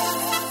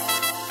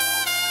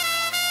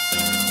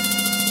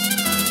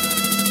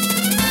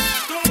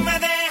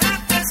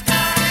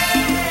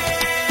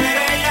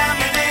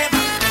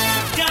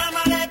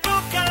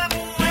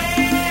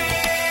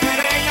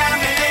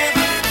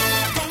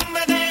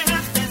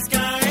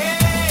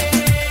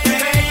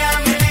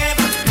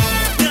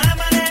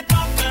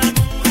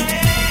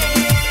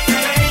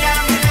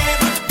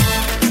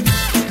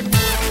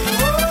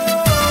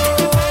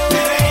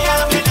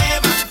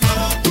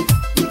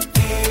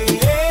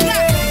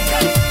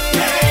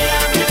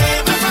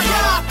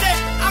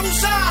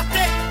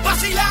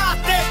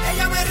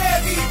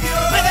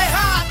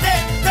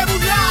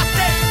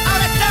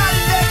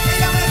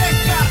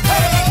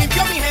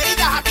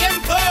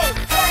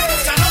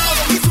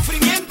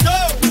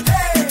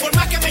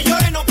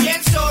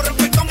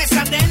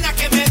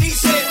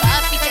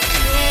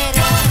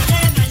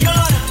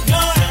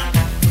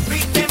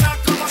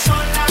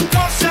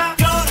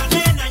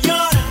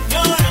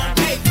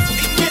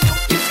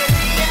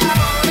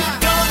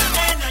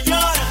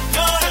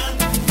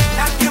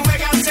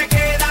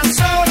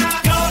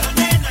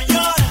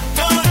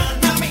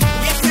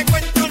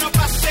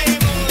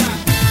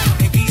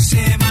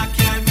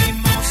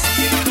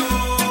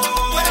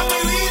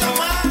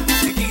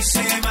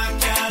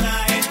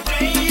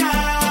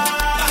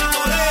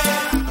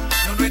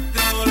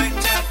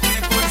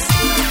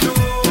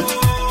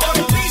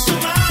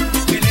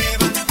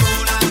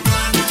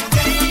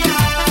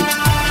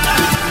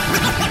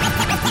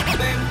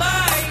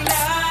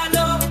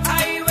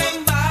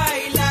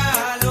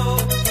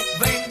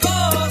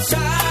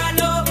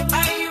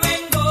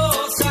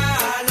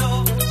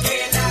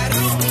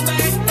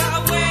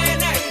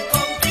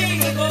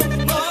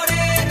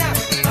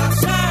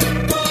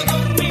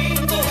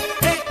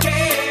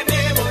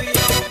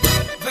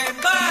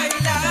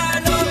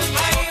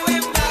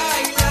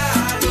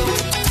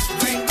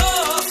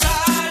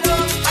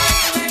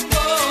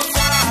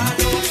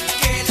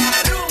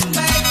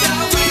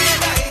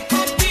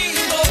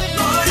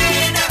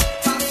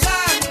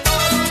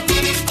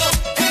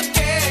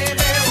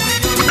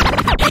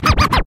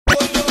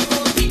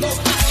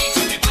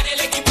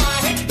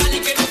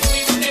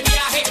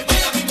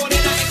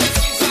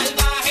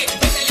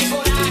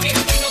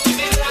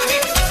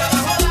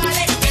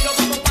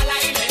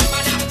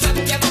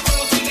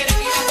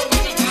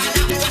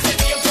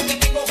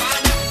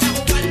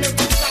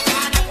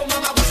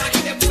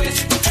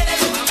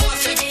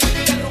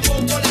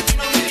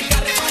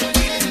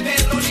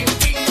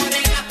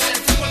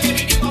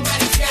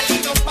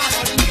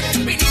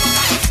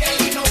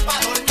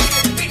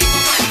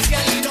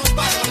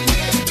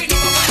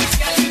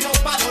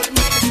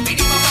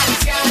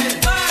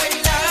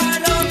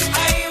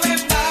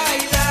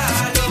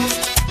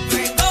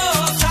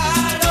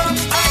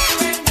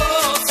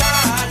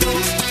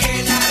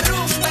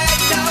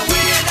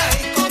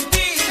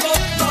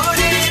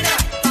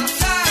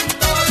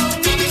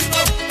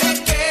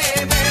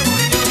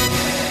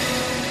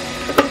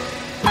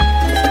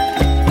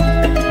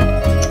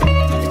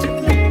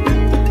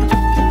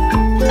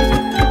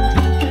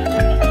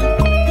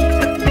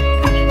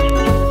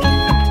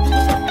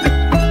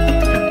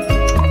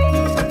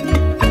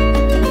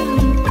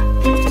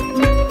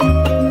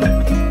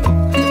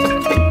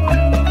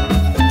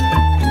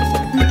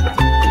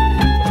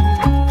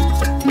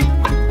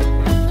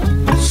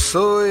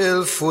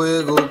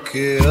 fuego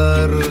que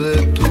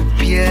arde tu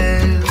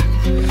piel.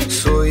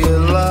 Soy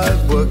el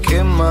agua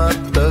que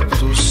mata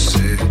tu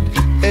sed.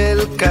 El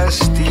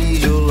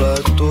castillo, la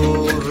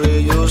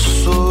torre, yo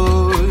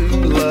soy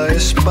la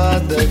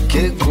espada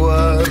que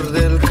guarda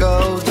el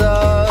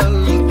caudal.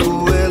 Tú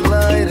el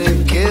aire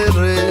que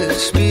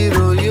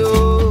respiro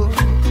yo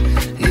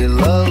y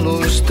la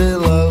luz de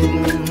la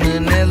luna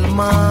en el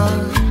mar.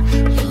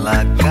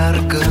 La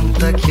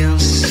garganta que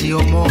ansío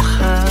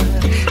mojar,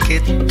 que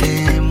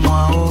temo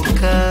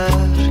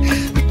ahogar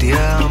de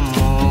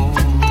amor.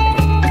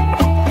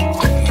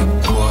 Y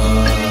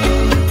cuando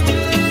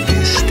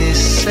este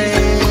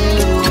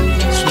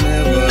celos me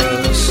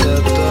vas a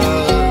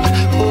dar,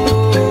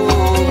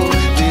 oh,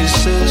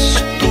 dices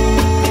tú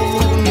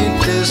mi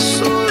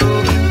tesoro,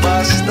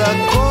 basta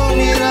con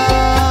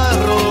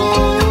mirarlo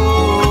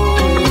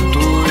y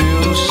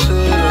tuyo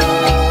será.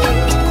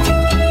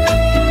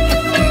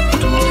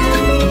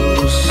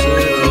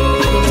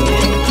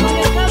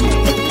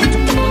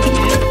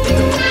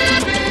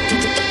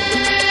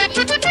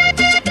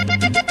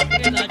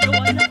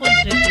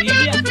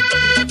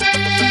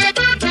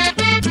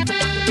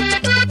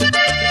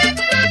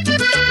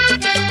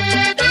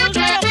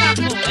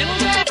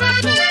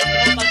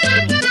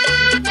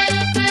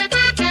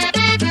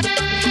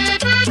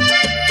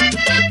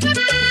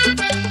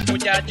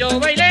 Yo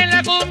bailé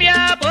la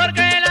cumbia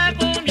porque la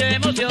cumbia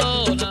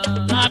emociona.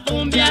 La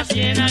cumbia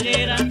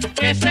cienaguera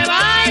que se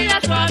baila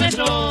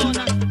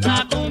suavezona.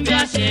 La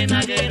cumbia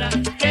cienaguera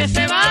que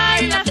se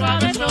baila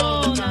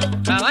suavezona.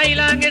 La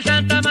bailan en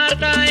Santa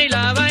Marta y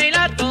la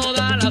baila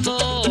toda la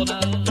zona.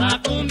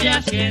 La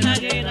cumbia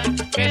cienaguera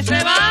que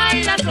se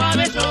baila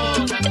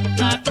suavezona.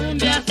 La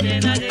cumbia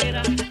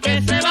cienaguera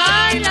que se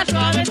baila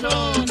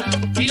suavezona.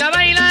 Y la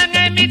bailan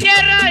en mi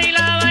tierra y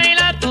la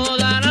baila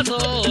toda la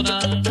zona.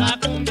 La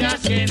cumbia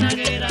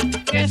cienaguera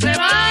que se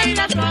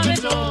baila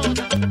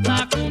suavezona.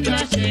 La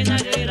cumbia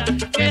cienaguera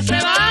que se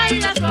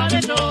baila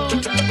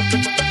suavezona.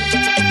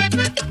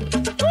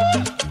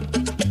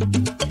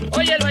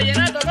 Oye el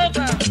vallenato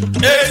loca.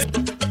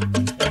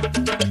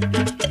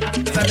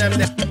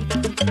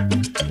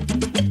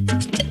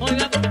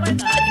 Oiga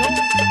compañero.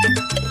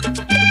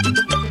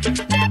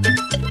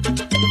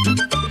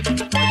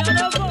 Oiga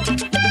loco.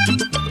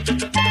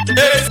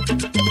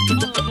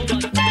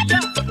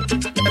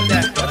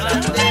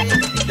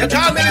 You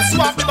call me the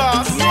swap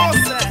boss. No,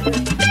 sir.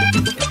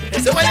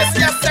 So when you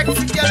see a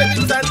sexy girl in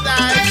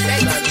sometimes,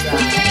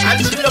 and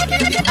she look in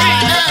the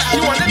eye,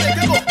 you want to make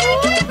it go.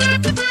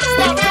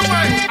 Stop the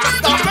wine,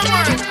 stop the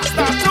wine,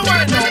 stop the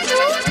wine now.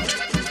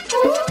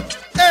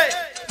 Hey,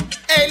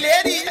 hey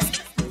ladies,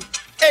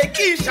 hey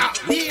Keisha,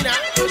 Nina,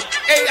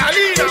 hey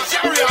Alina,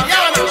 Sherry,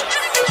 Yana,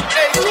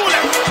 hey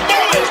Julia,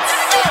 Boys.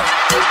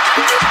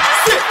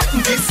 Sit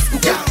this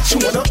girl, she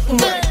wanna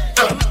move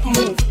and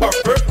move her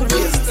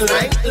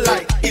waistline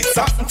like it's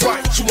a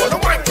twine. She wanna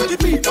wine to the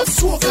beat of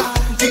soca.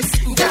 This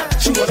girl,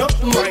 she wanna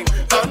wine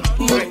and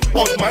wine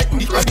on my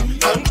knee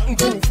and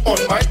groove on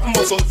my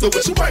muscles. The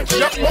way she wine,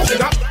 she a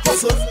motion up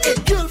hustle. Hey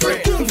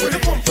girlfriend, where you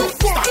come from?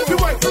 Start the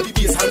wine to the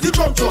bass and the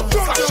drum drum.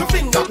 Flash your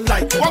finger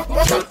like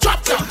walk and drop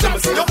down. Let me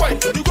see you wine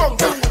to the ground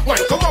down.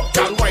 Wine come up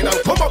down, wine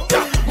and come up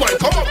down. Wine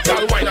come up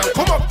down, wine and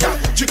come up down.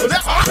 Jiggle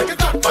that heart like a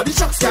that body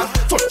shocks, girl.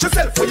 Touch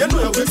yourself for you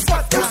know you will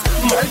spot, girl.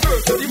 My girl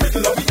to the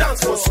middle of the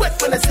dance floor, sweat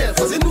when they sell,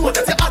 'cause you know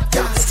that you're hot,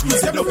 girl.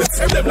 Squeeze your love and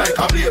send them like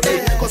a baby,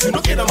 'cause you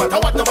don't care no matter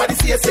what nobody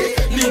say.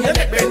 Lean your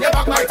neck, bend your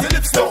back, bite your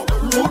lips now.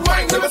 Rude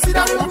wine, never see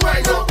that rude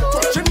wine now.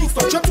 Touch your knees,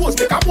 touch your toes,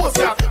 make a pose,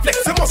 girl. Flex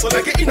your muscle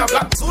like you're in a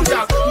black suit,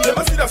 girl.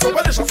 Never see that so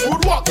delicious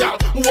food walk, girl.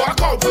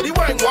 Walk out with the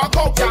wine, walk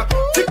out, girl.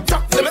 Tick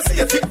tock, let me see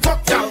your tick tock,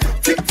 girl.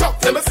 Tick tock,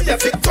 let me see your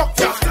tick tock,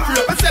 girl. Free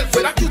up yourself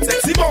with a cute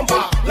sexy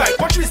bumper, like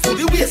Patrice to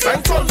the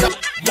waistline, son, girl.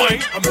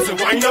 Wine, I'm say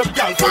wine up,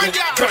 girl. Grind,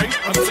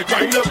 I'm say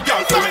grind up,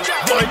 girl.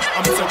 Wine,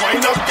 I'm say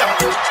wine up, girl.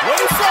 What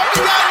is up,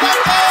 girl?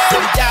 So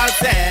the girl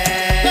say,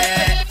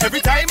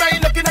 every time I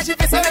looking at she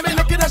face and me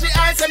looking at she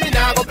eyes, say me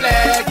nah go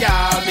play,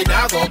 girl. Me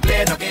nah go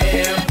play no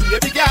game.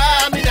 Baby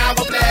girl, me nah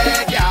go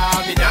play,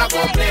 girl. Me nah go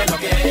play no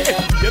game.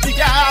 Baby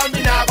girl,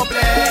 me nah go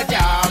play,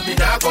 girl. Me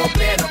nah go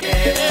play no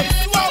game.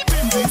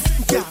 This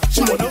girl,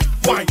 she wanna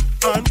wine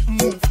and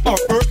move her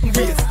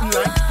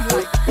waistline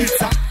like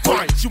it's a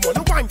wine. She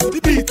wanna wine to the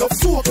beat of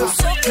soca.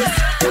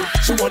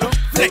 She wanna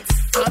flex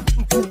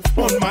and groove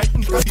on my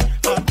knee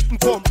and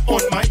come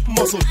on my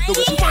muscle. The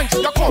way she wine,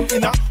 she a come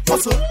in a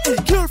hustle. Hey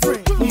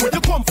girlfriend, where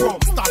you come from?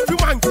 Start to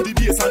wine to the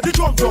bass and the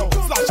drum drum.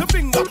 Flash your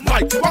finger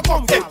like you a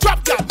come. Hey drop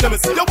that, let me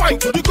see you wine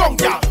to the gong,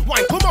 girl.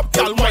 Wine come up,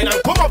 girl. Wine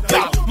and come up,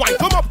 girl. Wine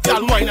come up,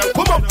 girl. Wine and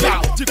come up,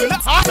 girl. Jiggle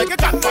that heart like a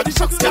cat body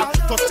shocks, girl.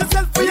 Touch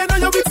yourself for you know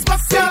your big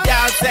spots, girl.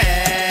 Girl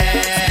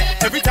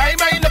say, every time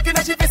I looking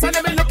at she face and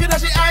me looking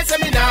at she eyes, say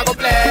me nah go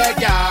play,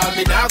 girl.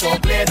 Me nah go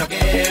play no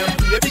game.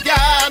 Baby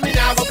girl, me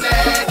nah go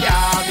play,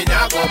 girl. Me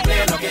nah go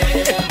play no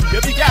game.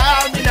 Baby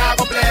girl, me nah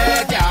go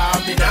play, girl.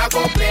 Me nah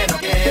go play no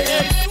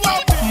game.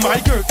 My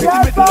girl, take the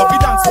middle of the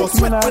dance floor,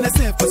 sweat when I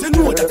say, 'cause you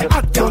know that you're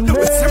hot, girl. The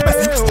way she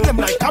best, them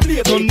like a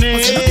blade. 'Cause you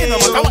don't care no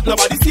matter what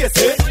nobody says,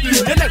 say.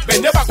 Lean your neck,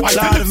 bend your back,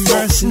 Lord of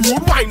mercy.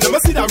 Rude wine, let me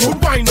see that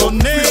rude wine on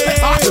me.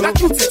 That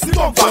you take it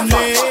off on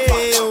me.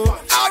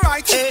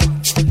 Alright.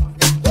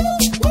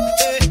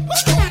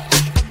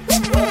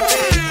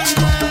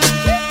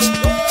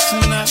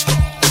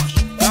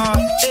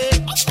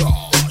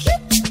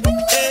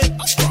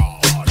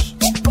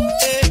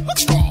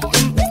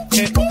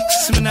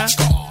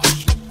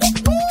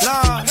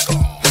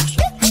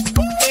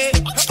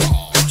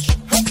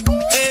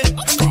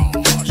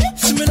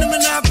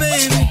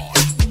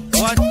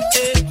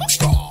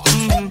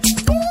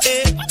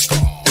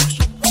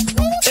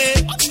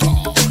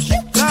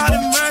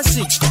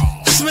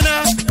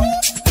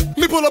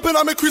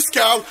 I'm a Chris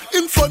Cal,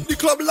 in front the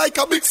club like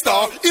a big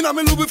star. In a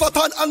me Louis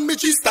Vuitton and me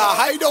G-Star.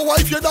 Hide your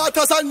wife, your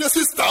daughters and your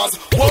sisters.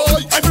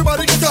 Boy,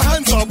 everybody get your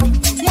hands up.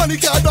 Money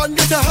can't done,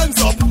 get your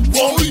hands up.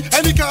 Boy,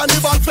 any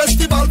carnival,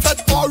 festival, fete,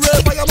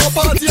 forever, I'm a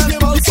party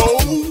animal. So,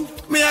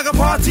 me I go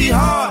party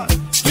hard.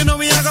 You know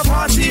me I go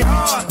party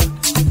hard.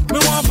 Me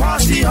want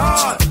party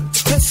hard.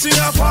 Let's see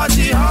a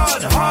party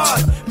hard,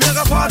 hard. Me I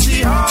go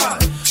party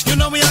hard. You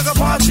know me I go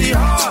party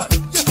hard.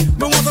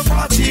 Me want to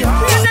party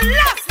hard. We're the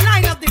last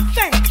line of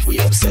defense. We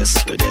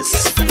obsessed with this.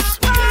 We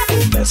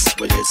mess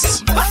with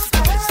this. We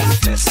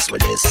test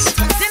with this.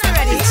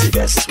 It's the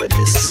best with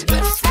this. We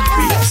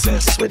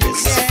obsessed with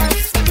this.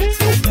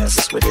 We mess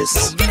with this.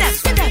 We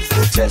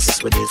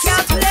test with this.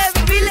 It's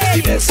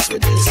the best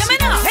with this. Hear me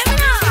now, hear me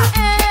now.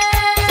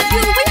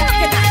 You be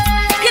looking at.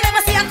 You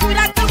never see a crew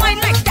that can wine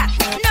like that.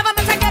 Never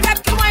met a girl that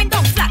can wine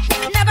down flat.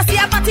 Never see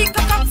a party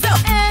cock up so.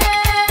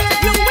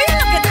 You be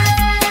looking at.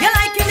 You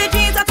liking the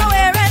jeans that I'm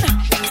wearing.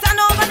 Stand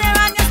over there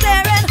and you're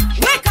staring.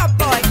 Wake up,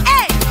 boy.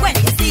 Hey, when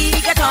you see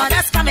get on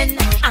us coming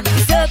and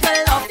we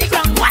circle off the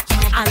ground, watch.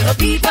 And the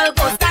people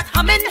go start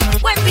humming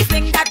when we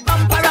fling that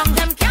bump around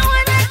them. Can't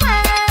win it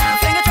well.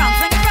 Fling it round,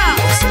 fling it round.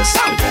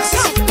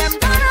 Them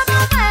gonna go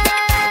well.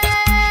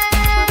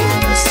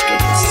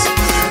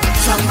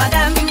 Some of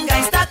them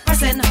guys start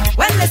pressing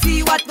when they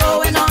see what's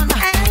going on.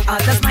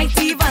 Others might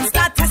even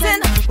start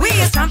testing. We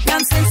is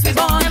champions since we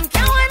born. Them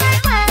can't win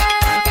it well.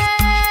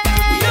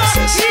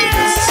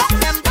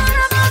 Them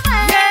gonna go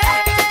well.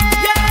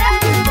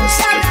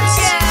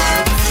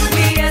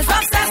 We is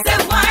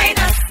obsessive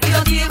whiners. We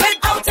don't deal with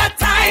out of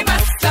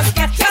timers. Just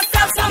get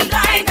yourself some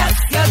blinders.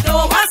 You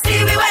don't want to see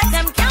we wet.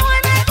 Them can't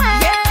win it well.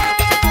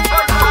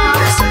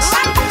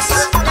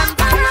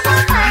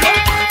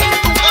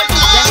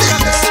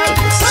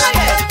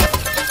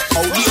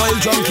 How the oil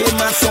drum came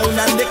my sound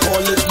and they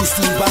call it the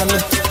steel band.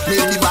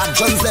 Make the bad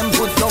guns them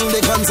put down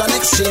the guns and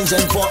exchange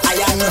them for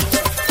iron.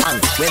 And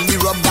when we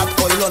rub that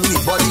oil on the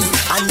body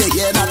and they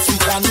hear that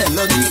sweet and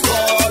melody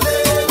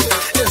calling,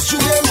 it's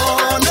July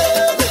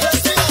morning.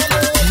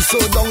 Be so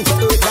down to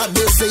earth that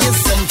they say it's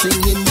something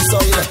in the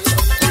soil.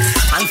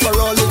 And for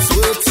all it's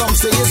worth, some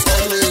say it's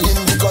oil in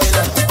the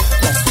coil.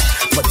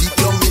 But deep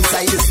down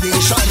inside this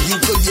nation, you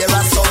could hear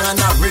a song and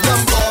a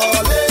rhythm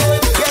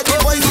calling. Get the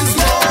voices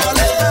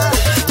calling.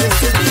 This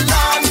is the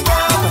land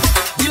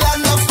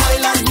of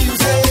oil and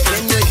music.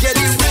 When you get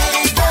it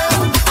way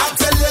down, I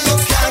tell you you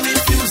can't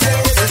refuse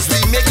it. As we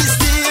make it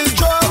steel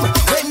drum,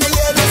 when you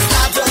hear the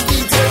start of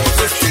beat,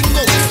 the string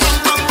goes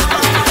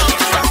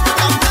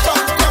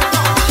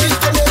it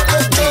can make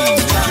you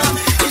jump,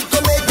 it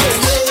can make you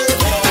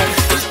wave.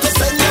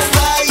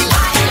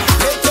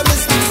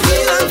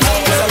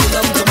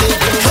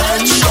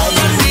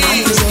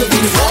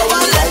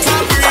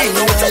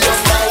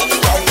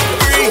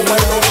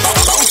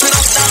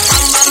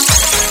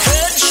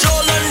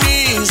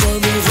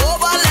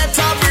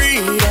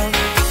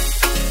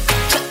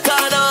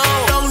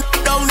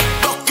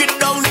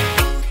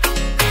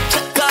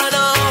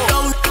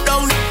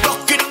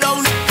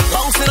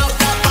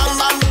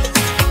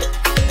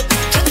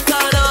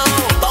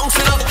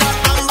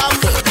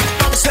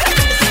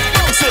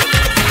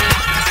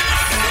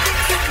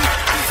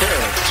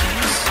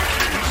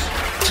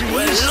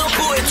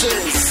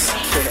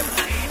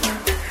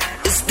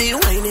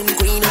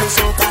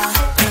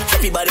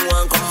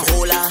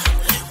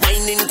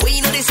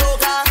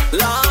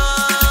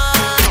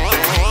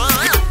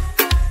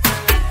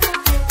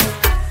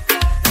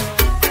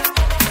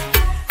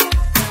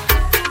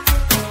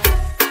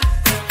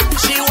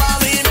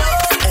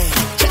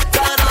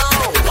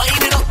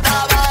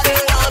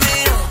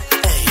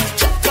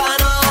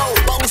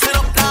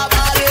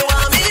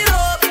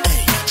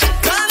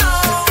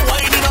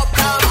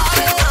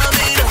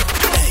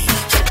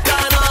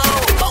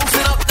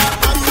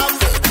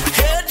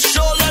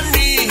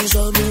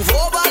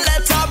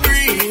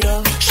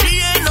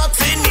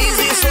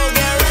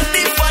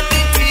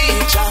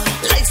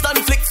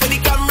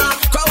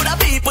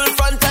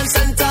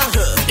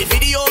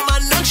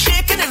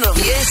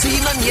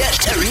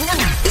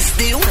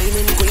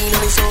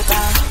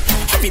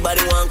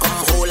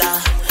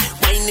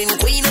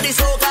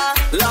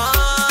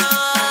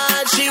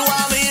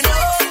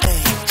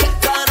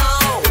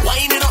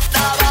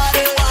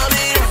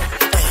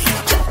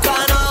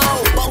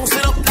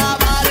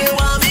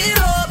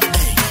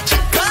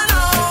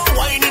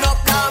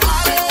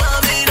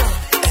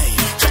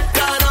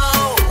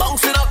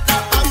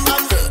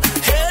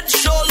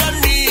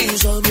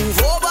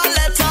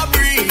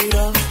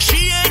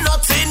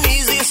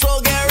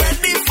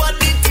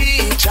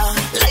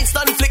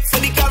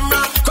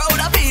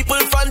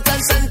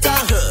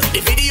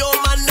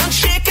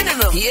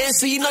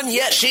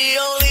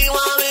 only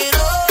want me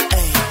know.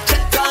 Hey,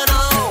 check on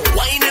out,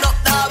 winding up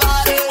that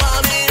body,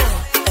 want me know.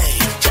 Hey,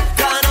 check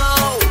on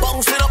out,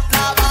 bouncing up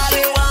that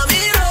body, want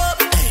me know.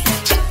 Hey,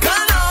 check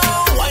on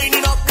out,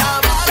 winding up that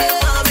body,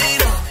 want me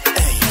know.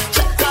 Hey,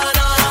 check on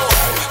out.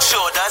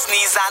 Shoulders,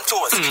 knees and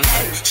toes.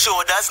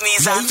 Shoulders,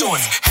 knees and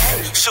toes.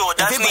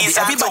 Shoulders, knees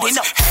and toes.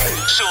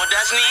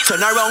 Shoulders, knees.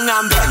 Turn around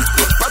and bend.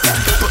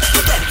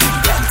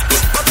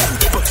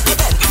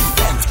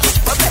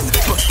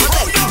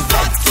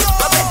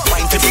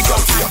 Wine to the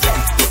ground.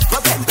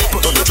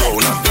 On the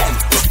throne and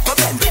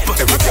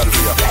every girl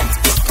for you.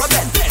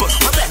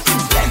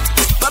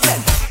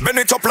 Bend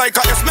it up like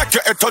a S, make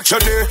your head touch your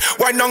knee.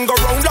 Wine and go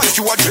round like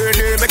you a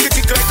journey. Make it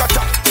tick like a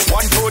tap.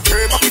 1, 2,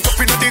 3, back it up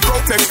in the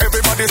ground. Make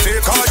everybody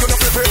say, call you the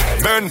flip.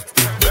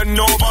 Bend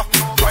over.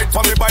 Right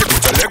for me by,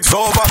 put your legs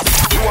over.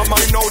 You are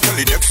mine now till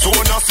the next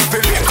one. I'll see the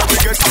link and we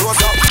get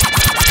closer.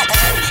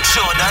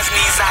 Shoulders,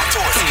 knees and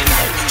toes.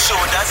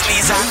 Shoulders,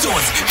 knees and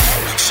toes.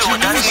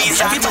 Shoulders,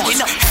 knees and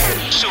toes.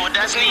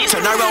 Shoulders, knees.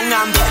 Turn around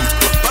and bend.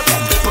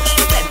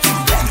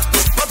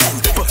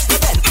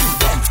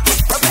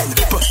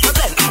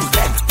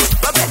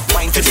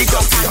 Wine to the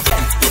ground.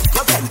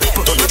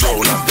 On the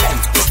throne and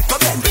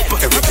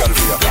every girl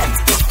for you.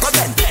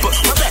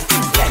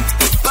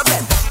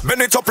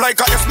 Bend it up like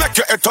a S, make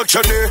your head touch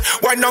your knee.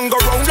 Wine and go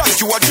round like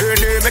you a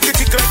journey. Make it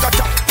tick like a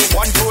tap.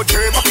 1, 2,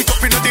 3, back it up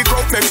in the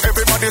ground. Make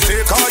everybody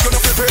say, call you the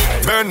flip.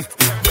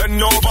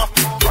 Bend over.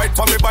 Right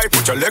for me by,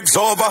 put your legs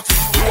over.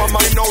 You are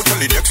mine now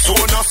till the next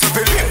one. I'll see the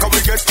link and we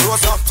get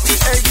closer.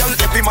 Hey girl,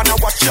 every man a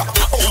watch ya.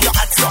 Oh, your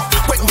hats up.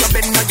 When you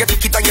bend and you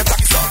pick it and you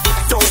tax up.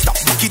 Don't stop,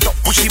 back it up,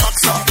 push it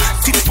back up.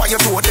 Tip on your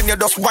toe, then you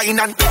just whine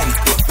and bend.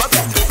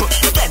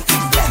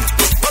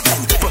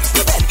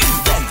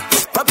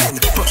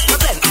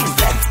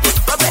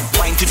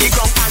 Wine to the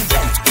ground and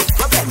bend.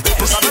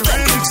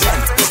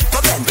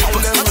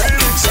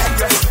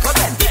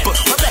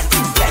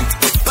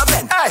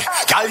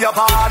 Call your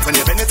bad when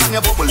you bend it and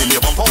you're bubbling.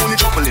 You bump on it,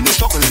 troubling, you're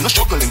struggling, you're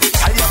struggling.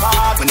 Call your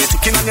bad when you're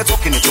ticking and you're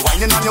talking it. You're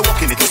whining and you're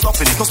walking it, you're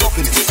stopping it, you're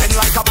stopping it. Bend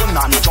like a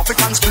banana, drop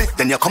it and split.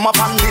 Then you come up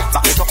and dip,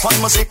 back it up on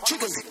music.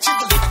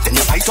 Then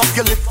you bite up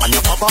your lip and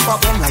you pop up a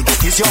bend like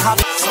that is your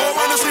habit. So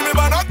when you see me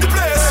burn up the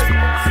place,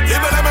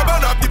 let me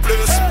burn up the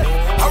place.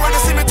 And when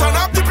you see me turn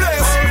up the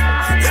place,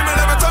 let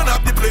me turn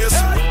up the place.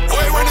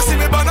 Boy, when you see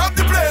me burn up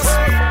the place,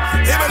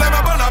 let me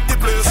burn up the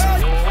place.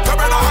 Come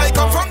on, I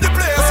come from the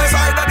place. It's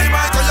either the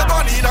mic or you're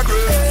born in a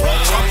grave.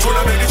 Jump to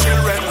the make the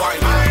children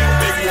wine.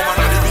 Big woman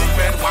and the big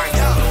men wine.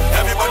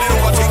 Everybody know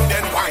what thing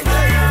then wine.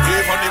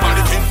 Give on the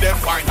money king them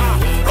wine.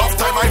 Rough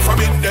time I from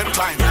in them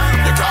time.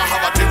 You can't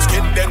have a thin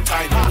skin them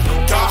time.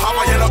 Can't have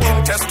a yellow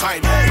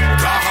intestine.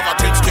 Can't have a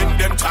thin skin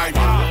them time.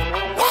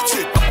 Watch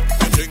it.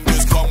 The thing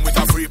is come with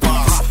a free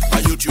pass. A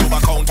YouTube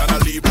account and a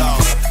leave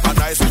blast. A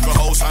nice little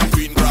house and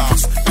green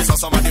grass. These are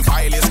some of the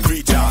vilest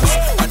creatures.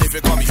 And if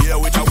you come here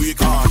with a weak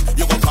heart,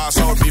 you gon' pass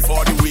out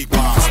before the week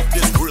pass.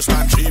 This bruise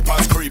man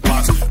cheapers,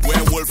 creepers,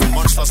 werewolf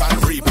monsters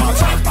and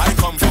reapers. I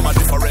come from a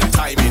different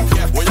timing,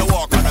 where you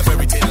walk on a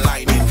very thin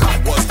lining.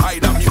 Was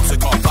either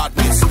music or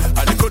badness,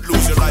 and you could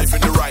lose your life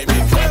in the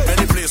rhyming.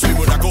 Many places we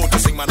would have go to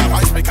sing, man, have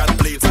ice pick and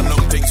blades and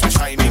long things were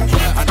shining.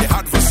 And the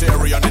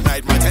adversary on the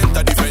night might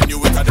enter the venue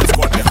with a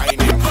squad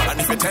behind him. And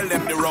if you tell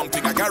them the wrong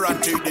thing, I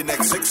guarantee the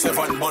next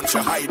 6-7 months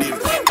you're hiding.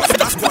 Cause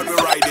that's what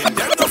we're riding.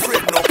 Them no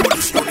afraid, no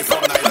police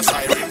uniform, neither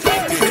siren.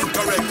 The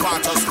incorrect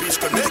part of speech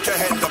could make your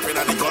head up in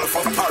the Gulf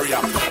of Paria.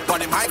 But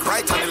the mic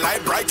right and the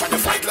light bright and you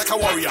fight like a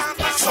warrior.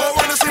 So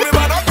when you see me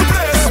burn up the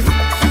place,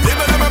 let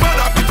me burn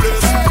up the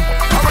place.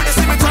 And when you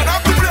see me turn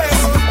up the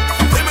place,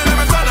 let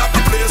me turn up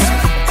the place.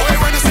 Boy,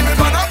 when you see me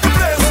burn up the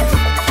place,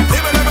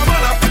 let me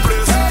burn up the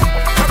place.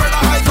 Come on,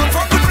 I come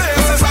from the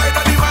place. It's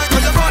either the mic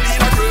or your body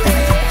in a grave.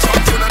 Jump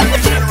to the make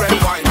the children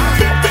wine.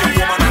 Big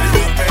woman and the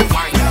big men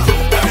wine.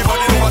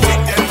 Everybody know what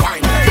thing them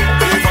wine.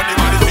 Give on the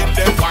money in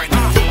them wine.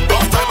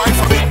 Rough time I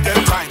from in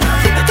them time.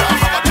 You can't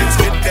have a thin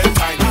skin them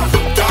time.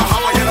 Can't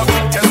have a yellow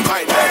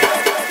intestine.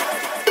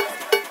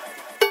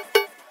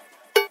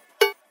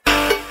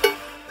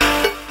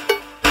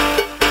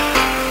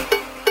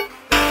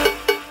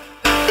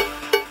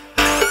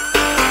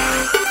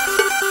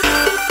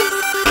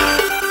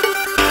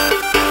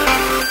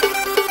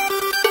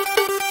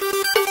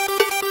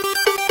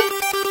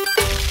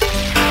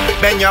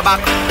 Bend your back,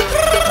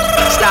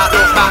 start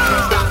look back.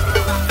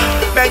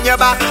 Bend your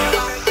back,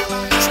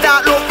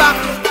 start look back.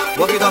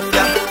 Walk it up,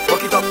 girl.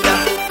 Walk it up, girl.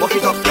 Walk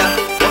it up, girl.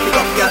 Walk it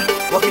up, girl.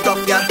 Walk it up,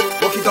 girl.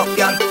 Walk it up,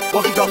 girl.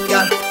 Walk it up,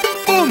 girl.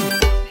 Boom.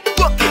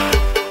 Walk it,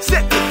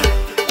 set it.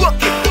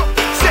 Walk it,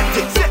 set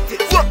it, set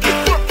it. Walk it,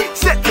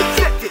 set it,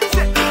 set it,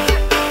 set it.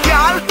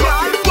 Girl,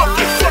 walk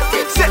it, set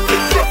it, set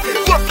it, set it.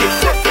 Walk it,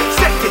 set it,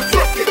 set it,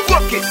 set it.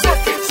 Walk it,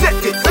 set it, set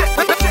it.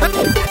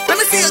 Let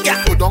me see you,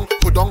 girl. Pudong,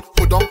 pudong,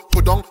 pudong,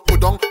 pudong,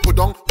 pudong,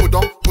 pudong,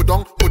 pudong,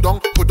 pudong, pudong,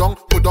 pudong,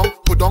 pudong,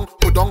 pudong,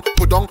 pudong,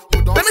 pudong,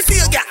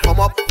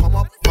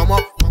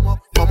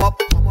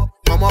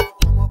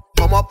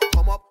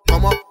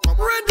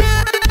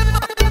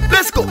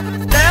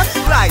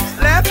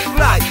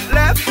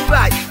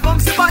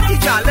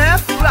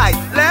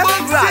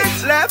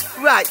 left,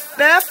 right,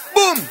 left,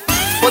 boom.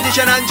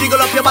 Position and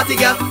jiggle up your body,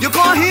 girl. You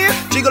come here,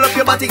 jiggle up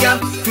your body, girl.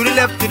 To the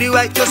left, to the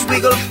right, just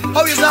wiggle.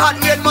 How is the hot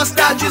red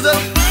mustard drizzle?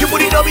 You put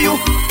the W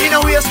in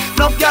a waist,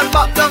 love girl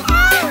back down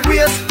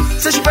waist.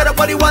 Say she better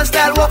body one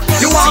style walk.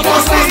 You want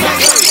more speed?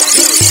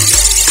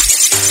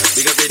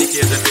 Big up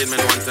ADK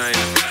Entertainment one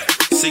time.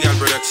 Seagull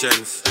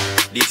Productions,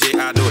 DJ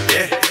Ado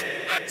there.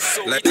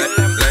 Left,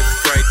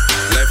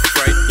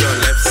 right, your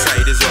left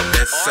side is your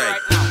best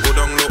side. Go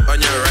down low on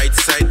your right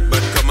side,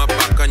 but come up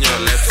back on your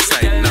left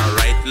side. Now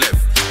right, left.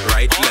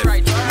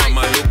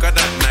 Mama, look at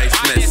that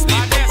niceness. The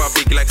bumper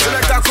big like a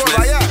hand's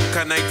nest.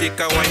 Can I take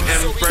a wine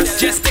Empress?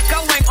 Just take a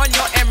wine on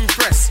your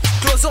Empress.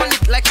 Close on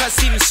it like a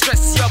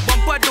seamstress. Your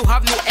bumper do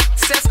have no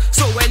excess,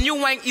 so when you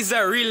wine is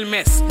a real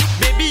mess.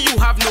 Baby, you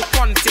have no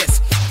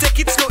contest. Take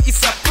it slow,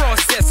 it's a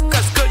process.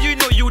 Cause girl, you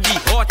know you the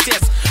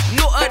hottest.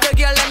 No other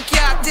girl them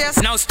can't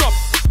test. Now stop.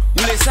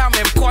 Ule Sam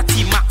M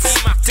Corty Max.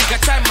 Take a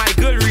time, my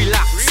girl,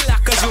 relax.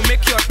 Cause you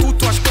make your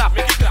toothwash clap.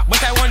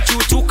 But I want you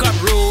to come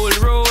roll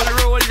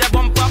the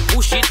bumper,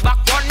 push it back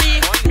on me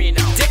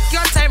now. Take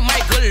your time, my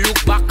girl,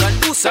 look back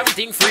and do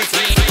something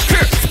freaky.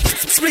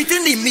 Split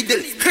in the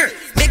middle,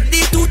 make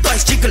the two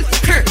toys jiggle.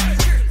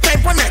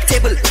 Climb on a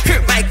table,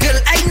 my girl,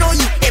 I know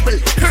you able.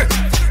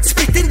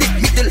 Split in the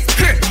middle,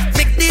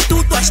 make the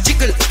two toys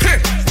jiggle.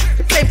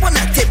 Climb on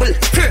a table,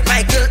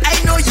 my girl, I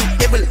know you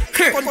able.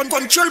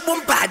 Control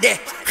bumper there,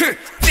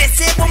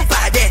 face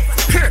bumper there.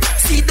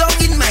 Sit down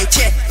in my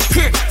chair,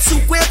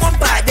 sukwe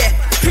bumper there.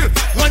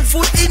 One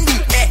foot in the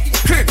air,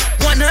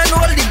 one hand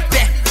holding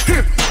back.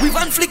 With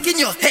one flick in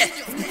your hair,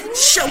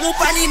 show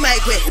up on my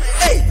way.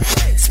 Hey,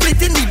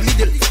 split in the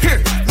middle,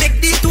 make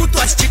the two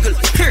toys jiggle.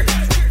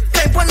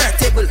 Climb on a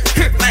table,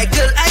 my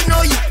girl, I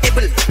know you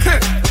able.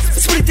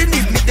 Split in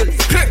the middle,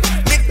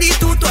 make the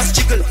two toys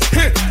jiggle.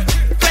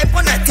 Climb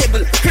on a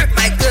table,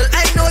 my girl,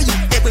 I know you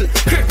able.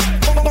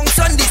 Bounce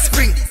on the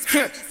spring,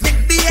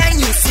 make behind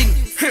you sing.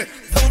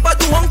 Bumper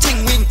do one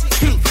thing wing,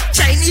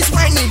 Chinese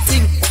whining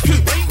thing.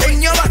 Bring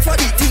your back for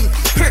the thing,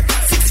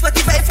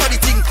 6:45 for the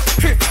thing.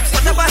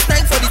 What about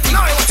time for the thing?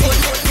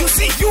 You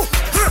see, you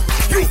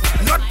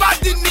not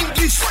bad in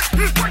English,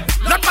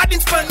 not bad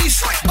in Spanish,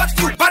 but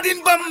you bad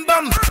in bum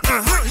bum.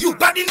 You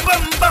bad in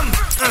bum bum.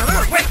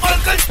 When all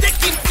girls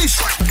taking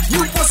fish,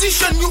 you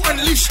position, you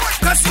unleash.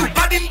 Cause you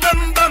bad in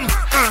bum bum.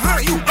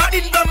 You bad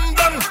in bum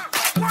bum.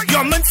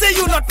 Your man say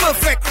you not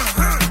perfect.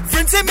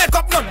 Friends say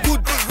makeup not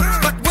good.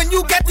 But when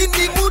you get in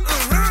the mood,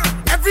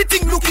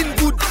 everything looking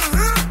good.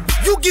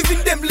 You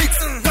giving them licks.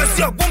 Cause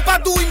your bumper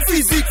doing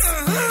physics.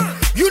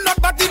 You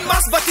not bad in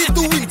mass, but it's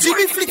doing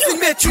Jimmy flicks in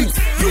Matrix.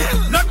 You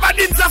not bad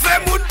in Zafir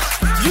Moon.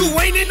 You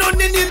whining on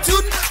the new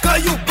tune.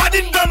 Cause you bad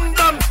in dum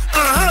dum.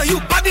 You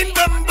bad in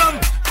dum dum.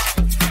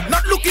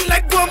 Not looking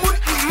like Gomun.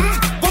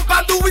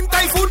 Bumper doing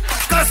typhoon.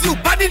 Cause you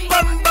bad in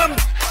bum bum.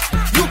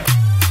 You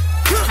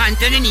hand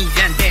to the knees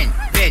and bend.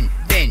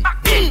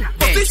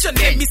 Position,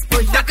 let me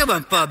spin like a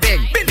bumper.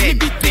 Bend.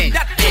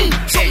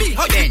 Show me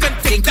how you can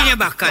take that. Your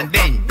back and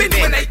bend.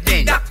 When I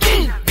do that.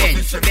 Bend.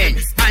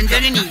 Hand to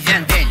the knees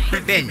and bend.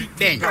 Bend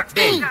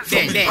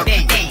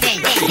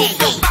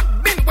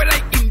when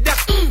I in that.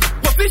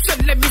 Position,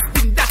 let me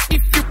spin that.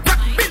 If you back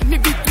bend me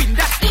between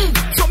that.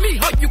 Show me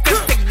how you can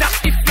take that.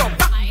 If your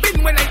back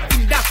bend when I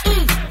in that.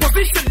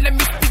 Position, let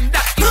me spin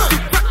that. If you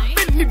back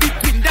bend me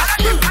between that.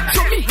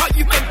 Show me how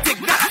you can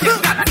take that.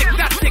 Take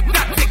that.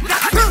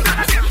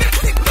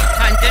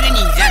 Hand to the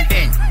knees and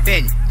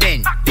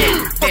bend.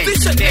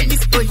 Position, let me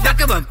spin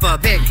like a bumper.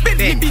 Bend.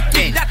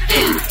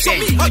 Show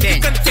me how you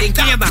can take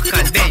that. Your back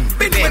and bend.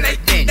 When I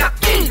in that.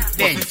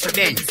 Bend.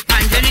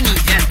 Hand to the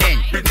knees and bend.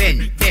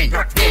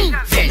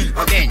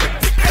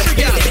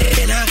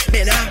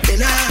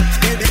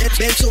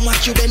 Bend so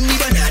much you bend the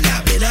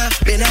banana.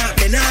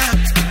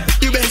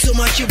 You bend so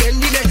much you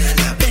bend the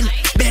banana.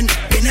 Bend.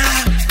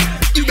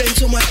 You bend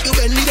so much you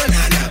bend the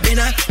banana.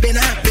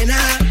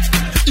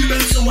 You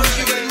bend so much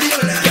you bend the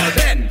banana. Yeah,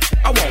 Ben,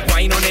 I want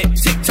wine on it.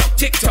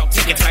 Tick tock,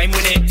 take your time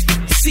with it.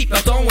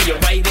 Seatbelt on when you're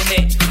riding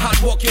it. Hard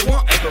walk you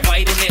want, I'm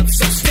providing it.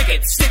 So stick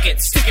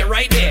it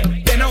right there.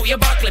 Bend out your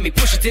back, let me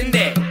push it in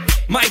there.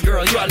 My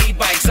girl, you are lead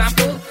by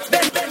example.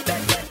 Ben,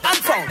 I'm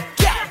found.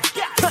 Yeah.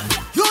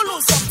 You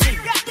lose something.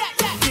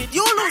 Did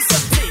you lose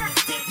something?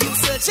 You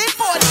searching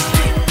for the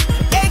thing.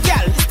 Hey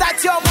girl, is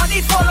that your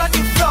money fall on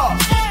the floor?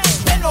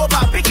 Bend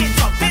over, pick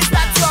it up. Is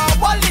that your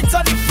wallet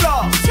on the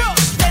floor?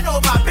 Bend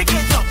over, pick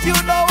it up. You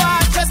know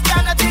I just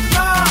cannot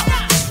ignore.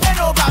 Bend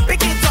over,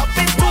 pick it up.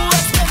 It's too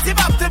expensive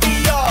up to be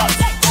yours.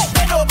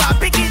 Bend over,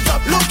 pick it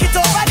up. Look it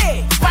over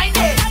there. Find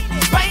it.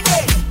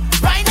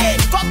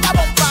 Fuck the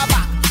bumper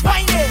back.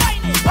 Find it.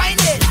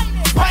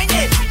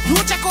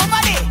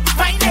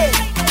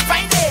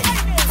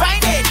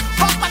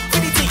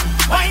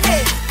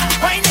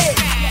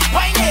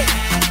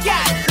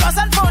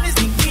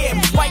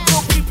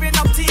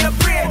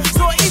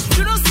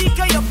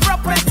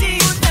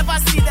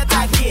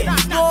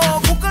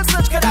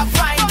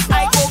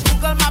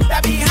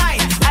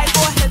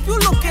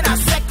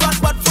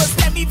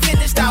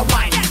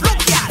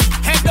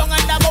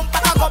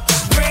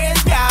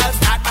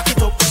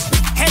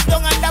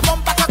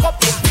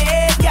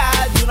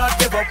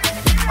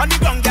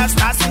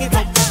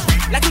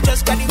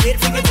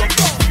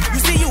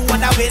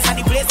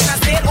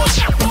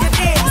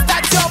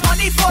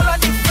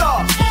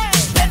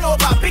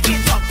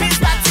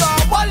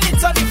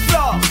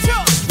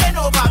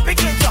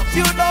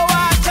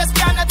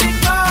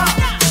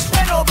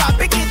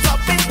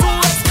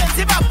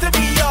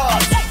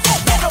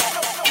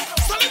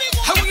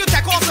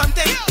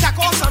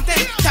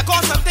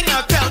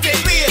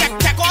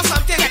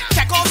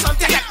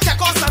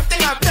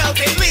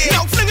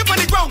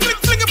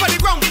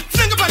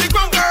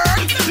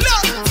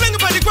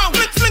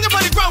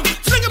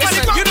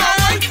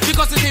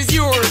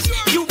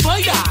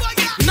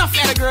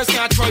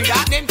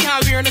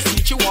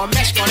 or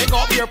mesh, gonna go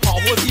up your paw,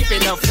 hold deep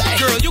enough.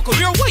 Girl, you could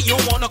wear what you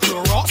want, no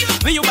clorox.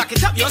 When you back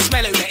it up, you'll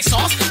smell it like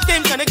sauce.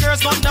 Them kind of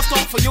girls got enough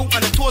talk for you,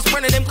 and the toes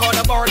burning them call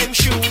about them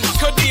shoes.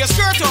 Could be a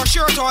skirt or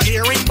shirt or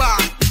earring bar.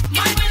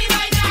 My money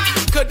right now.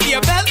 Could be a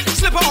belt,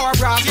 slipper or a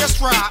brassiere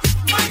strap.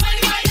 My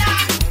money right now.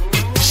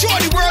 Show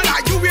the world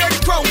that you wear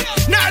the crown.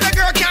 Now the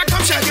girl can't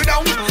come shut you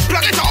down.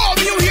 Plug it to all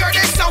of you hear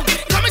this sound.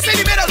 Come and say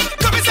the middle,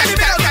 come and say the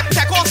middle.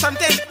 Take off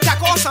something,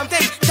 take off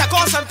something, take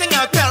off something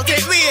and belt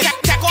it with.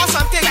 Take off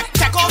something,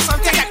 take off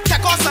something,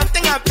 take off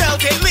something and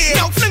belt it with.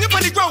 Now fling it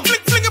on the ground,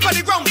 fling it on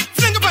the ground,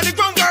 fling it on the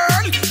ground,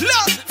 girl.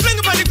 Love, fling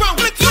it on the ground,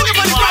 fling it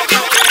on the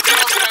ground.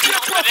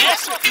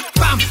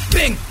 Bam,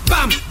 bing,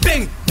 bam,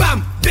 bing, bam,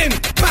 bing,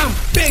 bam,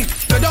 bing.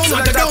 Go down, go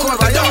down,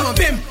 go down,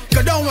 bim.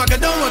 Go down, go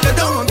down, go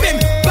down, bim.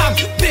 Bam,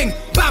 bing,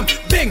 bam,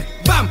 bing,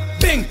 bam,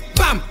 bing,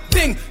 bam,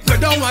 bing. Go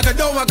down, go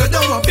down, go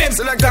down, bim.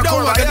 Go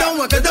down, go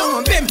down, go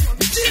down, bim.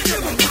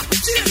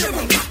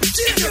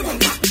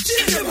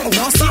 I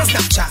want some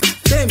Snapchat,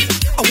 bim.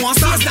 I want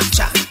some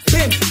Snapchat,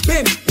 bim,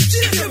 bim.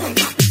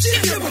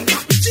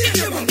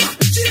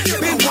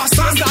 Bim, want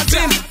some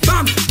Snapchat,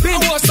 bam, bim.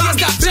 I want some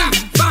Snapchat,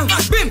 bam,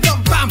 bim,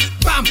 bam,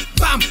 bam,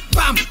 bam,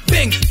 bam,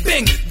 bing,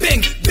 bing,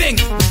 bing, bing.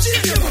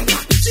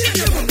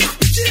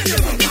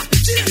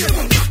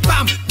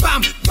 Bam,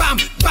 bam, bam,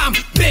 bam,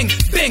 bing,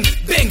 bing,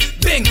 bing,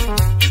 bing.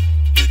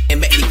 And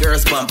make the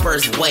girls'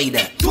 bumpers wait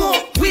up.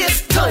 Don't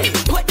waste time.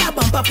 Put that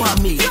bump up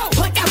on me.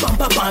 Put that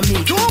bump up on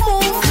me. Don't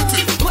move.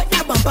 Put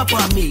that bump up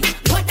on me.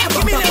 Put that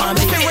bump up on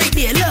me. Right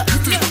there, look.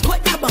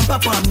 Put that bump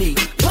up on me.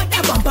 Put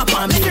that bump up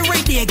on me.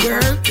 Right there,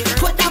 girl.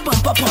 Put that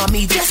bump up on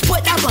me. Just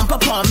put that bump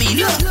up on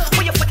me. Look.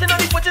 Put your foot in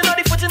on the foot in on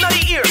the foot in on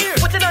the ear.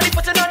 Foot in on the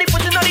foot in on the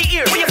foot in on the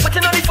ear. Put your foot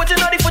in on the foot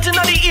in on the foot in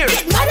on the ear.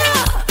 Get mother.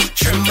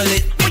 Tremble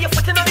it. Put your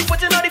foot in on the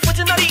foot in on the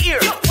foot in on the ear.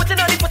 Foot in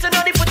on the foot in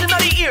on the foot in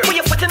on the ear. Put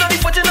your foot in on the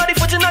foot in on the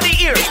foot in on the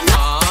ear.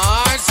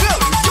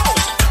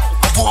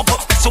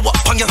 So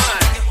up on you,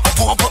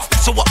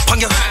 so up on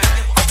you,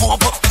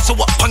 so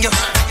up on you.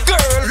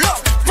 Girl, look,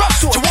 rough.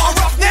 You want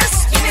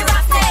roughness? Give me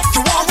roughness.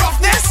 You want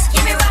roughness?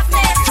 Give me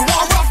roughness. You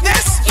want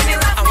roughness? Give me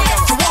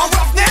roughness. You want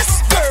roughness?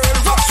 Girl,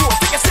 rough. So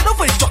take a sit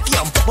over the jockey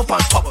and bump up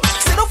on top.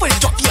 Sit over the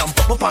jockey and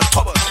bump up on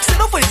top. Sit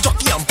over the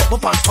jockey and bump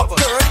up on top.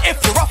 Girl, if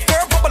you're rough,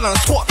 girl, bubble on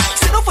squat.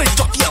 Sit over the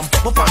jockey and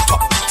bump up on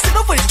top. Sit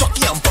over the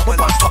jockey and bump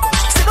up on top.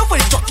 Sit over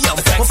the jockey and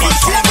bump up on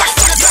top.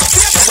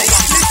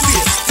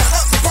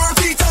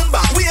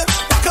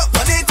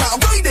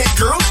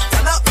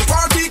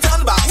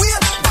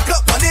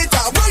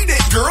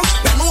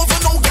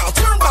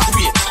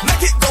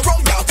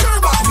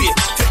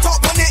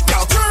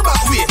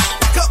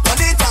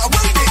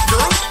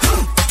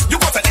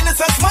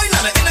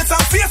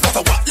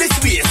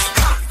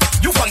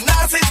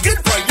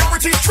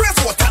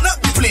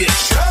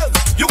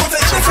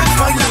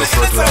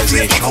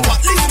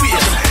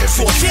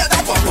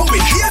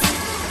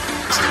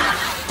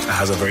 It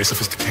has a very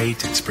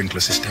sophisticated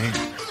sprinkler system.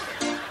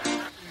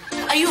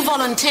 Are you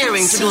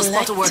volunteering to do a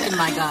spot of work in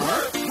my garden?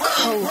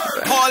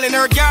 All in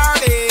her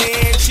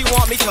garden, she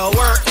want me to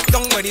work.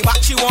 Don't worry back,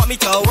 she want me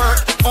to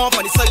work. On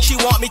for the side, she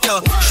want me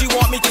to.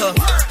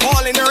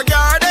 All in her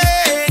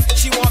garden,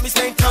 she want me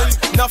staying tongue.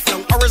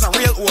 Nothing, or is a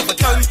real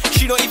overtone.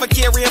 She don't even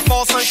care,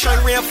 rainfall, sunshine.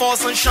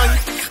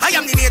 I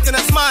am the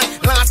maintenance man,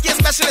 landscape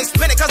specialist.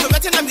 When it comes to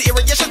wetting, I'm the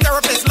irrigation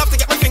therapist. Love to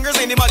get my fingers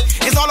in the mud.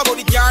 It's all about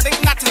the garden,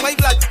 not in my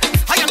blood.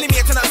 I am the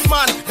maintenance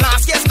man,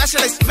 landscape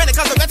specialist. When it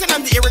comes to wetting,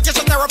 I'm the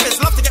irrigation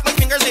therapist. Love to get my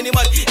fingers in the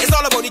mud. It's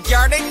all about the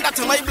garden, not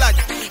in my blood.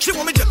 She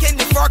want me to get in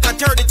the fork and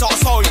turn it all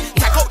soil.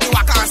 Take out the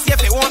whacker and see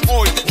if it won't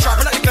oil.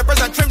 Sharpen up the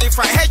clippers and trim the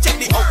front head. Check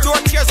the outdoor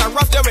tears and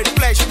rub them with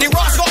flesh. The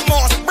rocks got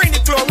moss, bring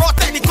the chlorot,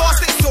 take the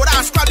caustic soda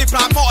and scrub the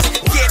plant moss.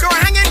 Yeah, door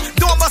hanging,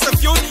 don't bust a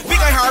fuse.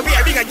 Bigger her beer,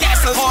 bigger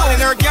gas and all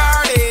in her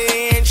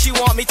garden. She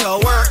want me to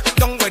work.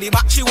 Don't worry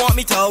back, she want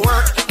me to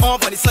work.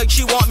 On for the side,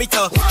 she want me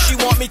to.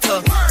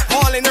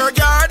 All in her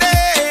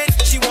garden.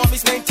 She want me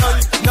staying tongue.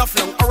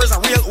 Nothing, or is a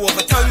real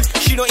overtone.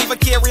 She don't even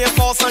care,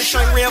 rainfall,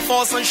 sunshine. Let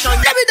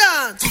me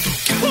dance.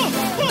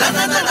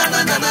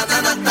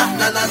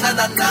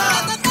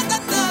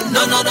 No.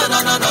 Oh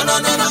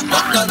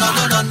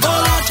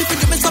Lord, you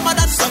give me some of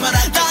that.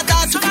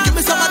 Dad, you give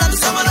me some of that.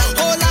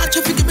 Oh Lord,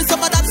 you give me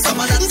some of that.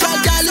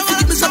 Girl, you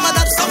give me some of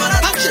that.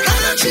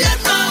 She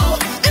ain't now.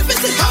 If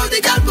it's a how they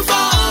got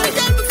before.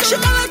 She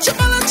balance.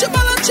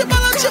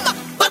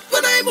 But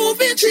when I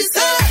move in, she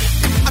say,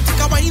 I take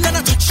a wine and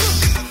a touch.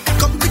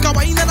 Come take a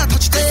wine and a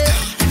touch there.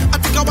 I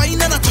take a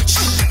wine and a touch.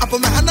 I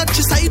put my hand on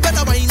your side,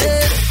 better wine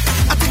it.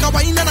 I take a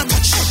wine and a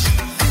touch.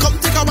 Come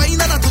take a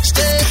wine and a touch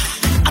there.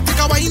 I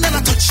take a wine and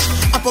a touch.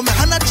 I put my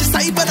hand on your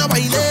side, better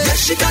wine it. Yes,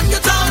 she can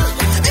get on.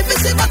 If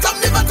it's a bottom,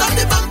 the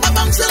bumper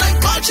bounce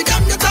like ball, she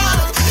can get on.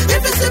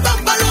 If it's a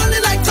bumper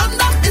rolling like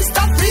thunder, is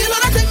that real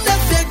or I think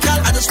that's fake, girl?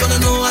 I just wanna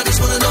know. I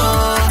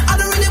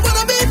don't really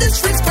wanna be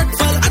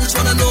disrespectful. I just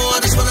wanna know.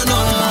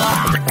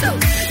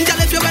 Girl,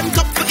 if you went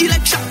up for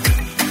election,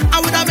 I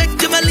woulda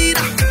make you my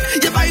leader.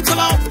 Your vibes are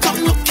out,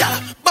 come look, girl.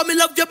 But me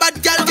love your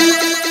bad girl.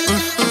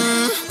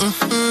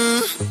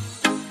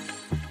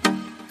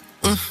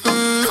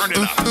 Turn it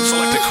up.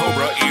 Select a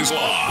Cobra is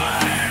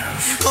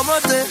live. Como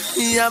te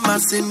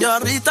llamas,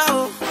 señorita?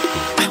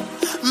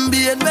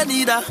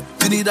 Bienvenida,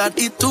 Trinidad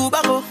y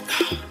Tobago.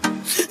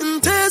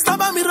 Te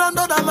estaba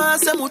mirando nada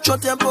más hace mucho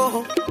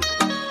tiempo.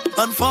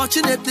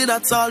 Unfortunately,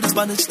 that's all the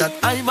Spanish that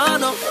I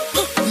know.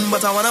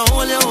 But I wanna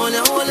hold you, hold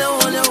you, hold you,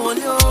 hold you, hold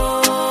you.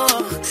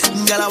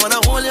 Girl, I wanna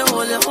hold you,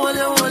 hold you, hold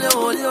you, hold you,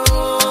 hold you.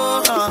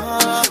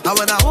 I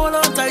wanna hold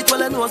on tight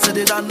while I know I said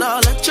it and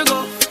I'll let you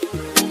go.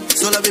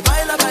 So let me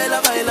baila,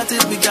 baila, baila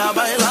till we can't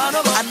baila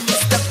no more. And we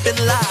step in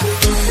line.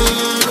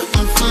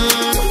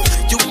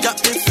 You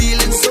got me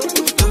feeling so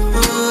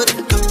good,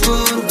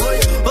 good boy.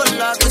 Oh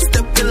Lord, we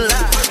step in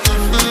line.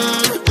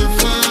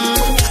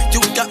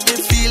 You got me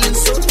feeling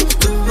so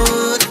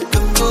good,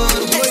 good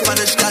boy.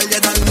 Spanish girl, you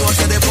don't know,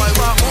 so the boy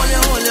want hold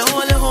you, hold you,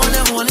 hold you, hold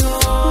you, hold you.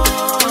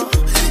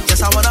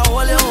 Yes, I wanna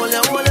hold you, hold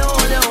you, hold you,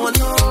 hold you, hold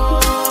you.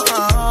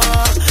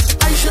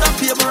 I should have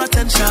paid more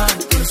attention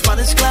in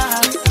Spanish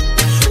class.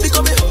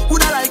 Because me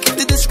would I like it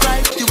to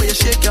describe the way you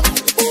shake your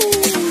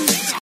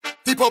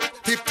Tip up,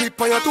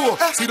 tip on your toe.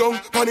 Sit down,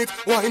 pan it,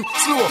 wine,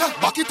 slow.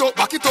 Back it up,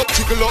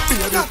 jiggle up,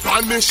 baby.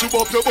 And me shoot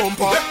up your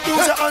bumper.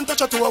 Use your hand, touch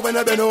your toe when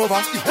you bend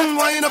over. And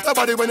wind up your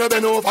body when you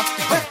bend over.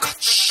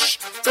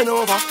 Bend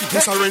over.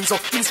 Yes, I rinse up,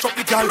 instruct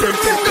the girl, them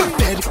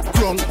bed,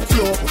 ground,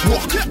 floor,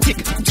 walk,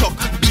 tick, tock,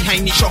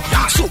 behind the shock.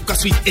 Soak a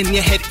sweet in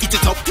your head, eat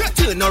it up.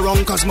 Turn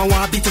around, cause my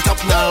want beat it up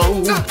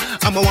now.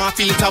 I'ma want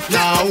feel it up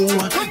now.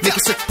 Make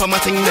it sit for my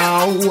thing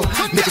now.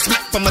 Make it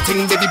speak for my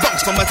thing, baby,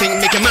 bounce for my thing.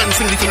 Make a man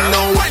sing the thing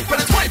now. Wipe on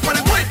it, wipe on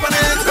it, wipe on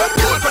it. Roll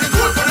on it,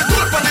 roll on it,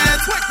 roll on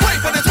it. Wipe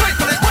on it, wipe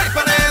on it, wipe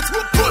on it.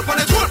 Roll on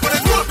it, roll on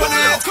it, roll on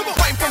it. Come on,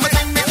 wipe for my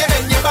thing, make it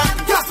bend your back.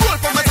 Roll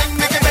for my thing,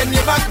 make it bend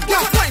your back.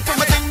 Wipe for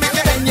my thing, make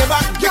it bend your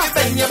back. Make it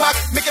bend your back,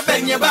 make it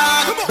bend your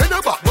back. Come on, bend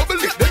your back,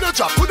 bubble it, then you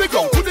drop. Put the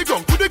ground, put the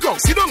ground, put the ground.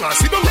 Sit down and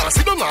sit down and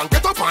sit down and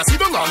get up and sit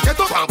down and get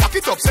up and back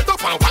it up, set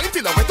up and wine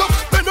till I wet up.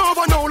 Bend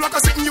over now like a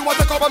sitting you at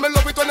the cover. Me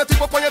love it when you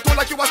tip up on your toe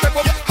like you a step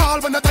up. All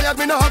when you tired,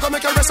 me nah go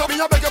make you rest up. Me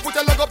a beg you put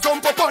your leg up,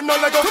 jump up on no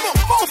leg up. Come on,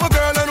 move a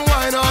girl and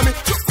wine on me.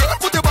 Girl,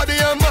 put your body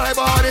on my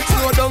body.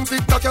 Slow down,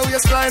 tick tock your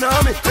waistline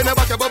on me. Then you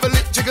back your bubble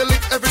it, jiggle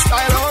it, every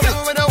style on me.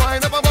 When you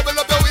wine up and bubble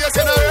up your waist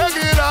in a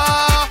regular.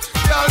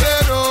 Y'all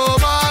get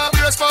over,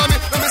 brace for me,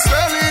 let me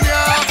swell in ya.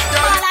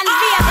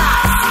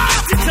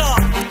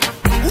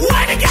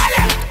 Why the girl?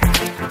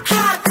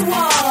 Hot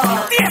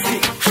one, Daisy,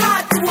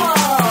 hot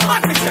one,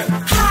 Madison,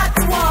 hot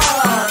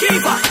one,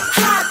 Kiva,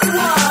 hot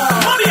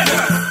one, Mommy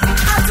girl,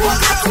 hot one,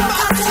 hot one,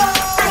 hot one.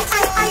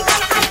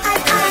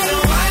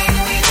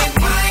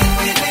 Wine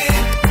with it,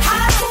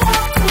 hot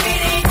walk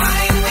with it,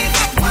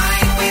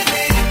 wine with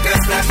it,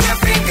 just let your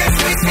fingers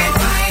with it.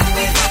 Wine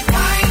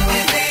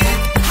with it,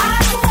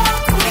 hot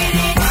walk with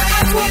it,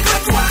 hot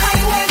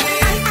walk with it.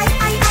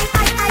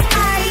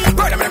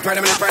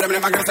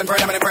 Permanent, magnificent,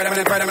 permanent. Let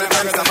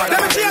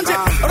me change it.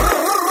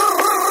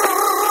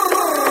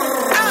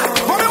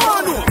 What me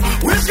want to do?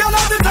 Which girl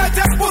have the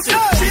tightest pussy? She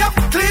have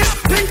clean,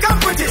 pink and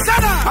pretty.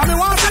 And me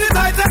want to see the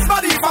tightest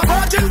body. If a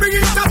virgin bring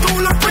it to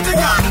look pretty,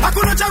 girl. I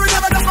couldn't Jerry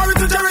never, just married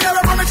to Jerry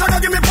never. Promise I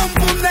give me boom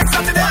boom next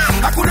Saturday.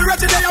 I couldn't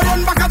reach it there, I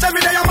run back at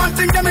every day. A man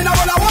think them in a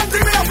wall, one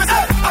thing me have to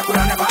say. I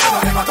coulda never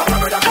ever talk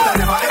about it. I coulda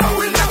never ever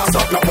will never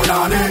stop no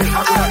punani.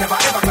 I coulda never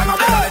ever climb a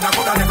bed. I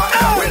coulda never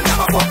ever will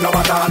never fuck no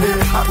batani. I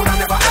coulda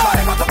never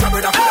ever talk about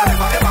it. I coulda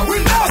never ever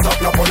will never stop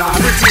no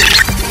punani.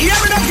 Hear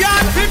me now,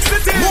 girl, fix the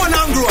thing. More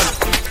and grown.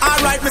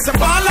 Alright, Mr.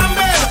 Ball and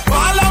bed.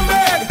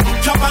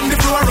 Jump on the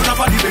floor, run up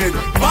on the bed.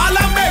 Ball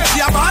and bed,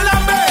 yeah, ball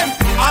and bed.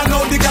 I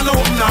know the girl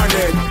open her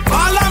leg.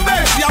 Ball and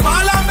bed, yeah,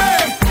 ball and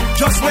bed.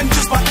 Just when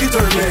she spot the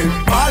turn leg.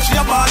 Ball, she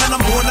a ball and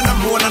I'm moan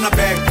and a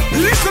beg.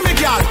 Listen me,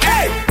 girl,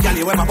 hey. Girl,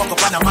 you ever buck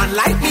up on a man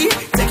like me?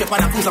 Take you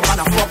on a cruise up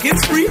on a fucking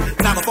spree.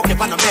 Never fuck you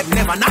on a bed,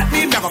 never not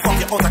me. Never fuck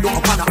you out a door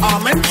up on a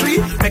almond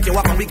tree. Make you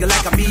walk and wiggle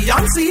like a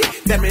Beyonce.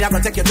 Then me I gonna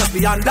take you just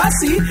beyond the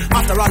sea.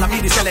 After all, I mean,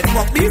 the selling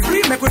fuck be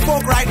free. Make we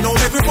fuck right now,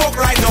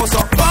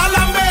 So ball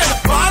and bed.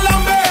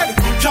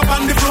 Jump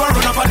on the floor,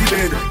 run up on the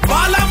bed.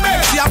 Ball and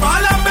bed, yeah,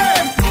 ball and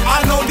bed.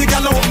 I know the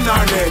girl open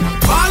her leg.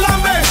 Ball and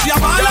bed, yeah,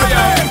 ball and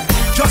bed.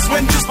 Just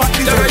when you spot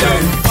the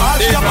turn. Ball,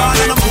 she a ball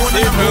and I'm on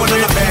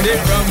a bed.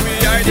 From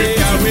we are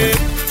away.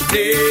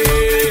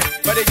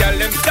 But the girl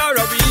them star,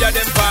 we are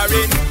them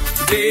foreign.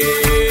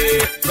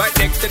 Right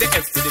next to the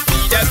F to the P,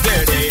 that's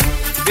where they.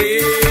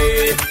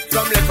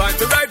 From left hand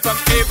to right, from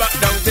A back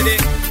down to the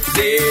Z.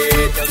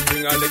 Just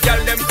bring all the girl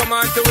them come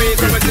on to wait.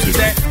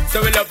 So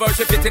we love how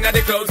she fit in at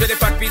the clothes with the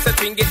fat piece of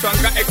thing get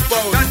stronger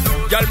exposed.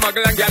 Girl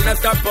muggle and girl not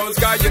stop pose,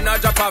 cause you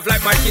not drop off like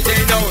Mikey J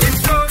knows.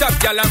 Top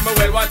girl and my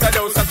well want a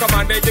dose, so come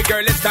on baby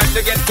girl, it's time to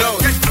get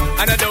close.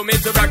 And I don't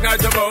mean to brag nor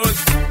to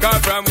boast,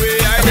 cause from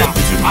we I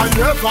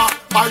never,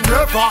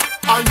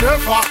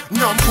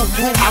 nyam boom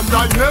boom, and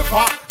I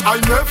never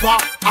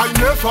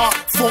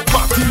fuck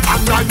party,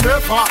 and I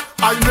never,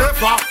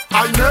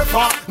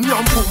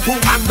 nyam boom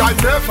boom, and I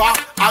never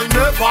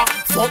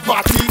fuck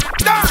party.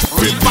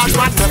 Real bad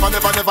man,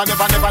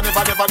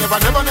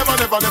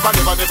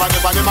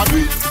 never do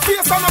it.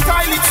 Face on a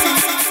tile,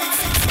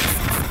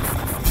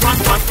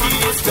 Rocky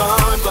is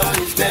gone, but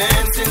his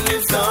dancing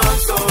lives on.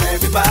 So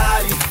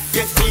everybody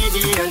get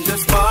giddy and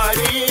just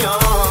party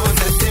on.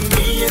 Letting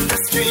me in the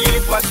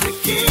street, watch the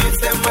kids,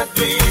 them my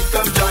dream.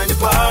 Come join the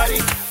party,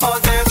 all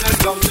dancers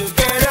come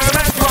together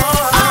and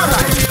fun.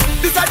 Alright,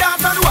 this a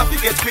dance and wacky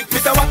get quick.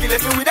 Mr. Wacky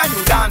left me with a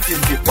new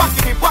dancing dip.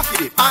 Wacky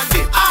dip, and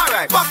dip.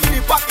 Alright, wacky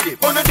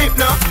dip, on the dip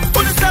now.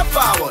 On the step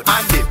forward,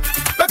 and dip.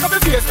 Back up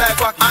your face like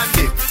wacky, and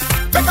dip.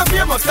 Back up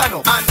famous stand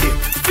up, and dip.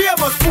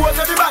 Famous pose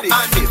everybody,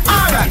 and dip.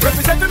 Alright,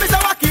 representing Mr.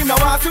 Wacky, now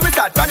I see we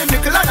start. Van him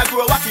nickel and I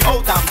grow Wacky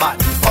out and bad.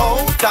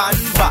 Out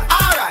and bad.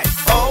 Alright,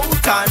 out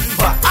and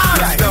bad.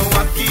 Alright, Mr.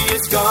 Wacky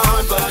is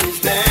gone, but his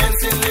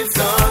dancing lives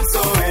on.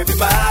 So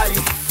everybody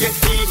get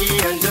giddy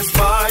and just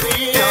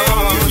party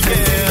on.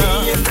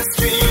 Yeah. In the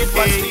street,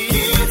 watch the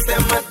kids,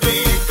 them a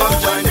dream. Come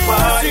join the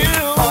party.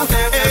 All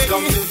dancers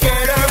come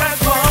together and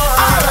fun.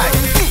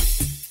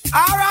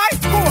 Alright,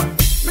 good.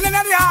 Me not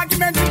have the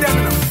argument with them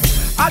now.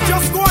 I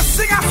just go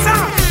sing a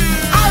song.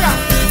 Alright,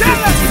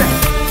 tell us that.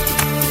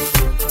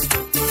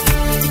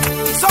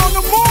 So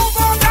the move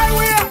on that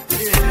way.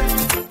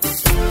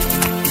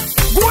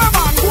 Go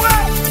man, go.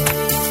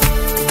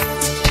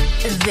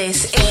 This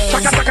is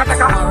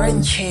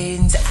Orange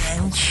Tunes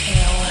and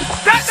Chill.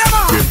 Take them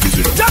out.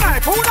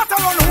 Tonight, who that a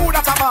run, who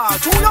that a ball?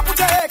 Who that put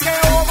the AK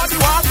over the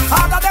wall?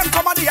 All of them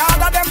come on the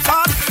all of them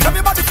fall.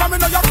 Everybody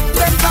coming on your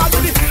them call to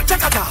the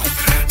check it out.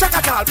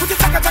 Put the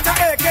chaka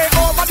AK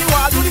over the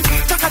wall. Do the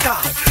check it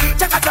out.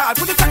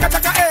 Put the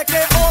chaka AK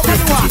over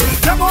the wall.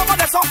 Them over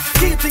there so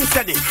keep things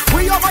steady.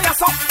 We over here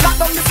so lock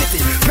down the city.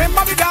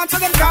 Remember the dance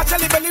and them got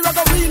Shelly Belly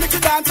Ragga really to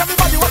dance.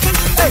 Everybody watching.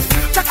 Hey,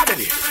 chaka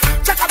belly.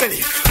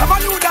 Have a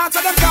new dance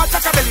and them got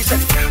chaka belly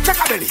Shelly.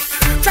 Chaka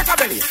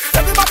belly.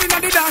 Everybody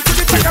in the dance to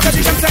the chaka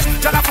belly. Them say,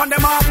 Jalla fan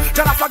them off,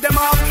 Jalla flag them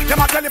off.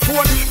 Them a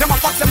telephone, them a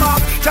fax them off.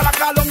 Jalla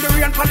call on the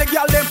rain for the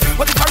girl them.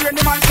 But if I rain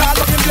the man call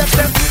up him bless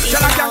them.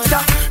 Jalla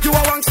gangster, you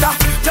a wangster.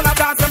 Jalla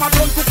dance them a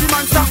don't cookie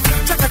monster.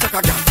 Chaka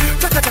girl,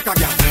 chaka.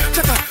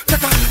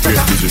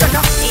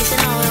 Easy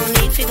now, no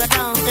need to go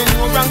down.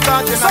 No rank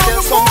out, you not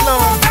get some now.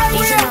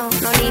 Easy now,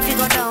 no need to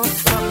go down.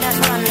 Rock that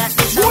run, that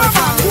this all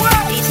found.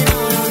 Easy now,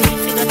 no need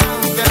to go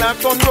down. Then I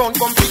turn round,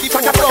 come pick it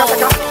up.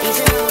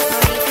 Easy now,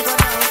 no need to go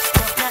down.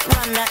 Rock that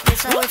run, that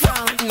this all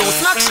found. No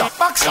snack shot,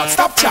 back shot,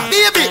 stop chat.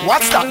 Baby,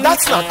 what's that?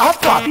 That's not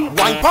hot pot.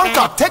 Wine pan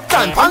top, take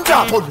time, pan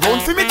top. Put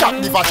round for me top,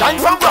 never shine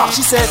from rock.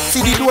 She said,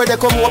 see the door, they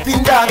come up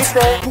in dance.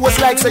 Pose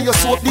like say you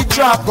soap the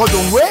drop. Go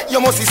down way, you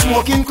must be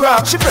smoking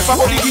crack. She prefer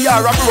how the gear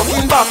a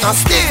broken back and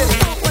still.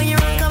 When you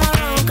run, come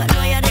around, I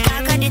know you're the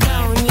talk of the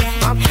town,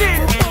 yeah.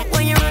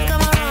 When you run,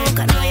 come around,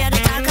 I know you're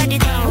the talk of the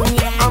town,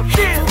 yeah.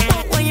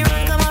 When you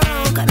run, come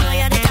around, I know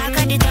you're the talk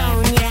of the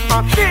town,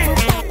 yeah.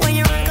 When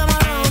you run, come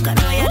around, I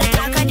know you're the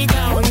talk of the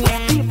town, yeah.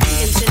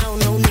 Easy now,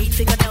 no need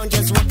to go down,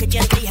 just walk it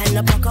gently, hand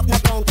the back up, no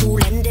pound, cool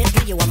and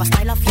deadly. You have a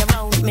style of your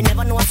own. Me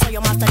never know I saw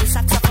you master the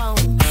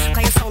saxophone.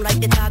 Cause you sound like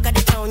the talk of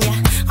the town, yeah.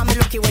 I'm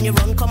lucky when you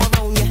run, come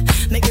around, yeah.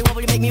 Make me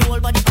wobble, make me whole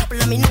body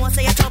bubble. I mean, no one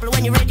say a trouble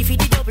when you're ready for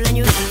the double and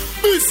you.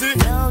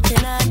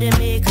 Nothing at the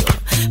maker,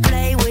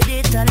 play with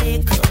it a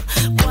little.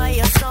 Why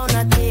you so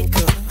not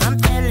tickle? I'm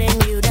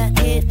telling you that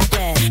hit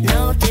that.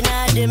 Nothing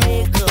at the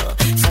maker,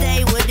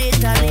 stay with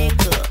it a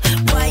little.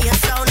 Why you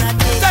so not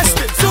tickle? Test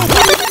it, so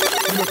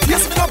you know,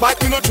 yes, me no bite,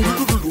 me no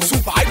do. So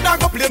I not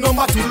go play no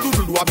matter do.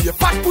 I be a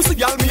fat pussy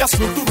girl, me a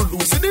slow do.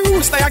 See the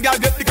rules, now girl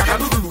get the caca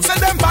do.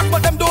 Send them back,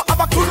 but them don't have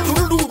a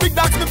do. Big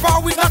dogs me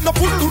power, we not no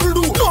pull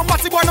do. No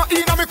matty boy no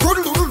in a me crud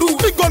do.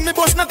 Big gun me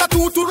bust not a do.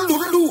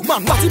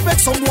 Man, what if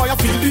some boy I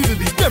feel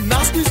diddly? Them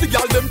nasties the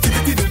girl them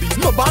tiddly.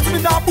 No bad me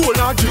nah bowl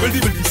nah dribble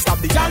diddly. Stop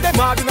the girl them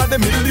hard inna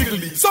them middle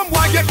diddly. Some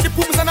boy get the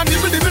pooms and a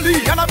nibble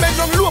diddly. And I bend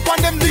down low on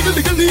them diggle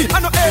diggly.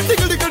 And no air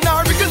diggle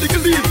nah wriggle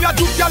diggly. Me a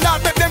juke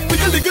y'all make them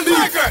wiggle diggly.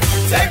 My girl,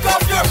 take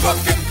off your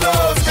fucking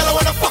clothes, girl I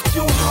wanna fuck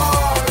you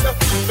hard.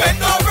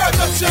 Bend over,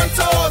 touch your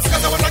toes,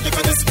 cause I wanna give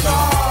you this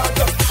card.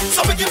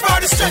 So we give her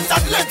the strength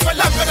and length for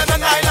longer than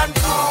an island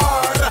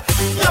cord.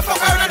 You fuck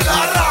her and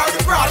the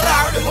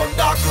brawler, the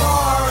Honda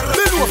car.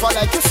 Lean over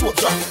like a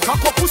soldier,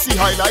 cock up pussy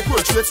high like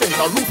World Trade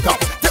Center rooftop.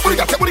 Take what you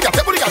got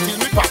till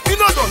me pack. We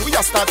not done, we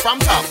a start from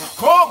top.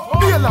 Come,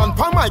 bail and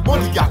pan my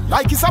body, girl,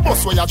 like it's a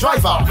bus where you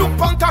driver. Look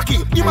pan cocky,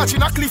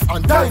 imagine a cliff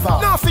and diver.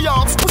 Now for your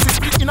arms, pussy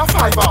split in a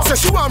fiver. Say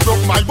she want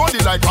broke my body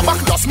like a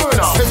buckle of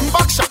Smyrna. 7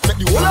 back shot, make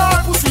the whole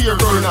hard pussy here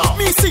burn off.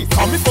 Me see,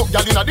 come me fuck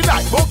girl inna the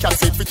night, but can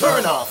say fi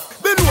turn off.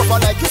 Bend over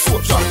like a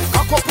soldier,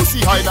 cock up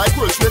pussy high like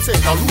World Trade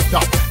Center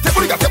rooftop. Take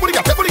what you got till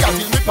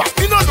me pack.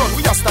 We not done,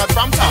 we a start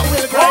from top.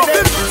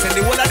 Send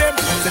the one of them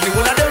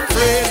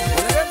friend.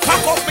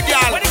 Pack up the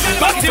girl,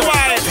 dirty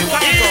wild.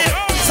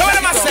 So what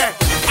am I say?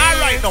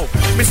 Alright now,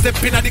 me step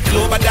in at the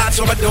club and dance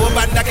over dope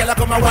and the girl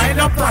come and wind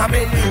up on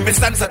me. Me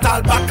stand so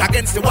tall back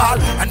against the wall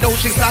and now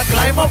she start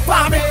climb up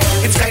on me.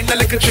 It's kinda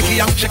little tricky,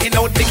 I'm checking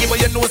out Nicky,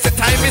 but you know the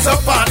time is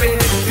up on me.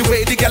 The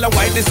way the girl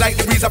wine is like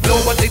the breeze a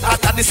blow, but it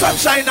hot and the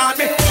sunshine on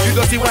me. You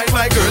dirty wine,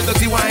 my girl,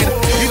 dirty wine.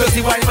 You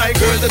dirty wine, my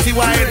girl, dirty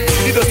wine.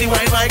 You dirty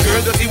wine, my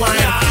girl, dirty wine.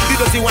 You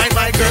dirty wine,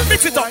 my girl,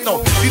 mix it up now.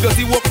 You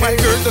dirty walk, my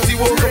girl, dirty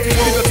walk.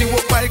 You dirty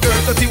walk, my girl,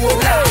 dirty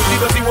walk. You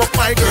dirty walk,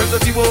 my girl,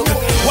 dirty walk.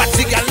 Watch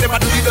the girl never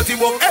do the dirty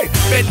walk. Hey,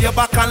 bend your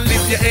back and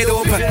lift your head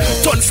up.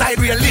 Turn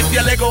sideways, lift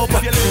your leg up.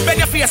 Bend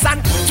your face and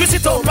twist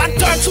it up and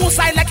turn two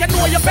side like you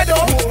know you're fed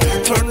up.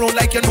 Turn round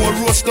like you know a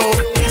roast dog.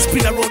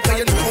 Spin around like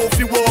you know if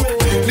you walk.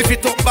 Lift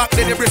it up back,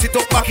 then you brace it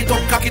up, back it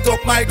up, cock it up.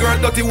 My girl,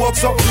 dirty walk,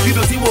 so do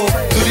the dirty walk,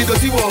 do the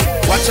dirty walk.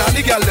 Watch all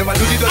the girl never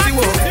do the dirty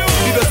walk,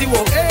 the dirty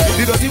walk,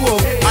 the dirty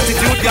walk.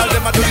 Attitude girl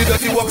never do the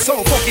dirty walk.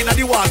 So fucking at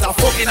the water,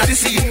 fucking at the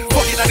sea,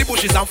 fucking at the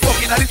bushes and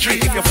fucking at the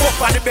tree. If you fuck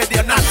on the bed,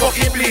 you're not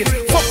fucking bleed.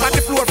 Fuck on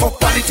the floor,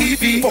 fuck on the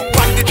TV, fuck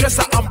on the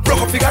dresser and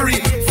broke up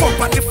figurine. Fuck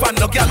on the fan,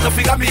 no girl no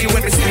figure me.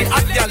 When they see me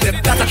hot girl, them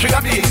that a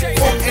trigger me.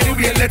 Fuck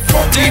anyway, let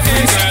fuck TV.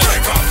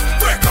 Break up,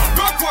 break up,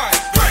 rock wine,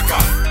 break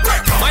up,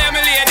 break up.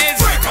 Miami ladies,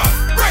 break up,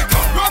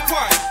 rock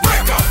wine,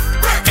 break up,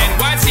 break up.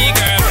 NYC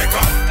girl,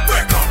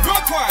 break up,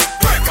 rock wine,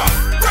 break up,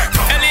 break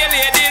up. LA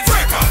ladies,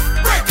 break up,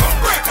 break up,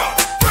 break up,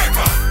 break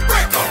up,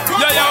 break up.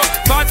 Yo yo,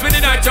 pass me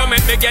the night, yo,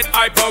 make me get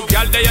hype out.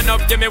 Girl, they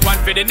enough, give me one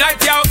for the night,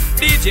 yo.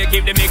 DJ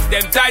keep the mix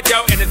them tight,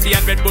 yo. Energy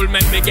and Red Bull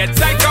make me get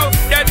psycho.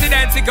 Dirty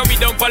dancing, come me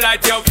down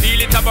polite, yo.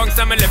 Feel it amongst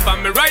on me left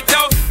and me right,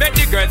 yo. Make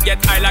the girls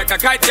get high like a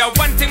kite, yo.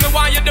 One thing we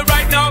want you to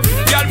right now.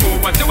 Girl,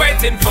 move, what you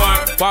waiting for?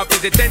 Pop is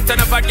the tent on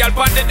a fat girl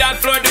on the dance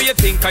floor. Do you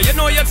think, cause you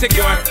know you're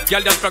secure?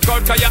 Girl, just rock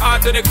out, cause you're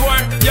hard to the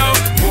core. Yo,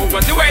 move,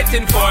 what you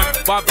waiting for?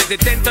 Pop is the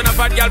tent on a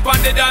fat girl on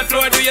the dance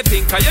floor. Do you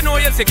think, cause you know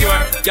you're secure?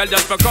 Girl,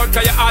 just rock out,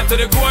 cause you're hard to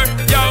the core.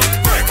 Yo,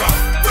 break up,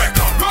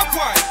 rock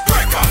wine,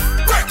 break up,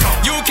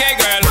 UK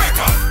girl, break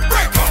up,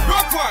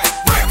 rock wine,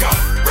 break up,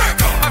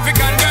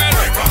 African girl,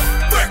 break up,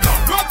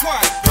 rock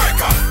wine,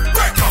 break up,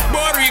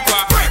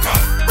 Boricua, break up.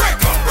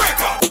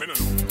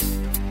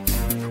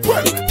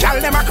 Well,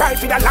 y'all them a cry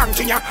for the long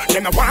thing ya.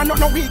 Them no want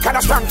no weak and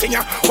a strong thing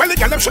ya. Well, the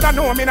y'all them shoulda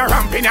know me no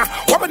ramping ya.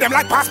 What with them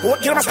like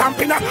passport, give them a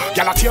stamping ya.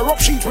 Y'all a tear up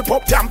sheet with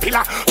pop damn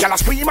pillar. Y'all a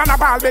scream and a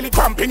ball belly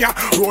cramping ya.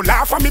 Roll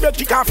off and me bed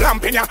kick off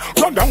lamping ya.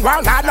 Run down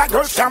wild hard like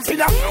girls stamping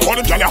ya. All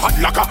them y'all a hot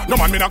locker, no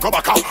man me no go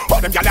back out.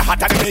 All them y'all a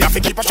hotter than me have to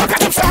keep a track of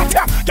them start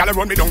ya. Y'all a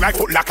run me down like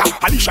foot locker.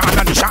 Alicia and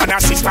Anisha and her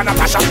sister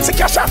Natasha. See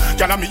Kasha,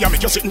 y'all a me a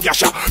make you sit in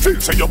Yasha. Feel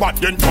say you bad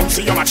then come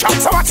see your matcha.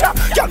 So what's ya?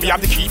 Y'all me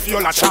have the key for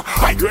your latcha.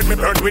 I grade me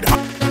burn with hot.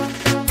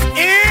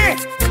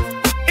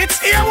 It's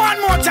here one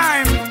more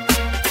time.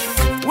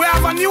 We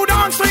have a new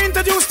dance to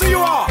introduce to you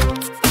all.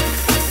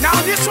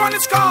 Now this one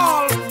is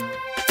called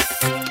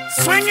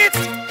Swing It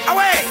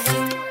Away.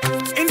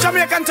 In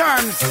Jamaican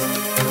terms,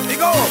 we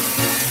go.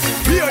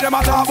 Hear them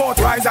a talk about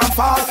rise and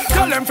fall.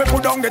 Tell them to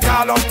put down the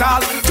tall up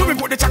tall. To me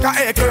put the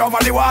chaka AK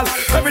over the wall.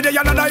 Every day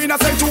another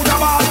innocent to the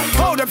ball.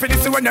 How them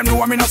finish when them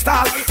know I'm in a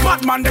stall.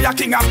 Batman they a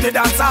king of the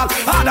dance hall.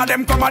 Harder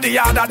them come and the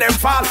harder them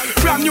fall.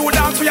 Brand new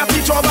dance for your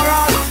teach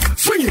overall.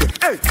 Swing it,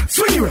 hey,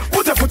 swing it.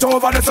 Put a foot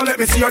over there so let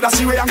me see you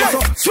dash away and go.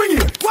 So swing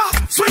it, what?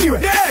 Swing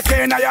it. The AK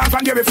in the yard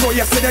from day before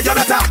yesterday. You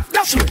better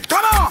dash it,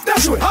 come on,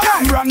 dash it.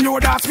 Come brand new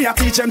dance me a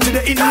teach them to the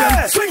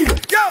Indian. Swing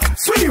it, yo,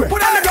 swing it. Put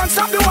on the gun,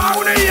 stop the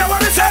war when they hear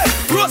what they say.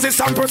 Roses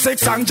and Pro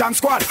 6 and Jam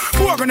Squad.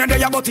 Morgan and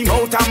they about him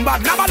out and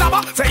bad. Laba laba,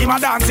 say him a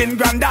dancing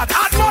granddad.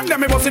 Hard Monday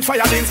me bust it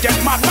fire, things get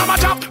mad. Mama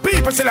chop,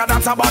 people still a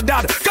dance about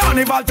dad.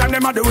 Carnival time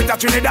them a do it at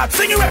Trinidad.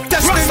 Sing it,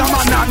 Rasta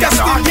man and yes,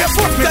 no, yes,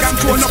 foot me can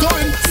throw up.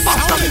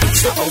 After me,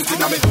 step out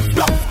in a me,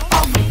 black,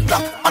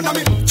 and a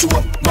me, chew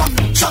up,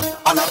 man, shot,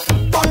 and a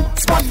bang,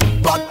 span,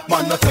 bad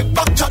man, no take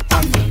back chat,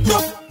 and no,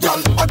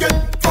 y'all again,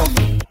 from.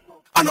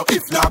 I know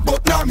if not,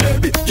 but now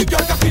maybe. You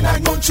got a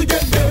 9 months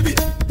again, baby.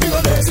 Me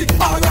a lazy,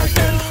 alright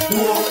then.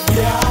 Whoa,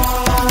 yeah,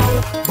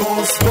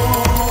 boss,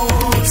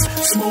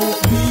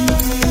 smoke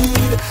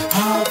weed,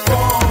 have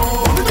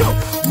fun.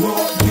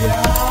 Whoa,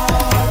 yeah,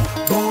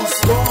 boss,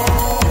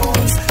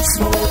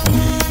 smoke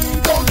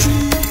weed, don't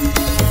cheat.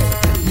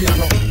 Me a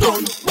no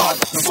gun, bad,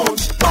 no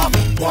punch, bam.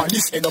 Boy,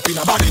 this end up in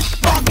a body,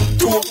 bam,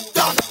 2,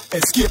 down.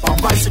 Escape on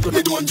bicycle,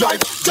 me don't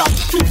drive. Jump,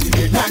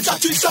 58, 9, shot,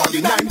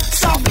 349.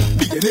 Stop,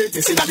 big and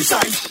 80, say that the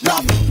sign.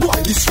 Lamb,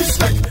 boy, this is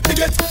like, me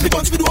get, me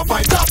guns, me do a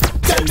fight top.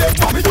 Tell them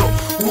how me do.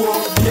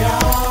 Whoa, yeah,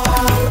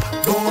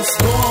 those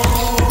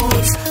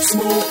guns,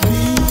 smoke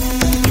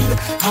weed,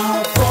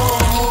 have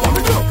fun. How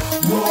me do.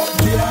 Whoa,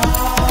 yeah,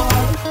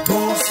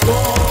 those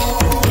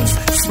guns,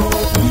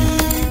 smoke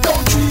weed,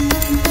 don't cheat.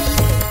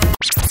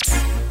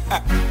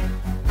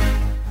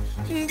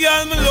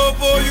 Girl, me love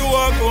how you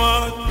walk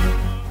on.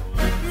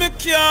 Me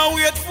can't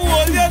wait for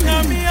all you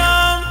know me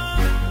arm.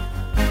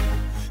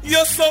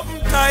 You're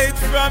something tight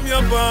from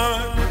your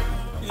bond.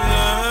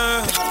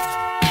 Yeah.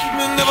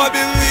 Me never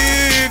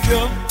believe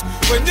you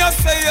when you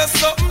say you're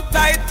something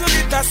tight to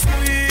it a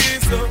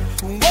squeeze.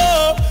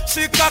 Whoa,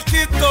 she cock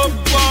it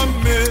up on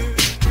me.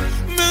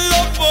 Me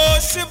love how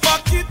she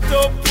back it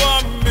up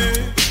on me.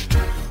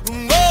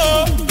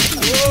 Whoa.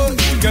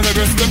 my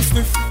breast them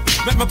stiff,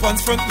 make my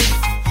pants front lift.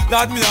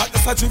 Lad me out,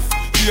 that's a jiff,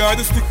 we are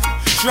the stick.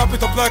 Strap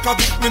it up like a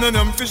bit, me no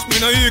name fish, me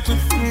no eat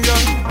cliff. Move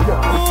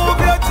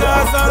your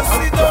jaws and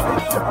sit up.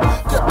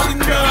 In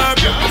the arm,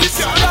 this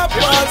is the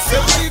part,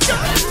 say we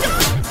got.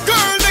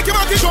 Girl, make your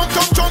body jump,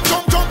 jump, jump,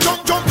 jump, jump,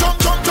 jump, jump, jump,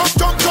 jump, jump,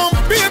 jump, jump.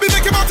 Baby,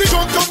 make your body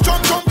jump, jump,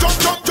 jump, jump, jump,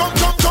 jump, jump,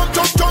 jump, jump,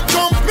 jump, jump,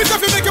 jump. Me say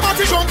make your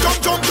body jump, jump,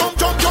 jump, jump,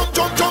 jump,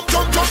 jump, jump, jump,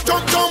 jump, jump,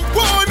 jump, jump.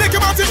 Boy, make your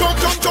body jump,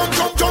 jump, jump,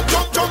 jump, jump,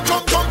 jump, jump,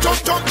 jump, jump, jump,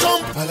 jump,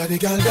 jump. All of the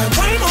girls them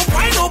wind up,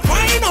 wind up,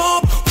 wind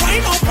up,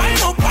 wind up,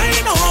 wind up,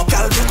 wind up.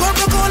 Girl, you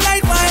go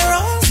like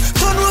virus.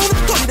 Turn round,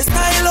 turn the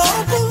style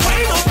up.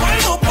 Wind up,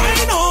 wind up,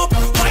 wind up,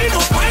 wind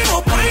up, wind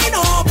up, wind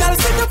up. Girl,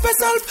 send up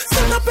yourself,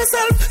 send up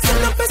yourself,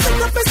 send up yourself,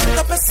 send up yourself, send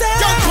up yourself.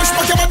 Girl, push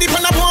back your body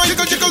on the board,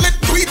 jiggle jiggle it.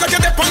 Tweet like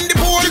you're on the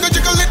board, jiggle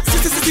jiggle it.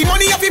 See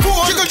money up your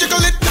board, jiggle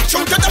jiggle it.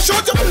 Shout to the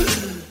shout.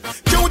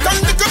 Cute and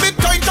little bit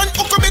tight and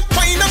hook a bit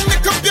fine and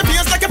lick up your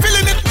face like you're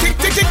feeling it. Tick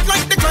tick tick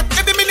like the clock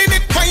every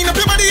minute. Wind up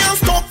your body and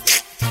stop.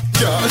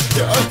 Girl,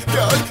 girl,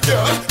 girl,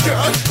 girl,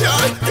 girl,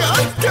 girl,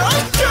 girl, girl,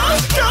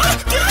 girl, girl, girl,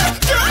 girl,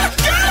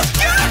 girl,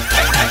 girl.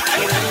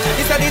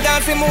 This is the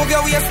dance, you move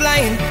your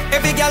waistline.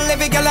 Every girl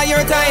at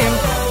your time.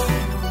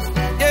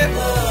 Yeah.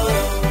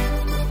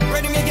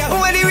 Ready, me girl.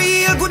 When the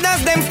real good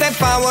as them step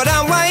forward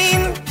and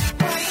whine.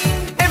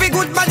 Every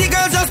good body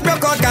girl just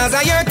broke out cause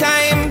of your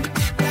time.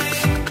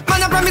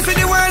 Man, I promise you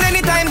the world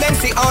anytime them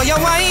see all your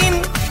wine.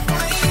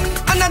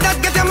 And that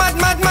get you mad,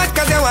 mad, mad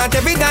cause you want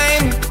every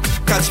time.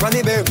 Catch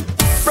money, babe.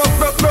 Broke it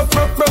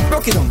on.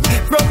 Broke it on.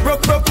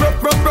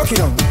 Broke it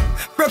on.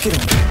 Broke it on.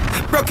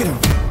 Broke it on.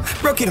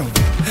 Broke it on.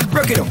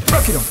 Broke it on.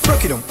 Broke it on.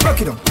 Broke it on.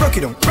 Broke it on.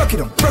 Broke it on.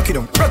 Broke it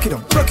on. Broke it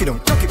on. Broke it on.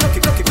 Broke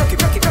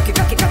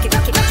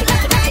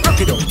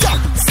it on.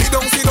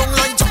 Sit down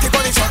like jockey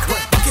on the track.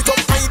 Back it up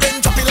high then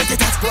drop it like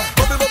it has.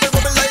 Bubble, bubble,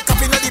 bubble like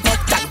coffee in the pot.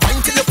 Girl,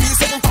 wine till your piece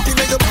seven popping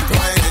in the back.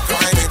 Wine it,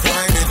 wine it,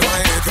 wine it,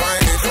 wine it,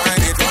 wine it,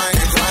 wine it,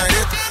 wine it, wine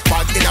it.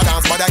 Bad in a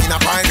dance, bad in a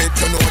private.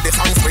 You know the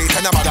song straight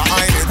and a bad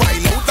hide it.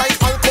 Wild out like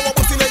alcohol,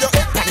 bust in your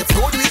head. And if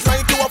road with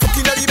like you a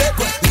fucking at the bed.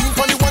 Lean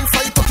on the one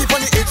side, tuck it on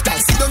the edge. Girl,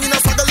 sit down in a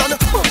saddle and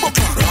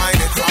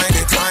wine it, wine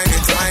it, wine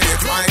it, wine it,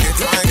 wine it,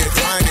 wine it,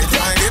 wine it,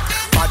 wine it.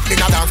 Bad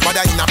in a dance, bad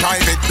in a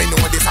private. Me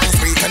know the song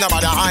straight and a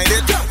bad hide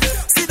it.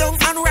 Sit down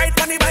and ride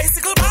on the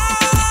bicycle bar.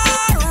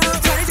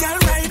 Ride, girl,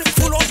 ride.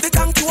 Full up the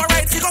tank to a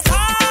ride, she go far.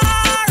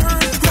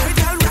 Ride,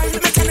 girl, ride.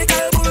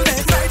 Mechanical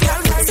bullet. Ride,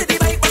 girl, ride. See the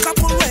bike back up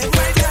pull way.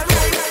 Ride, girl,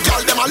 ride.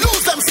 Girl, them a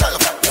lose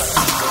themselves.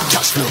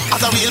 Cash flow.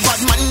 As a real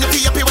bad man, you be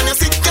happy when you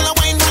sit, girl, a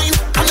wine.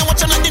 And you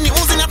watch on the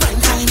news in a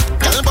prime time.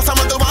 Girl, bust a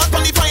muggle walk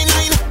on the fine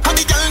line. And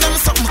the girl them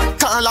something.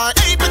 Call her,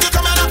 hey, pretty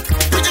coming up.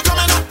 Pretty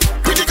coming up.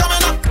 Pretty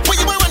coming up. Where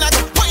you when I go?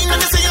 Wine, let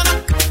me see you now.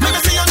 Let me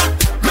see you now.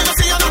 Let me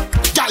see you now.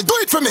 Girl, do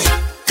it for me.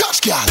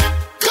 Girl,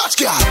 catch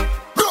girl,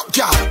 broke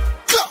girl,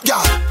 club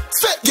girl,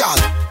 set girl,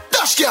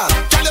 dash girl.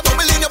 Girl, you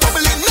bubbling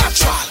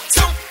natural.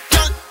 Some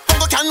girl,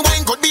 uncle can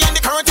wine, good behind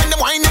the curtain, them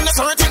wine in the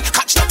certain.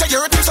 Catch that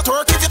your thing, so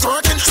twerk if you're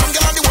twerking. Some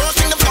girl on the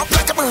working, them flop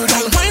like a bird.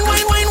 Wine,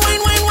 wine, wine,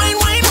 wine, wine, wine,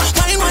 wine,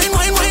 wine, wine,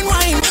 wine, wine,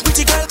 wine.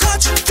 Pretty girl,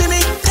 catch, give me,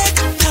 take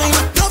time.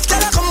 Love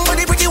that I come, but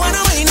the pretty one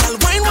I wine.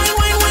 Wine, wine,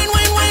 wine, wine,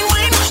 wine, wine,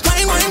 wine,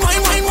 wine, wine,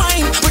 wine, wine,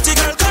 wine. Pretty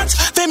girl, catch,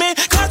 give me,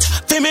 catch,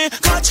 give me,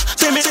 catch,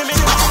 give me, give me.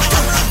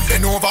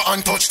 Bend over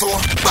and touch toe.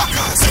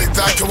 Slip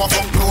like you a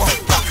fuck blow.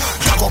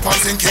 Back up and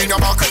sink in your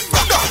back.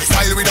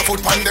 Style with a foot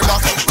on the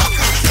block.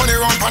 Funny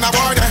run pan a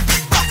board.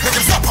 Make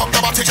him slap up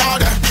the body jar.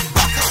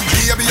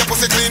 Baby, your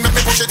pussy clean, make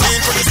me push it in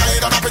to the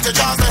side and a pretty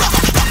jazz.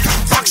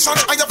 Action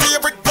are your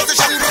favorite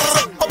position.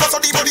 Up so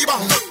the body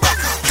bang.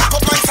 Cock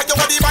up like say your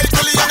body bite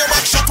fully and your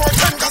back shot for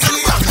 10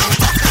 gazillion.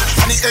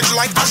 On the edge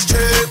like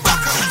ashtray.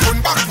 Run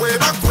back way,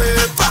 back way.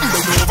 Bend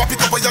over, pick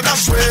up where you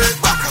dash way.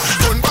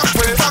 Run back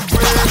way, back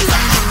way.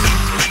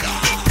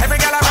 Every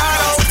girl I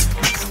ride out,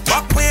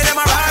 walk with them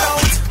I ride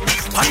out,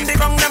 on the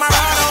ground them I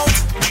ride out.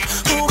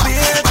 Oh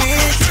baby,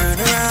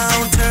 turn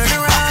around, turn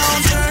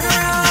around, turn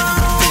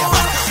around,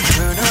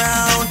 turn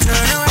around,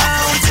 turn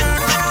around, turn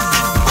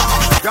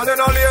around. Girl, you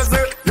not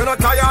lazy, you not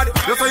tired.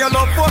 You say you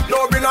love fuck, no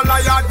be no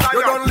liar.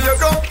 You don't lay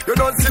down, you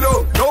don't sit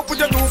down. Don't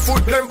put your 2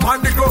 foot them on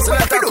the ground.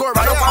 Select a core,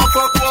 turn up and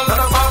fuck, turn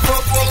up and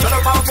fuck, turn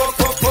up and fuck,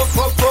 fuck, fuck,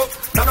 fuck, fuck,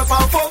 turn up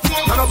and fuck,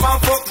 turn up and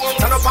fuck,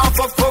 turn up and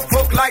fuck, fuck,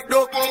 fuck like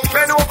dog.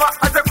 Bend over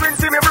as a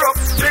prince in me broke.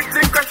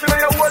 Big question on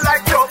your whole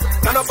like dog.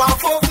 Turn up and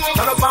fuck,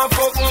 turn up and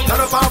fuck, turn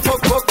up and fuck,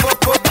 fuck, fuck,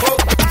 fuck, fuck.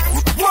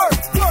 Work,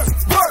 work,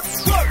 work,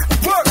 work, work,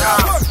 work,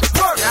 work,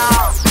 work,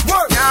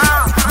 work, work.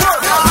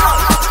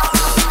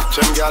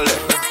 Some girl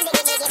there.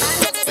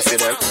 You see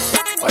them?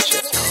 Watch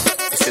it.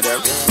 You see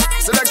them?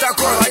 Select a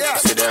call, yeah.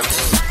 You see them?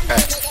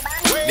 Hey.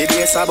 The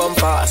bass a bump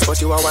fast, but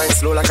you a wine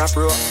slow like a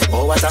pro.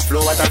 Oh, what a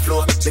flow, what a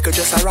flow. They could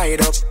just a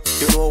ride up.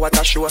 You know what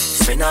a show.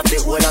 Spin up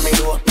the whole of me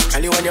door.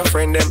 And you and your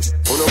friend them,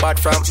 who know bad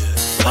from?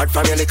 Bad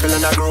from your little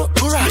and a grow.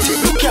 Karate,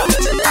 look ya.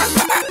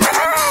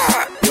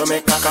 You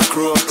make like a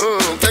crow.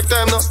 Take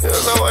time now,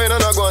 here's a wine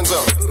and a go on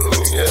so.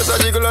 Here's a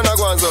jiggle and a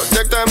go on so.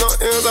 Take time now,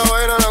 here's a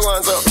wine and a go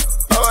on so.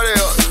 How are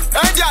you?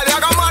 Hey, girl, you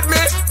got mad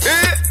me?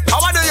 How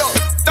are you?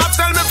 Stop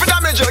telling me for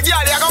damage you.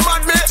 Girl, you got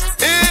mad me?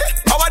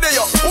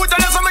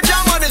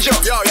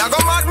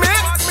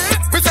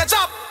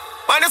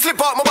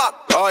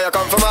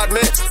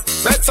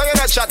 Bet so you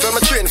that shot when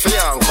my train for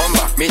young. Come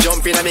back. Me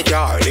jump in a me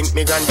car. Link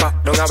me grandpa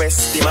down a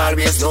west. Him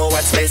always know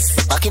what's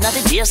best. Back in the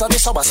days of the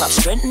summer sap,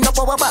 strengthen up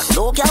our back.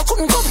 No girl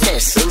couldn't come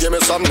test. Him give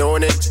me some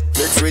known it.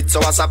 Mix with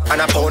sour sap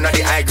and a pound of the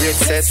high grade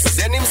cess.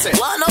 Then him say,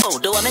 well, no,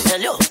 do what me tell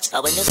you.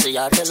 And when you see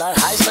her, tell her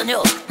highs on you.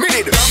 Me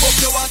did.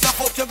 Fuck you want to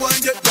fuck you go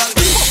and get girl.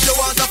 Fuck you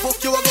want to fuck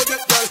you go get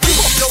girl.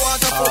 Fuck you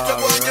want to fuck you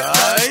go and get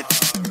girl.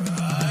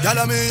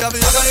 Yalla me have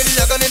yaganity.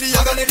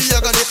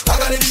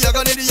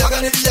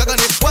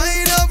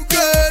 Wind up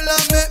girl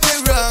and make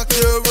me rock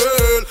your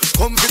world.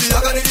 Come for the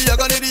yaganity.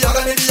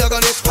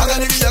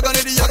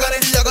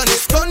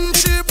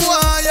 Country boy,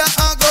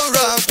 I go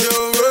rock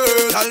your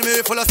world. Tell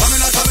me full of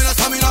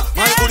stamina.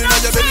 My food inna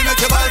your belly make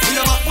you ball for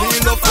your ma.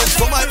 Me love food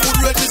so my food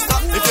register.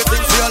 If you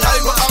think you're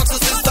alive, go ask your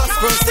sister.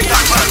 First thing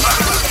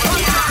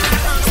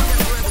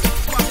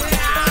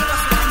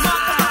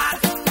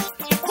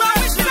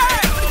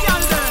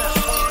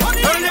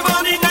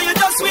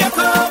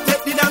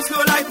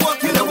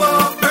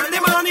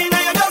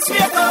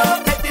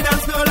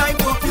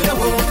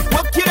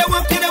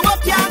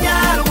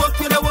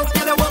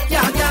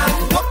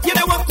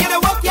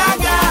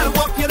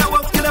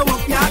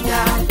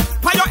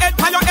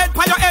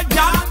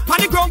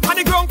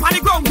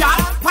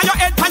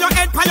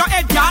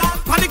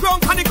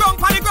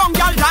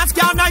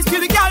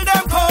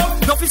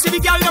see the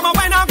girl them a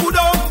wine and good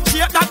out.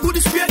 Shape that booty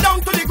straight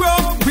down to the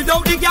ground.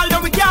 Without the girl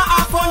them we can't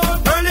have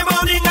fun. Early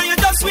morning and you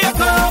just wake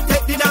up.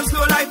 Take the dance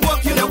floor like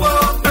walk you the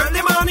walk.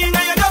 Early morning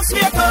and you just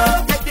wake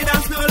up. Take the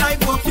dance floor like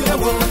walk you the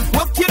walk.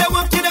 Walk you the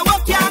walk,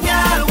 yeah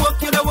girl.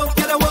 Walk you the walk,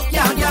 yeah girl.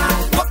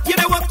 Walk you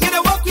the walk,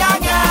 yeah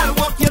girl.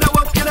 Walk you the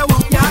walk,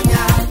 yeah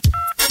girl.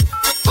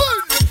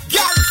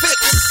 Girl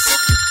fix.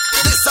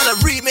 This is a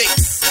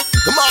remix.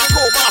 The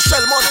Marco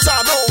Marshall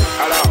Montano.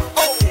 Hello.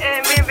 Oh. Hey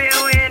baby,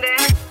 where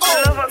there?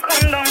 Lover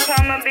come down for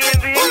my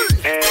baby.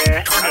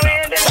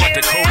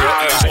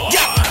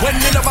 When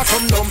the lover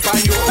come down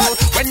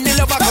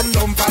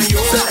for you,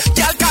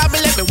 girl call me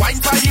let me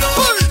wine for you.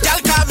 Girl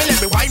call me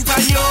let me wine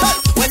for you.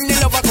 When the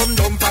lover come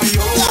down for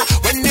you,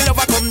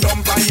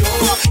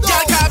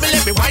 girl call me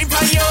let me wine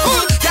for you.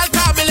 Girl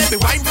call me let me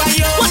wine for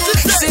you.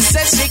 She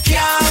said she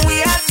can't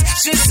wait.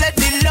 She said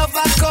the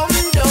lover come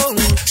down.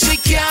 She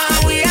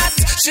can't wait.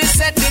 She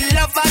said the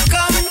lover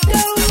come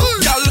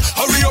down. Girl,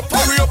 hurry up,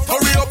 girl,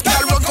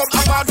 run come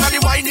up out for the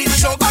winding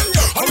jug.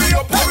 Hurry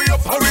up, put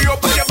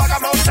your bag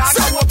of mouth and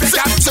go up your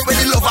cat. So when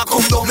the lover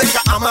come down like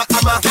a hammer,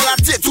 girl I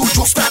take two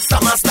jokes, start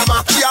stammer.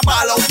 She a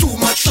ball out too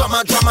much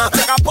drama.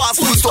 Like a pass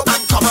full stop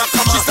and come.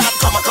 She start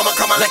come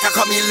like a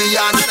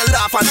chameleon. And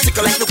laugh and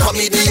tickle like the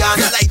comedian.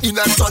 Lightning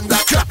and thunder,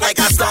 clap like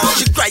a star.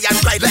 She cry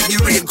like the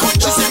rain come.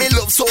 She say me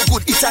love so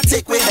good, it's a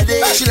take away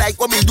headache. She like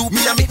what me do,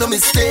 me I make no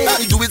mistake.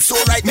 Me do it so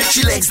right, make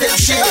she legs them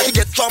shake. She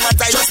get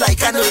traumatized just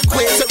like an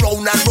earthquake. So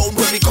round and round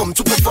when we come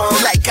to perform.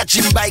 Like a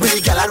gym bike when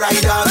the gal a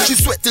ride on. She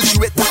sweat till she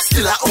wet, but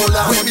still a hold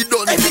on. When we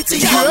done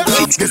everything,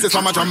 This is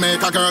from my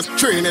Jamaica girls,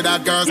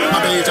 Trinidad girls, my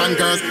Bajan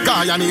girls,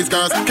 Guyanese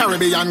girls,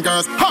 Caribbean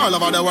girls, all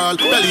over the world,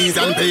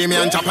 Belizean,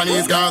 Paymian,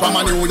 Japanese girls, from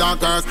my New York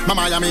girls, my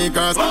Miami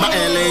girls, my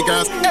LA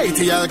girls,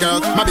 ATL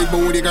girls, my big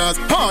booty girls,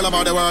 all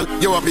over the world,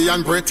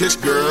 European, British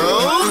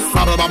girls.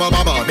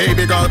 Bubble,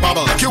 baby girl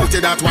bubble, cutie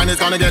that one is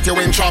gonna get you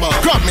in trouble.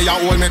 Grab me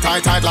and hold me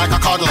tight like a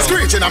cuddle,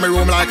 screeching in my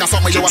room like a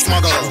something you a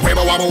smuggle.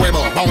 Wibble,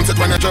 wibble, bounce it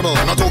when you dribble,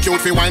 not too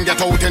cute for wine,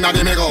 get out in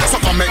the middle. So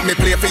come make me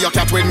play for your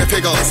cat with me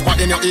figures, spot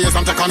in your ears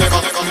and take a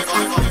niggle.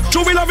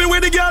 True, we love it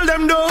with the girl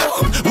them do.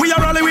 We are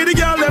rally with the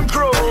girl them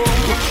crew.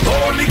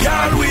 Only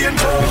girl we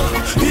into.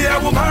 Yeah,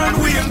 woman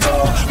we into.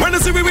 When you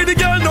see me with the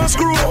girl no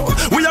screw.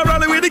 We are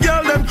rally with the girl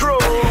them crew.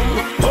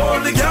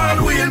 Only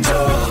girl we into.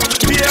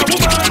 Yeah,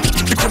 woman.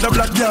 You coulda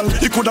black girl,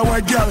 you coulda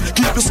white girl.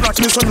 Keep the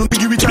slackness and don't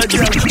give me child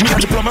girl. Me and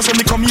the promise when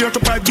me come here to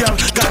pipe girl.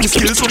 Got the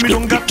skills so me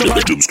don't got to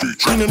buy. You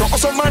know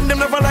some man them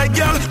never like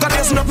girl. Cause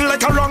there's nothing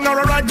like a wrong or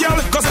a right girl.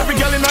 Cause every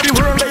girl in the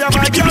world they have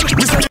a girl.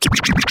 We say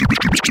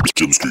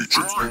Jim Screech.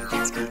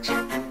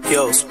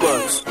 Yo,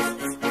 Spurs.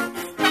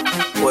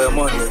 Where am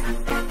I?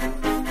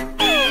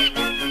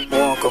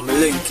 Won't come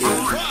link you.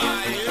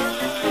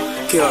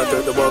 Can't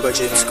take the bag of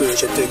Jim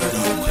Screech thing, you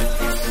know.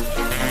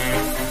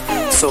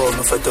 So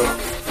I'm for done.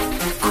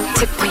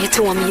 Tip on your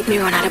toe and meet me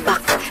run at the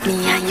back. Me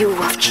and you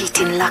have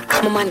cheating luck.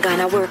 My man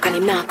gonna work and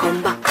him not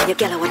come back. Your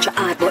girl watch your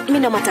hard, but me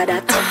no matter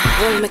that.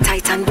 Hold me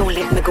tight and don't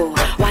let me go.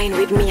 Wine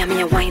with me and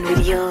me a wine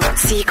with you.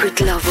 Secret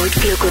love, oh it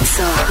feel good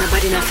so.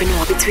 Nobody nothing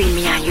know between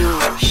me and you.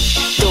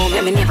 Don't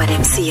make me never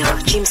them see you.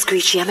 Jim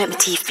Screechy, I make my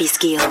teeth be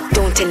skill.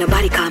 Don't tell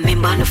nobody cause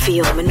member no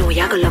feel. Me know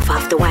you gonna love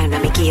half the wine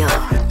when me give.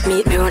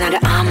 Meet me run at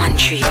the almond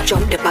tree.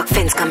 Jump the back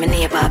fence cause me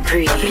neighbor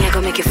pre. Me I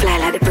gonna make you fly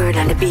like the bird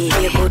and the bee.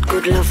 Be a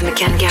good love me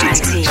can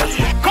guarantee.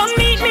 Come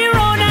meet me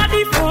round at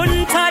the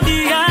front of the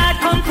yard.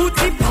 Come put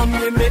it on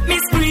me, make me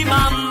scream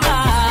and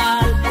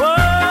bawl.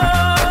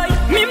 Boy,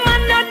 me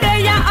man not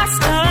there, a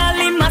style,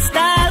 him a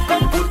style.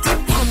 Come put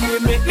it on me,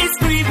 make me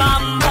scream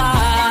and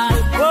bawl.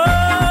 Boy,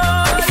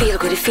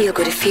 it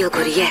feel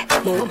good, yeah.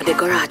 there. Move up the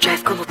garage,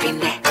 drive, come up in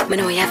there. Me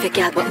know you have your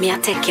girl, but me I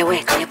take you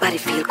away. Cause your body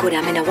feel good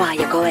and me know why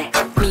you go away.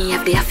 Me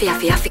have the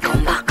have to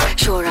come back.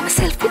 Sure of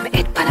myself, put my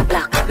head on a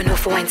block. Me know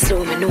for wine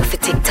slow, me know for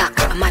tick-tock.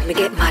 I'm mad, me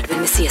get mad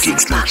when me see a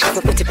six-pack. If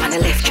I put it on the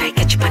left, try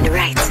catch it on the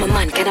right. My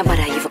man can't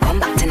bother you come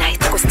back tonight.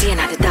 Go stay in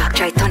the dark,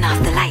 try turn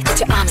off the light. Put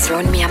your arms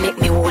around me and make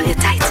me hold you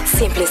tight.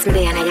 Same place me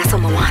there and I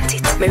some want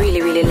it. Me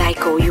really, really like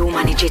how you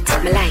manage it.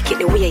 Me like it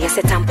the way you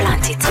set and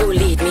plant it. You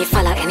lead me,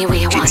 follow any way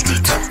you want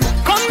it.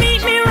 Come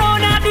meet me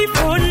round at the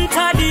front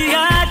of the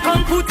yard.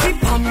 Come put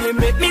it on me,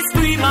 make me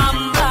scream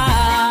and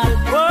bawl.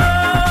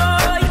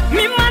 Boy,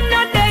 me man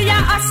not there, ya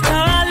a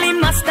stall,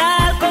 him a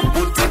stall. Come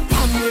put it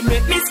on me,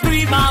 make me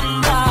scream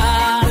and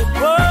bawl.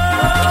 Boy.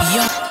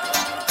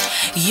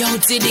 Yo,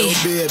 Diddy,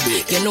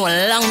 baby. You know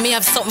long me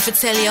have something to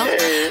tell you.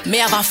 Me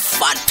have a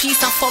fat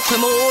piece of fuck with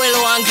my whole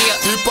one gear.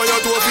 Keep on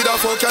your toe for the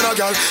fuck and a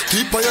gal.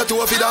 Keep on your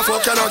toe for the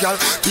fuck and a gal.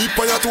 Keep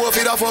on your toe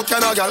for the fuck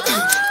and a gal.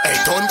 Hey,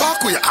 turn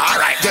back way,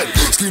 alright then.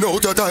 Skin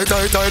out your tight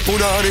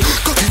punani.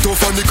 Cut it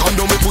off on the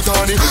condom me put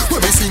on it. When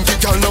me sink it,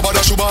 gal,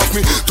 nobody should off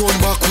me. Turn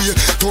back way,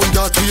 turn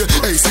that way.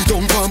 Hey, sit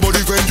down, pan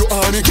body when you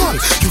on it. Gal,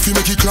 you feel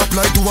make it clap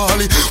like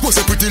Duali. Was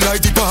a pretty like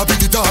the Barbie,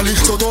 the dolly.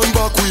 So turn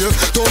back way,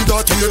 turn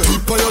that way.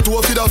 Keep on your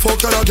toe for the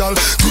fuck and a gal.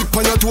 Keep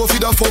on your toe for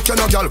the fuck and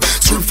a gal.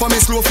 Strip for me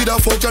slow for the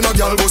fuck and a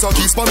gal. Was a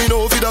kiss for me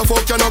no for the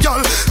fuck and a gal.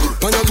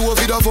 Keep on your toe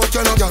for the fuck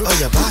and a gal.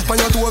 Keep on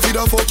your toe for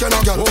the fuck and a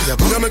gal.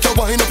 Me make you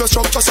wind up your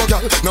structure so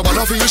gal.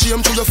 Nobody feel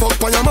shame to your fuck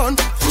pan your man.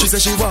 She say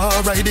she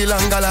want ride the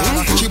langala.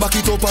 She back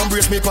it up and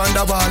brace me pan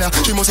the wall.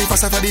 She must be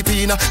faster for the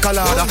pina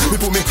colada. Me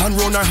put me hand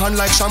round her hand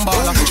like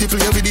Shambhala. She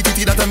play with the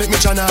titty that make me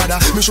chanada.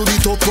 Me should be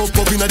top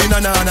inna the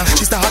nanana.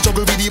 She start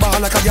juggle with the ball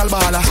like a gal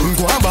balla.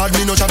 Go on bad,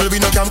 me no travel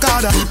with no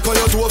camcorder. Keep on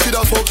your toe for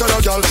the fuck and a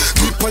gal.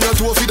 Keep on your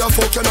toe for the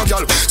fuck and a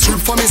gal.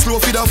 Strip for me slow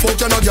for the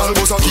fuck and a gal.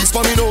 Boss a kiss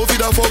for me no for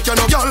the fuck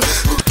and a gal.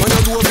 On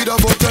your toe for the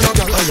fuck and a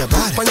gal.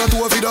 On your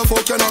toe for the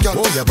fuck and a gal.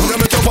 Me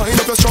make you wind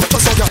up your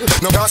structure so gal.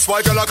 Now that's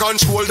why gal I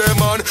control them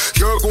man.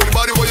 Your good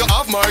body where you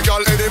have my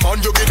gal. Any man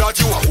you get that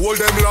you a hold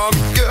them long.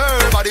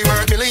 Your body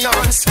worth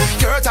millions.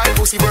 Your tight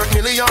pussy worth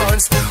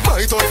millions.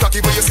 My thought cocky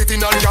where you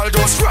sitting on gal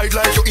just ride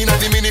like you in a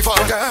the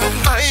minivan.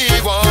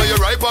 I want you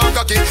right on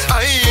cocky.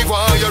 I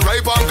want you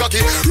right on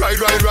cocky.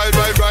 Ride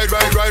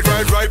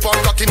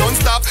on cocky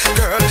non-stop,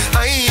 girl.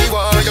 I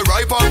want you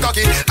right on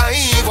cocky. I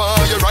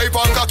want you right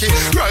on cocky.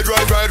 Ride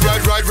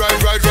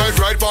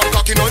on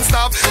cocky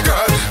non-stop,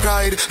 girl.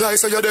 Ride like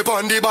so you're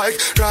on the bike.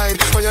 Ride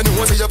when you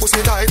know so your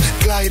pussy tight.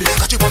 Glide,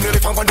 catch you on the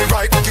left and on the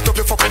right. Back it up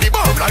your fuck and the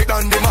bomb like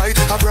dynamite.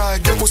 I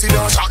brag your pussy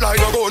now shot like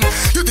a gun.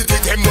 You did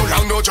it them no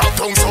long no drop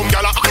tongue. Some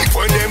gal a hype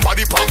when them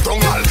body pop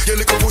tongue. Your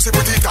little pussy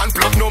pretty and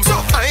plug numbs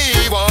up.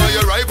 I want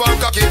you right on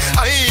cocky.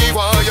 I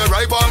want you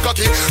right on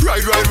cocky.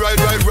 Ride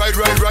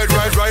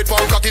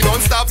on cocky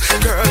non-stop,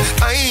 girl.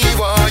 I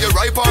want you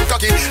right on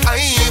cocky.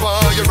 I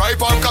want you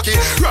right on cocky.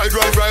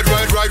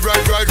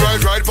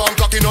 Ride on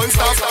cocky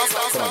non-stop.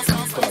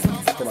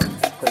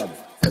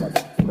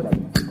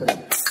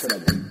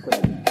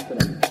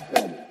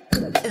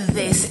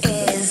 This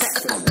is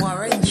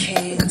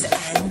Quarantined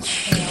and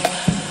Chill.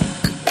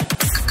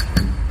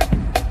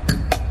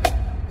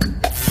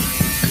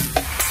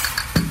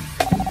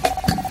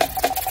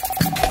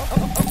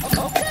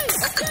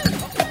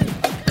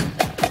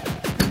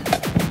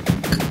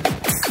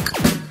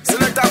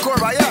 Selector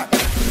Cobra.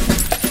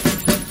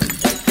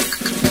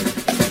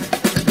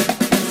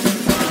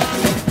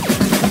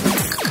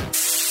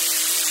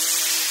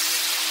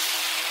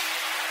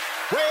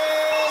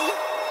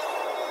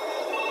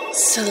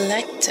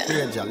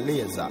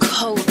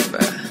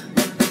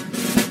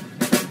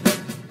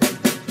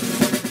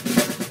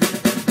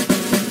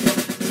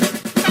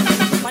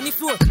 On the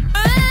floor.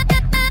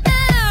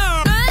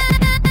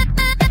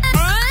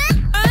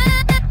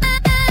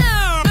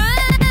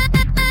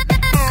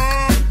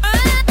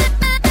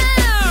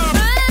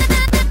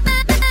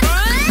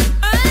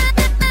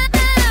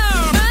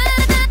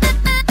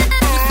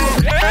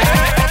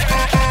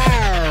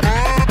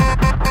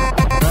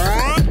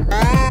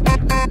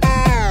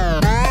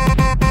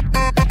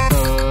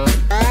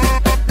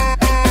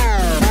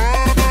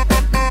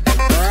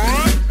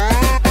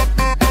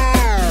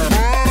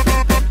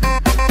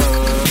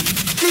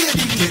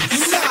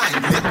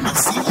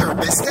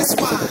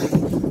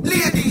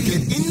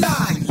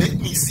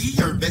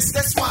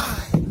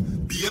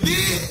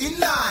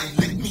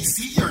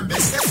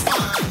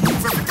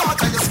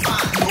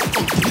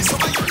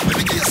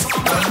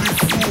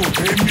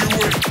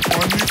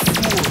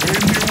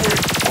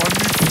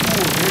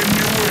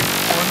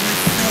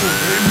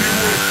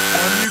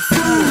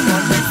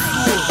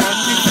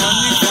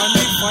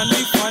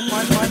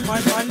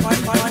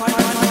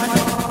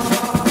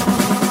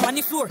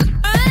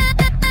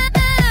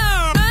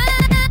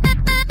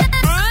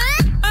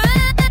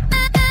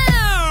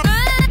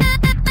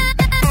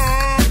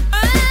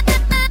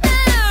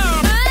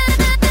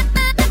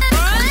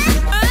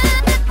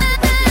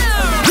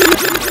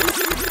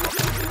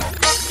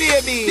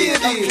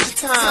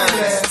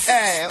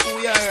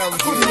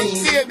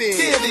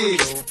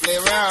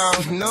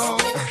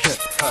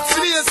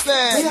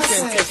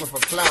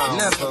 now.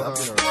 Never.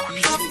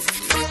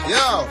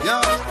 Yo.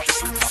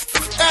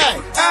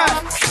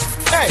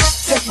 Hey,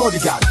 take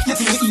bodyguard, you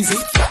think it easy?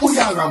 Who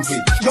you around with?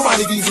 You want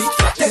it easy?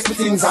 Take me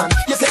things on,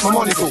 you take my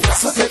money too.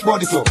 So take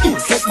body too,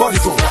 take body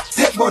too.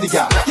 Take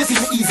bodyguard, you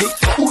think it easy?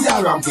 Who you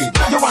around with?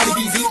 You want it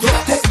easy?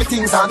 Take me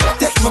things on,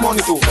 take my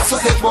money too. So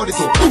take body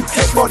too,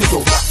 take body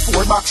too.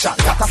 4 back shot,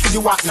 gotta for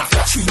the what now?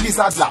 3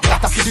 lizards lap,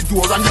 gotta for the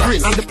door and the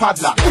grill and the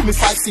padlock. Give me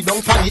 5 sit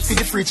down pan it for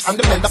the fridge and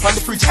the blender from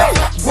the fridge. Hey,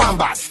 one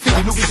bag, for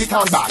the Louis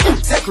Vuitton bag.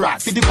 Take rod,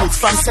 for the boots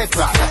from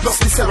Sephora. Plus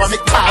the ceramic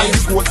tile, the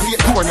gold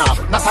plate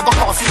doorknob. Not a go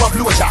cost you a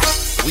blow shot.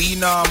 We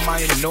nah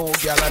mind no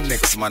gal and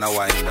next man a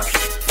wind up.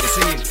 You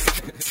see?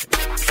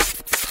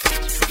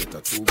 Get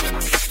a 2 gun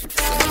and 6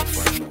 and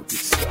find out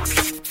this stuff.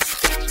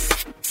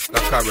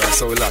 That camera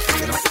so lucky,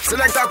 you know.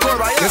 Select that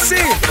cover, you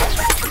see?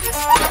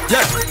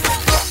 Yeah.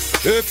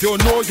 If you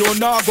know you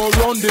not go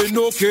run the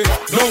okay,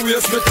 no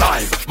waste me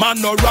time.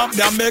 Man no ramp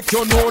me and make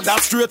you know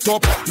that straight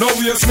up, no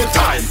waste me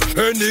time.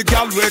 Any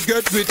gal we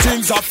get with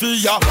things I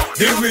fear,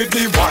 give with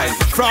the wine.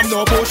 From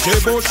no bushy,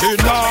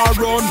 nah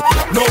run,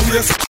 no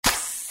waste.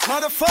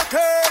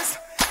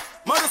 Motherfuckers,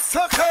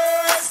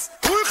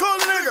 who you call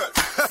niggas?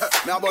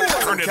 Now boy,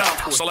 turn it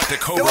up. Select a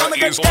Cobra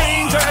is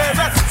live.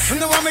 And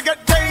the one me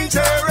get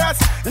dangerous.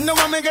 And the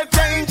one me get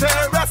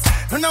dangerous.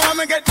 And the one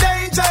me get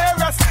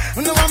dangerous.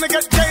 And the one me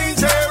get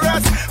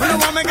dangerous. And the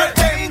one me get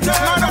dangerous.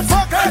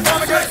 Motherfuckers,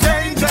 wanna get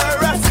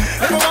dangerous.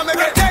 And the one me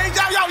get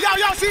dangerous.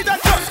 Yo, see that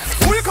shit?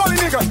 Who you calling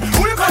nigga?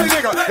 Who you calling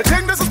nigga? You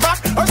think this is back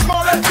or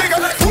small and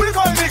bigger? Who you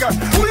calling nigga?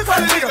 Who you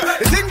calling nigga?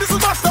 You think this is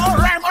master or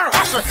rhyme or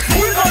hustle?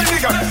 Who you calling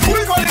nigga? Who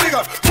you calling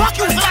nigga? Fuck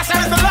you, last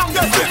time is the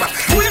longest nigga.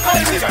 Who you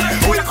calling nigga?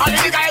 Who you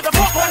calling nigga? Every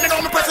fuck one nigga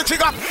on the press the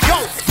trigger. Yo,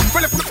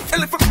 well if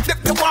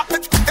the walk,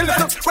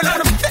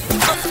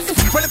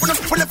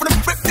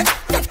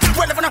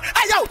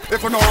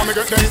 if you know how me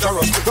get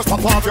dangerous, just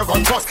pop off your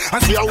gun first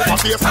and see how my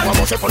face and my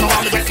mush. If you know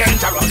how me get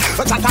dangerous,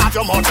 just chat off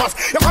your mouth first.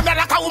 You come here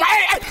like a woman,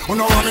 hey. You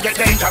know how me get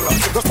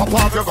dangerous, just pop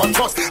off your gun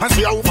first and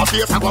see how my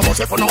face and my mush.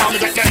 If you know how me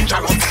get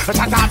dangerous, just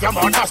chat off your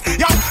mouth first.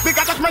 Yo, big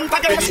judgment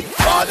again.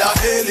 Father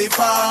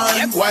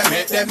elephant, why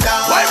make them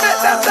dance? Why make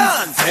them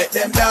dance? Make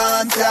them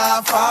dance,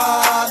 yeah.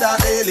 Father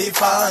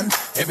elephant,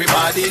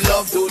 everybody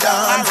love to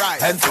dance, right.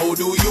 And so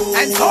do you.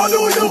 And so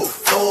do you.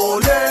 So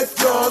let's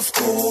just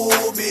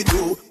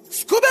Scooby-Doo.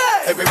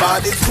 Scooby!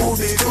 Everybody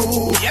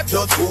Scooby-Doo, yep.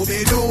 Just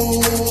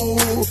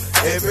Scooby-Doo.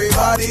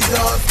 Everybody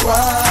just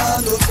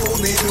want to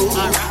Scooby-Doo.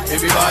 Right.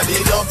 Everybody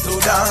love to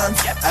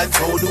dance, yep. And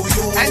so do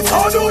you. And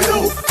so do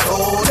you. So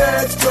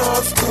let's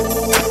just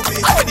Scooby-Doo.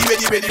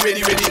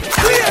 Ready.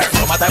 Clear!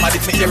 Summertime I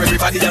did me hear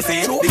everybody just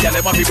say. The girl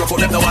them want me broke out,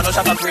 them no want no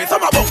shot and spray.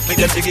 Some about me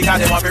them jiggy cause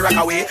them want me rock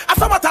away. At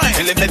summertime,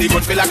 tell them that they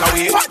gun feel like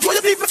away. What do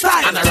you think for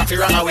time? And I rock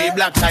run away,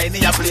 black shiny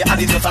a play, and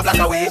it's just a black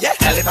away. Yeah,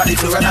 tell it on the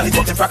floor and all the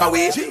fucking frack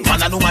away.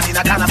 Man a no man in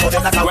a can.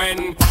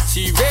 When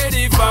she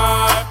ready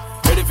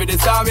for the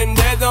starving,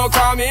 there's no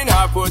coming,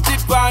 I put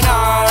it on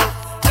her.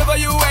 Never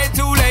you wait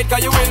too late, cause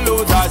you will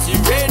lose her. She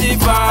ready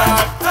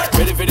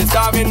for the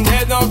starving,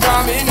 there's no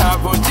coming, I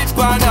put it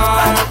on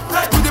her.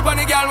 Put it on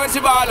the girl when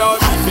she ball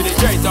out. Feel it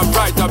straight up,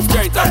 right up,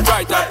 straight up,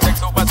 right up. Take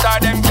superstar,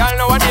 them girl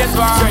nowadays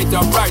want. Straight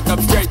up, right up,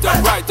 straight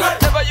up, right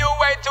up. Never you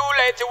wait too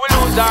late, you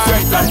will lose her.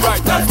 Straight up,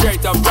 right up,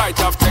 straight up, right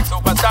up. Take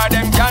superstar,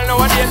 them girl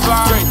nowadays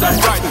want. Straight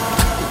up, right up.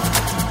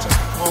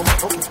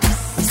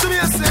 So me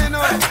a say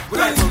no,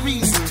 without no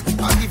reason,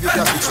 I'll give you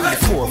that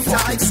between 4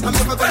 fucking I'm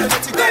never gonna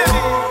let you go.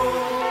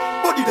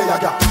 Body there you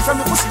got, from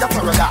the pussy of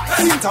paradise.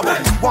 Winter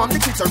body, warm the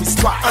clitoris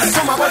twice. And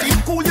summer body,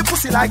 cool your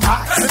pussy like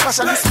ice. The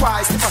fashion is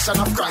twice, the fashion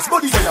of Christ.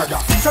 Body there you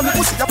got, from the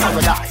pussy of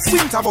paradise.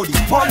 Winter body,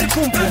 warm the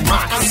pum pum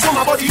man. And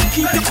summer body,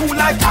 keep you cool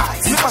like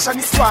ice. The fashion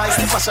is twice,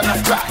 the fashion of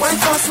Christ. When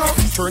fast now,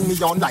 turn me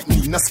on like me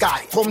in the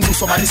sky. Come do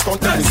some of this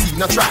stunt, let me see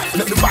in a try.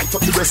 Let me bite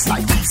up the rest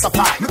like pizza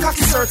pie. Look at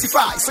you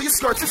certified, so you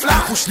skirt to fly.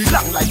 Push the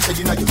long like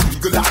heading at your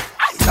eagle eye.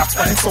 That's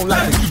why it sound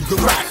like an eagle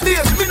cry.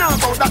 Dear, me now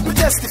about that me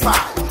testify.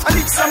 I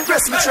need some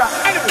breast me try.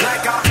 Anyway, like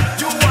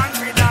you want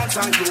me dance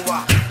and you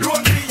are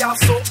Lord me have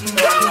something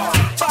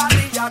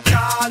body a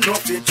call, no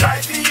fit try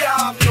to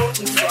have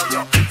nothing for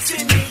you.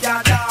 See me a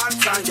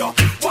dance and you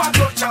want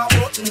to touch a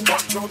button.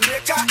 But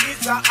Jamaica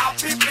is a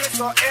happy place,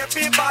 so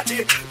everybody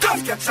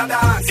just get a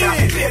dance.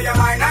 Clear your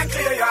mind and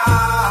clear your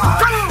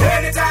heart.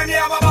 Anytime you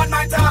have a bad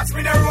mind thoughts,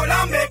 me the roll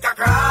and make a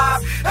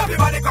cross.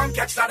 Everybody come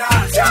catch the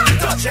dance.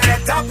 Touch your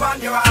head up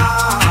on your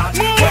heart.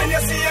 When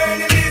you see your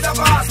enemies a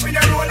pass, me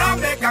the roll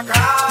and make a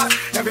cross.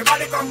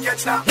 Everybody come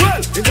catch that. Well,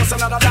 it's just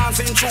another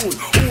dancing tune.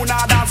 Who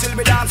not dance will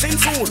be dancing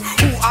soon.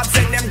 Who had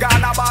sent them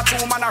Ghana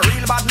bathroom and a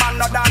real bad man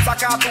no dance a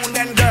cartoon.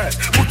 Then girl,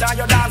 put on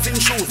your dancing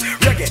shoes.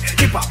 Reggae,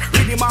 hip hop,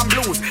 rhythm and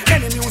blues.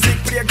 Any music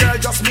play, girl,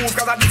 just move.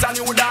 Cause this a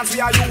new dance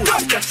we are use.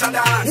 Come catch the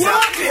dance.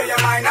 Clear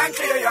your mind and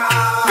clear your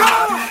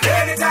heart.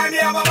 Anytime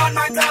you have a bad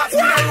mind thoughts,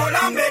 we roll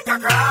and make a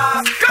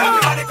cross.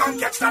 Everybody come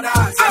catch the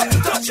dance.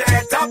 Touch your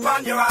head up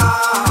on your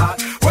heart.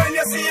 When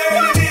you see your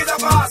enemies a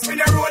pass, we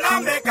roll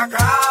and make a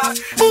cross.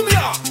 Boom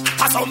ya!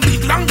 Some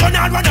big long gun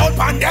and run out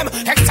on them.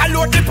 Extra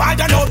load the pad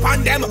and out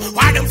on them.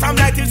 Why them from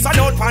night till sun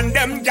out on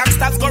them.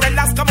 Gangsters,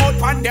 gorillas come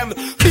out on them.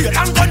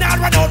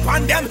 run out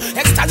on them.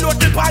 Extra load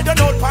the ball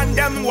done out on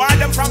them. War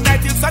them from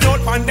night till sun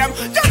out on them.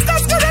 Just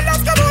as good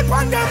enough come out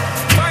on them.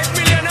 5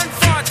 million and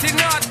 40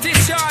 naughty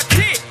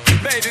shorty.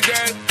 Baby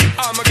girl,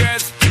 all my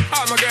girls,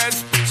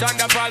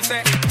 Shonda Paul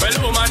say,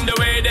 well, on the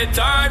way the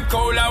time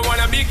cold, I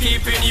wanna be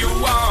keeping you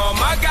warm.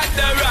 I got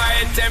the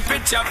right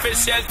temperature for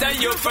shelter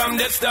you from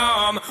the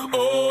storm.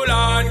 Hold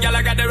on, girl,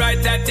 I got the right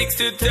tactics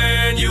to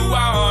turn you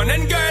on.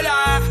 And girl,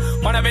 I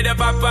wanna be the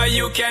papa,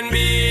 you can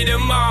be the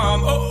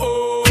mom.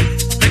 Oh.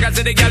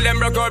 Because the girl them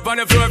broke out on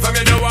the floor. From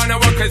you don't wanna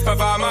work as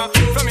performer.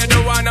 From you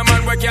don't wanna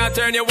man where can't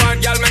turn you on.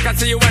 Girl, make I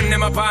see you when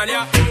them upon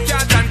ya.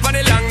 Can't stand for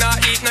the long, nah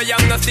eat no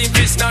yam, no steamed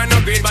fish, nah no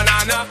green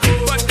banana.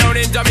 But down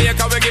in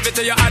Jamaica we give it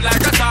to you hot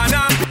like a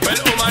sauna. Well,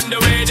 on the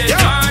way this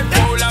time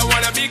cold, I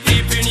wanna be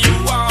keeping you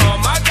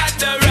warm. I got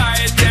the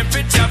right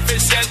temperature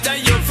for shelter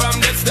you from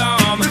the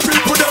storm. The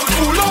people them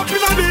pull up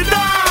in the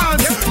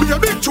dance. Me a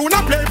big tune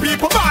and play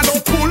people man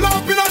don't pull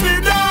up in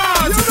the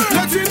dance.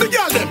 Let's see the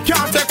girl them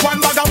can't take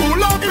one bag of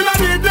pull up in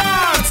the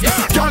dance.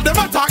 Girl them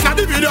attack at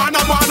the video and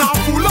I wanna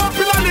pull up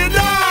in the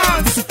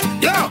dance.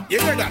 Yeah, you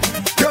hear that?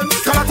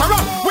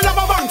 Collateral, we have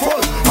a van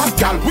full.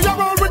 Pascal, we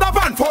have a with a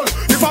van full.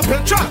 If a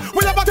petrol,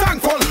 we have a tank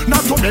full.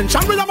 Not to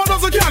mention we have a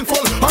dozen can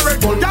full. A red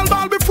bull, girl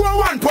ball before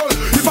one pull.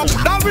 If a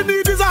all we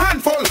need is a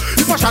handful.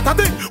 If a shot a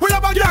thing, we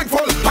have a gang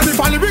full. And if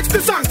a lyrics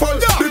the song full,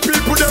 the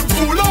people them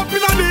full up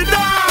in the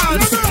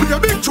dance. We a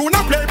big tune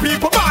and play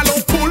people ball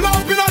out, pull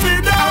up in the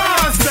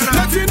dance.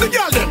 Let's see the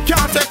girl them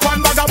can't take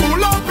one bag of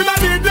pull up in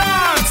the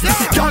dance.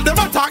 Girl them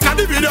attack at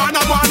the video and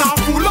I wanna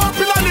pull up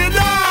in the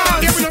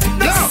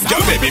dance.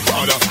 Girl baby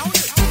father.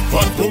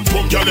 Fat boom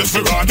boom, girl, yes,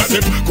 me rather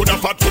them. Coulda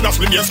fat, coulda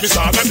slim, yes, me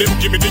sadder them.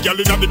 Give me the girl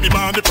inna the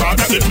bima and the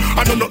Prada them.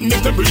 I know nothing if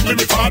them breed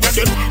me father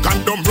them.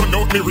 Condom run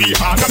out, me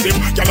re-harder them.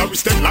 Girl, I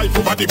risk them life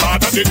over the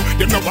border them.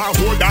 Them no want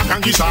hold dark and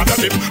give harder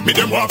them. Me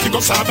them want to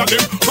go sadder them.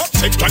 But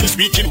sexually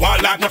speaking,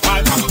 wild like no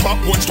falter. Pop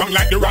one strong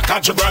like the rock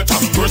of Gibraltar.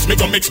 First me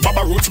go mix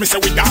Baba Roots, me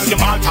say with all the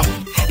Malta.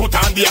 Put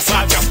on the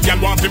assault, girl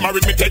want to marry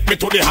me, take me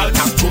to the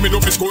altar. Show me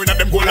love is going and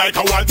them go like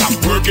a Walter.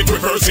 Work it,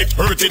 reverse it,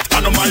 hurt it,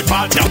 I know my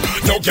fault, yeah.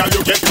 Now girl,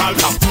 you get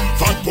called up.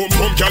 Fat boom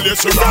boom, girl,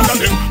 yes, you rather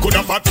them.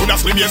 Coulda fat, coulda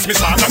slim, yes, me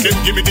sadder them.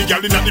 Give me the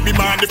girl inna the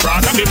bima and the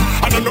Prada them.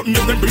 I know nothing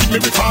if them breed me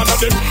father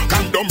them.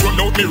 Condom run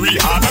out, me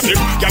re-harder them.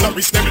 Girl, I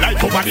risk them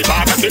life over the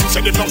border them.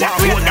 Say them no want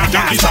hold that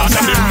and give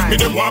harder them. Me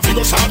them want to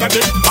go sadder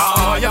them.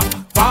 Fire,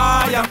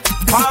 fire,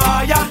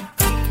 fire,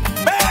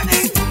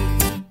 burning.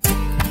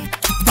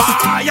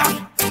 Fire,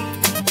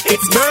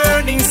 it's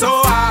burning so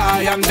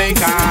high and they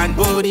can't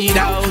put it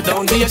out.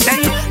 Don't be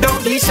ashamed,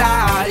 don't be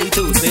shy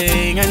to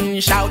sing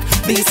and shout.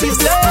 This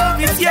is love,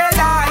 it's your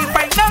life.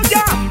 Right now,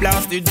 jam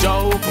blast the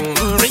joke.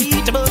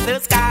 Reach above the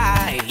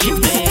sky, you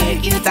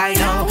make it, I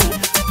know.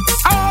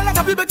 All of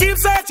the people keep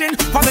searching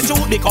for the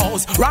truth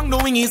because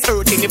wrongdoing is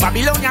hurting. The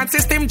Babylonian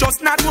system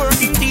just not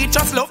working. Teach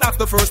us love, that's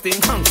the first thing.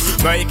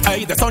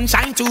 Make the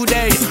sunshine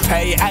today.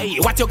 Hey,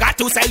 what you got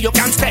to say, you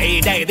can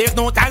stay there. There's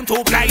no time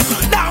to play.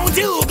 Don't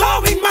you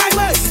go in my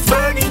way.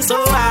 Burning so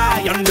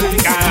high and they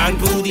can't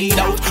put it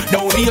out.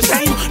 Don't be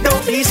ashamed,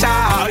 don't be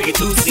shy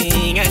to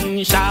sing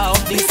and shout.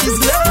 This is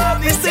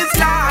love, this is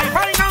life.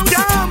 Right now,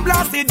 damn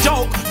blasted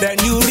joke. Then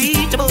you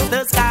reach above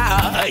the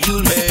sky,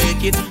 you'll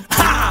make it.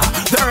 Ha!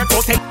 The earth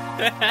will take.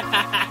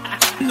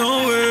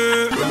 No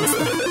way,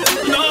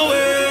 no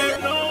way,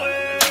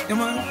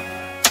 come on.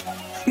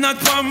 Not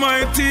for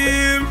my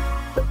team,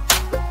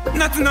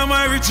 not in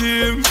my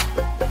regime,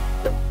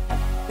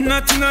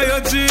 not in your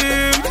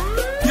gym.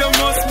 You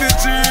must be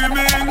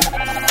dreaming.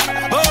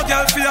 Oh,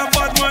 girl, feel a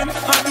bad man,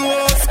 I do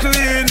house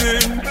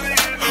cleaning.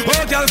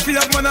 Oh, girl, feel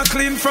a man, I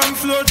clean from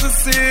floor to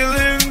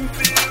ceiling.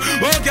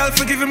 Oh, girl,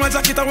 forgive him my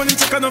jacket, I want him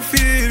check and I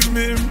feel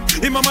him.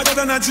 Him a mother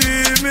than a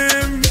dream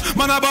him.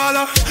 Man a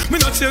baller, me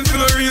not change for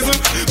no reason.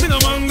 Me no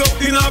mango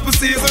in apple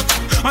season.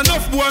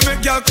 Enough boy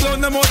make girl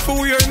clown them out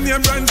for wear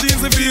name brand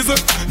jeans and visa.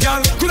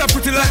 Girl, coulda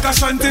pretty like a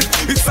shanty.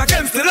 It's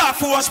against the law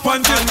for wash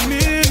panty. And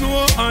me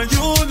know and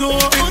you know.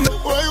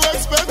 What you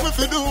expect me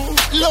to do?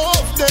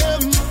 Love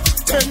them,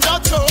 tender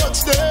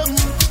touch them.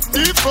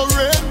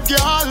 Different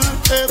girl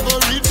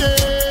every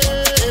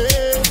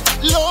day.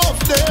 Love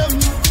them,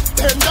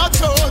 tender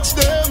touch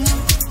them.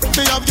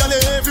 Me have girl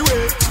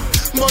everywhere,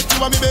 but you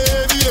are me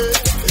baby, yeah.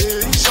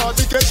 Hey,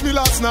 shorty catch me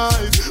last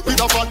night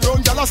with a fat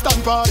brown girl a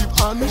standpipe,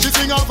 and she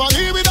sing off of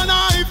me with a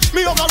knife.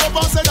 Me hug her up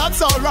and say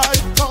that's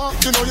alright.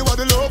 You know you are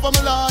the love of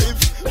my life.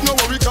 No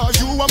worry 'cause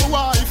you are my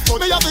wife. But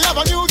me have to have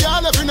a new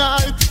girl every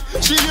night.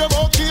 She hear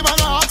about him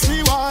and ask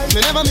me why.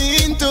 Me never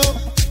mean to.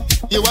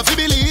 You have to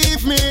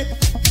believe me.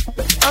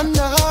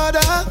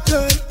 Another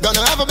girl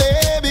gonna have a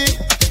baby.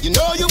 You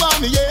know you want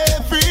me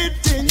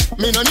everything.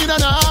 Me no need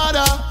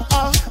another.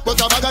 But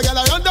a bag of girl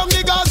I run down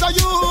the Gaza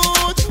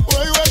youth.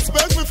 What you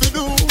expect me to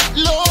do?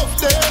 Love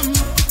them,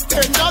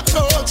 tender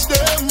touch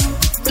them.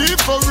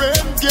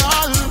 Different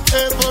girl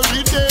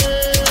every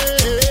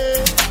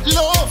day.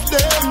 Love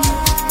them,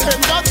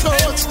 tender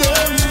touch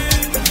them.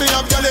 Me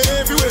have girl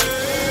everywhere.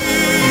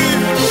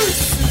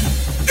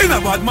 In a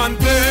bad man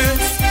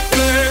place.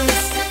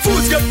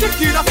 Fools get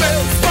kicked in the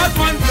face. Bad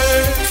man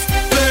place.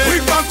 We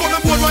bank on the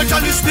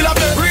Johnny still a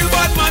play. Real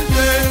bad man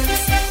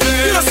place.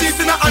 You know see it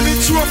in a hand, it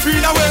trophy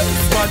in a way.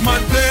 Bad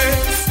man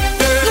place.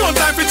 No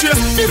time for chase.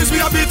 Finish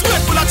with a beat,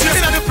 wait for a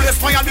chase. In the place,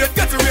 violate,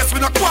 get the race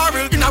with a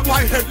quarrel. In a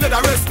boy head, let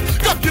a rest.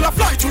 God killer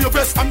fly through your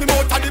vest from the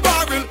mouth of the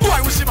barrel. Boy,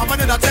 we ship up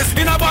another test.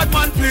 In a bad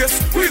man place,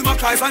 real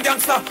Mackay's and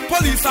gangster.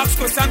 Police ask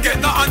question, get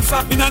no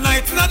answer. In a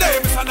night, in a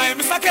day, Mr. Nye,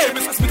 Mr. K,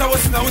 Mr. Smith, I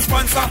was in our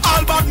sponsor.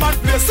 All bad man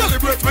place,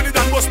 celebrate when it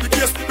done bust the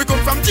case. We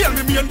come from jail,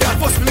 me and God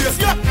bust the lace.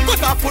 Yeah,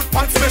 got our foot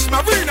pants, fresh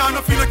my brain, and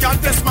I feel like I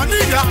can't test my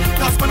knee. Yeah,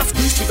 last man I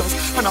squeeze triggers,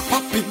 and I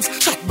pop pins.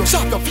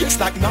 Shot your face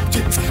like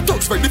napkins.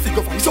 Dogs ready to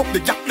go from up the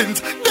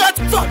gatlins. That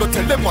father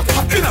tell them what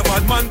happened. In a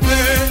bad man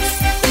place.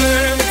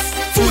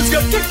 Foods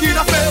get kicked in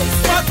a face.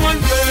 Bad man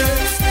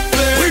place.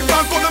 We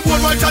bank on the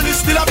board while Johnny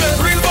still a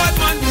play. Real bad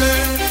man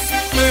place.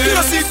 You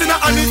know see it in a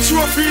hand, it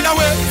trophy in a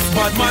way.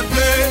 Bad man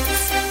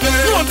place.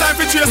 No time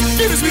for chase.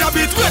 Finish with a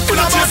beat, wait for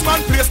a bad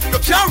man place. You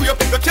can't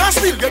rape, you can't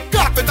steal. Get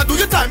caught, better do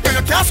your time, cause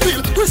you can't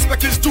steal.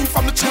 Respect is due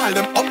from the child.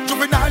 Them up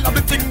juvenile, of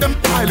the thing them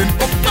piling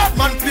up. Bad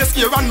man place,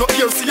 here and no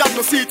ear, see and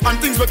no seat. And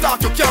things we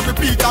talk, you can't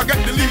repeat. I get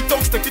the lead,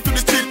 don't stick it to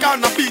the street.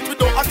 Can't beat, we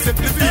don't accept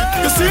defeat.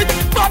 You see it?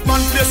 Bad man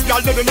place,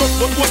 y'all don't know.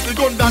 But what's the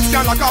gun dance,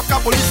 can't like a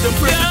police, them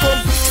pray to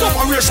come.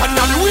 Separation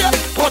on the way,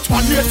 but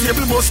one near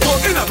table must go.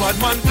 In a bad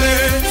man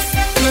place.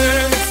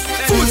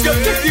 Foods get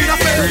kicked in a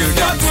face. Real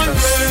bad man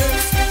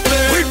place.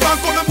 We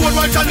bank on the board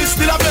while Johnny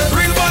still a play.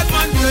 Real bad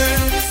man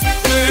place.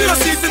 You know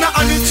see it in a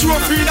hand, it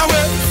trophy in a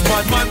way.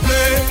 Bad man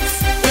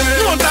place.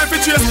 No time for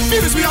chase.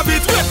 Finish with a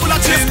beat, wait for a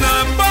chase. In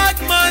a bad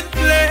man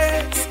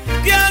place.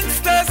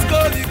 Gangsters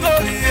gully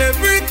gully,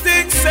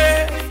 everything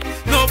safe.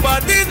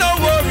 Nobody no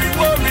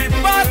worry.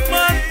 Bad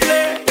man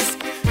place.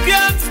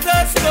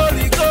 Gangsters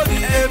gully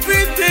gully,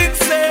 everything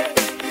safe.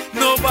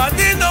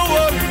 Nobody no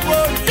worry.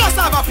 Just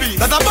have a feel.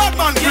 That's a bad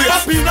man play.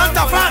 Happy not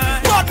a fan.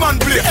 Bad man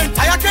play.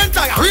 Entire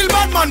Kentire. Real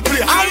bad man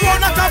play. I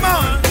wanna come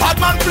on. Bad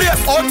man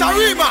place. Outer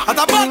Rima.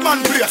 That's a bad man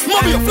place.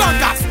 Mobile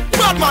Flankers.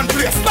 Bad man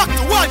place. Back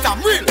to Waltham.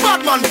 Real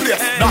bad man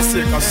place. That's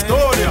a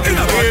Custodia. In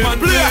a bad man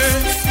place.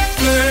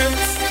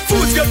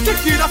 Foods get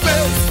kicked in a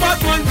face. Bad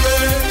man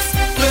place.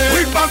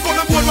 We bank on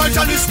the board while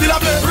Johnny still a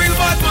play. Real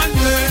bad man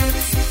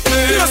place.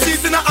 You know see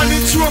it in a hand,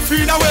 it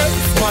trophy in a way.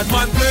 Bad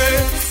man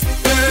place.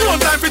 No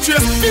time for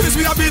chase. Finish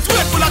with a beat,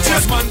 wait for a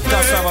chase. Bad man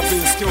place.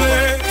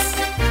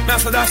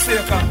 Master that's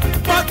safe.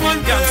 Bad man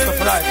gangster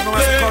for life. No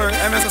Master Curry,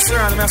 Master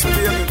Serrano, Master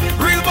David.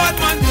 Real bad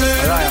man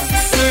place. Alliance.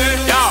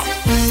 Yeah.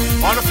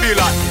 Wanna feel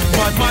like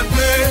bad man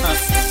place.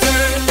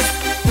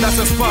 That's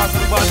just part of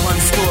the bad man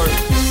story.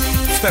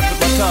 Step with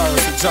Batara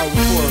to job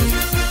before.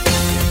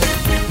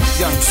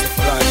 Gangster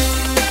for life.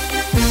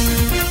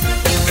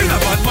 In a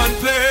bad man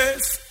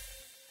place.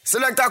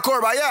 Select a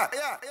Corba, yeah.